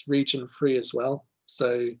believe it's region free as well.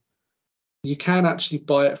 So you can actually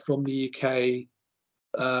buy it from the UK,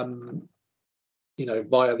 via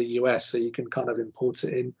the US. So you can kind of import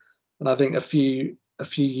it in, and I think a few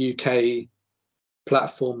UK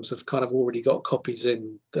platforms have kind of already got copies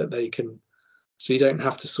in that they can. So you don't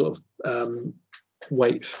have to sort of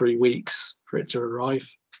wait 3 weeks for it to arrive.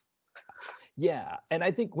 Yeah, and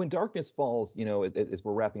I think When Darkness Falls, as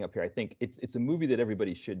we're wrapping up here, I think it's a movie that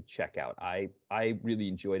everybody should check out. I really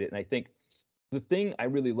enjoyed it, and I think the thing I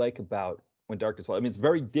really like about When Darkness Falls, I mean, it's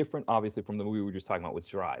very different, obviously, from the movie we were just talking about with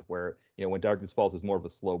Drive, where When Darkness Falls is more of a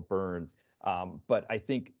slow burn. But I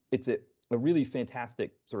think it's a really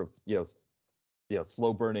fantastic sort of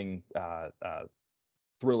slow burning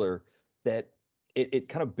thriller that it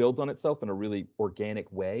kind of builds on itself in a really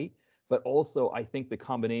organic way. But also, I think the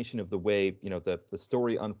combination of the way the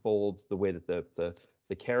story unfolds, the way that the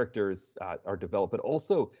characters are developed, but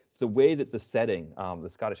also the way that the setting, the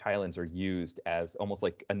Scottish Highlands, are used as almost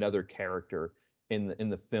like another character in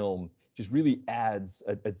the film, just really adds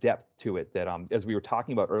a depth to it that, as we were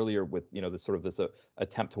talking about earlier, with this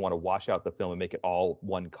attempt to want to wash out the film and make it all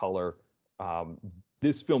one color.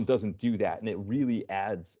 This film doesn't do that, and it really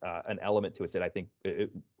adds an element to it that I think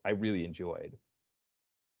I really enjoyed.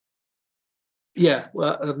 Yeah,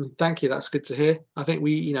 well, thank you. That's good to hear. I think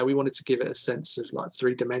we wanted to give it a sense of like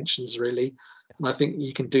 3 dimensions, really, and I think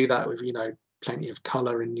you can do that with plenty of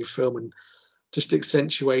color in your film and just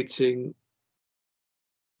accentuating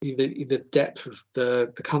the depth of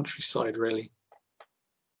the countryside, really.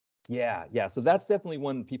 Yeah. So that's definitely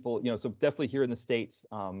one people, so definitely here in the States,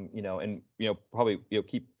 and probably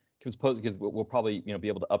keep us posted, because we'll probably be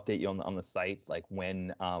able to update you on the site, like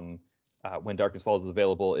when Darkness Falls is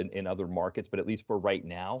available in other markets, but at least for right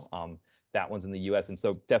now, that one's in the US. And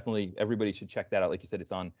so definitely everybody should check that out. Like you said,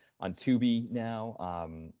 it's on Tubi now. I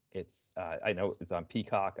know it's on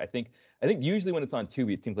Peacock. I think usually when it's on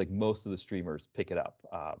Tubi, it seems like most of the streamers pick it up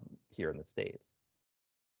here in the States.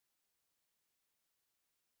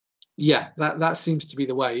 Yeah, that seems to be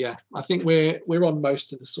the way. Yeah, I think we're on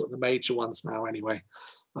most of the sort of the major ones now. Anyway,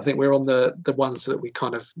 I think we're on the ones that we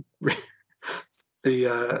kind of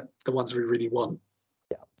the ones we really want.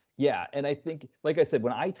 Yeah, and I think, like I said,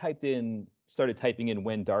 when I started typing in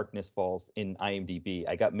When Darkness Falls in IMDb,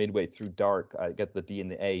 I got midway through dark. I got the D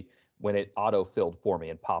and the A when it auto-filled for me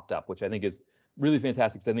and popped up, which I think is really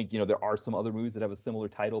fantastic. Because I think there are some other movies that have a similar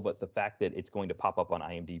title, but the fact that it's going to pop up on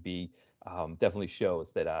IMDb definitely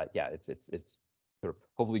shows that it's sort of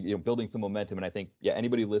hopefully building some momentum. And I think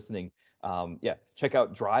anybody listening, check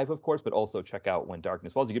out Drive, of course, but also check out When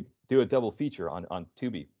Darkness Falls. You could do a double feature on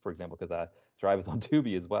Tubi, for example, because Drive is on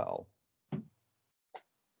Tubi as well.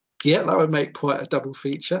 Yeah, that would make quite a double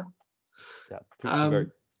feature. Yeah.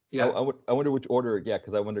 Yeah. I wonder which order. Yeah,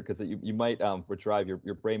 because you might for Drive,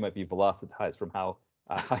 your brain might be velocitized from how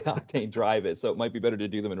high octane Drive is. So it might be better to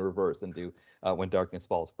do them in reverse and do When Darkness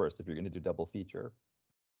Falls first if you're going to do double feature.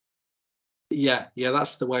 Yeah,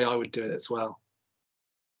 that's the way I would do it as well.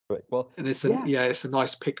 Right. Well, and it's a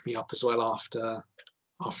nice pick me up as well after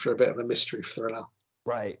a bit of a mystery thriller.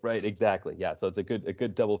 Right, exactly. Yeah, so it's a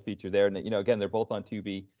good double feature there, and again, they're both on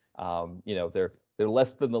Tubi. They're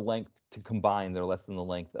less than the length to combine. They're less than the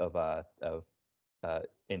length of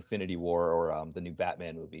Infinity War or the new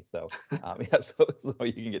Batman movie. So so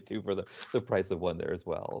you can get two for the price of one there as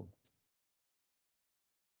well.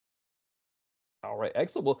 All right,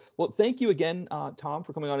 excellent. Well, thank you again, Tom,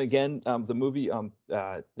 for coming on again. The movie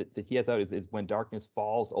that he has out is When Darkness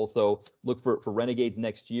Falls. Also, look for Renegades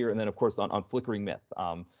next year, and then of course on Flickering Myth.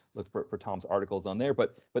 Look for Tom's articles on there.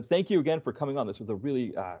 But thank you again for coming on. This was a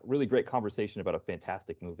really really great conversation about a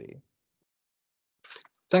fantastic movie.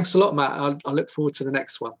 Thanks a lot, Matt. I look forward to the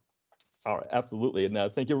next one. All right, absolutely. And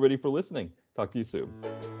thank you everybody for listening. Talk to you soon.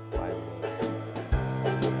 Bye.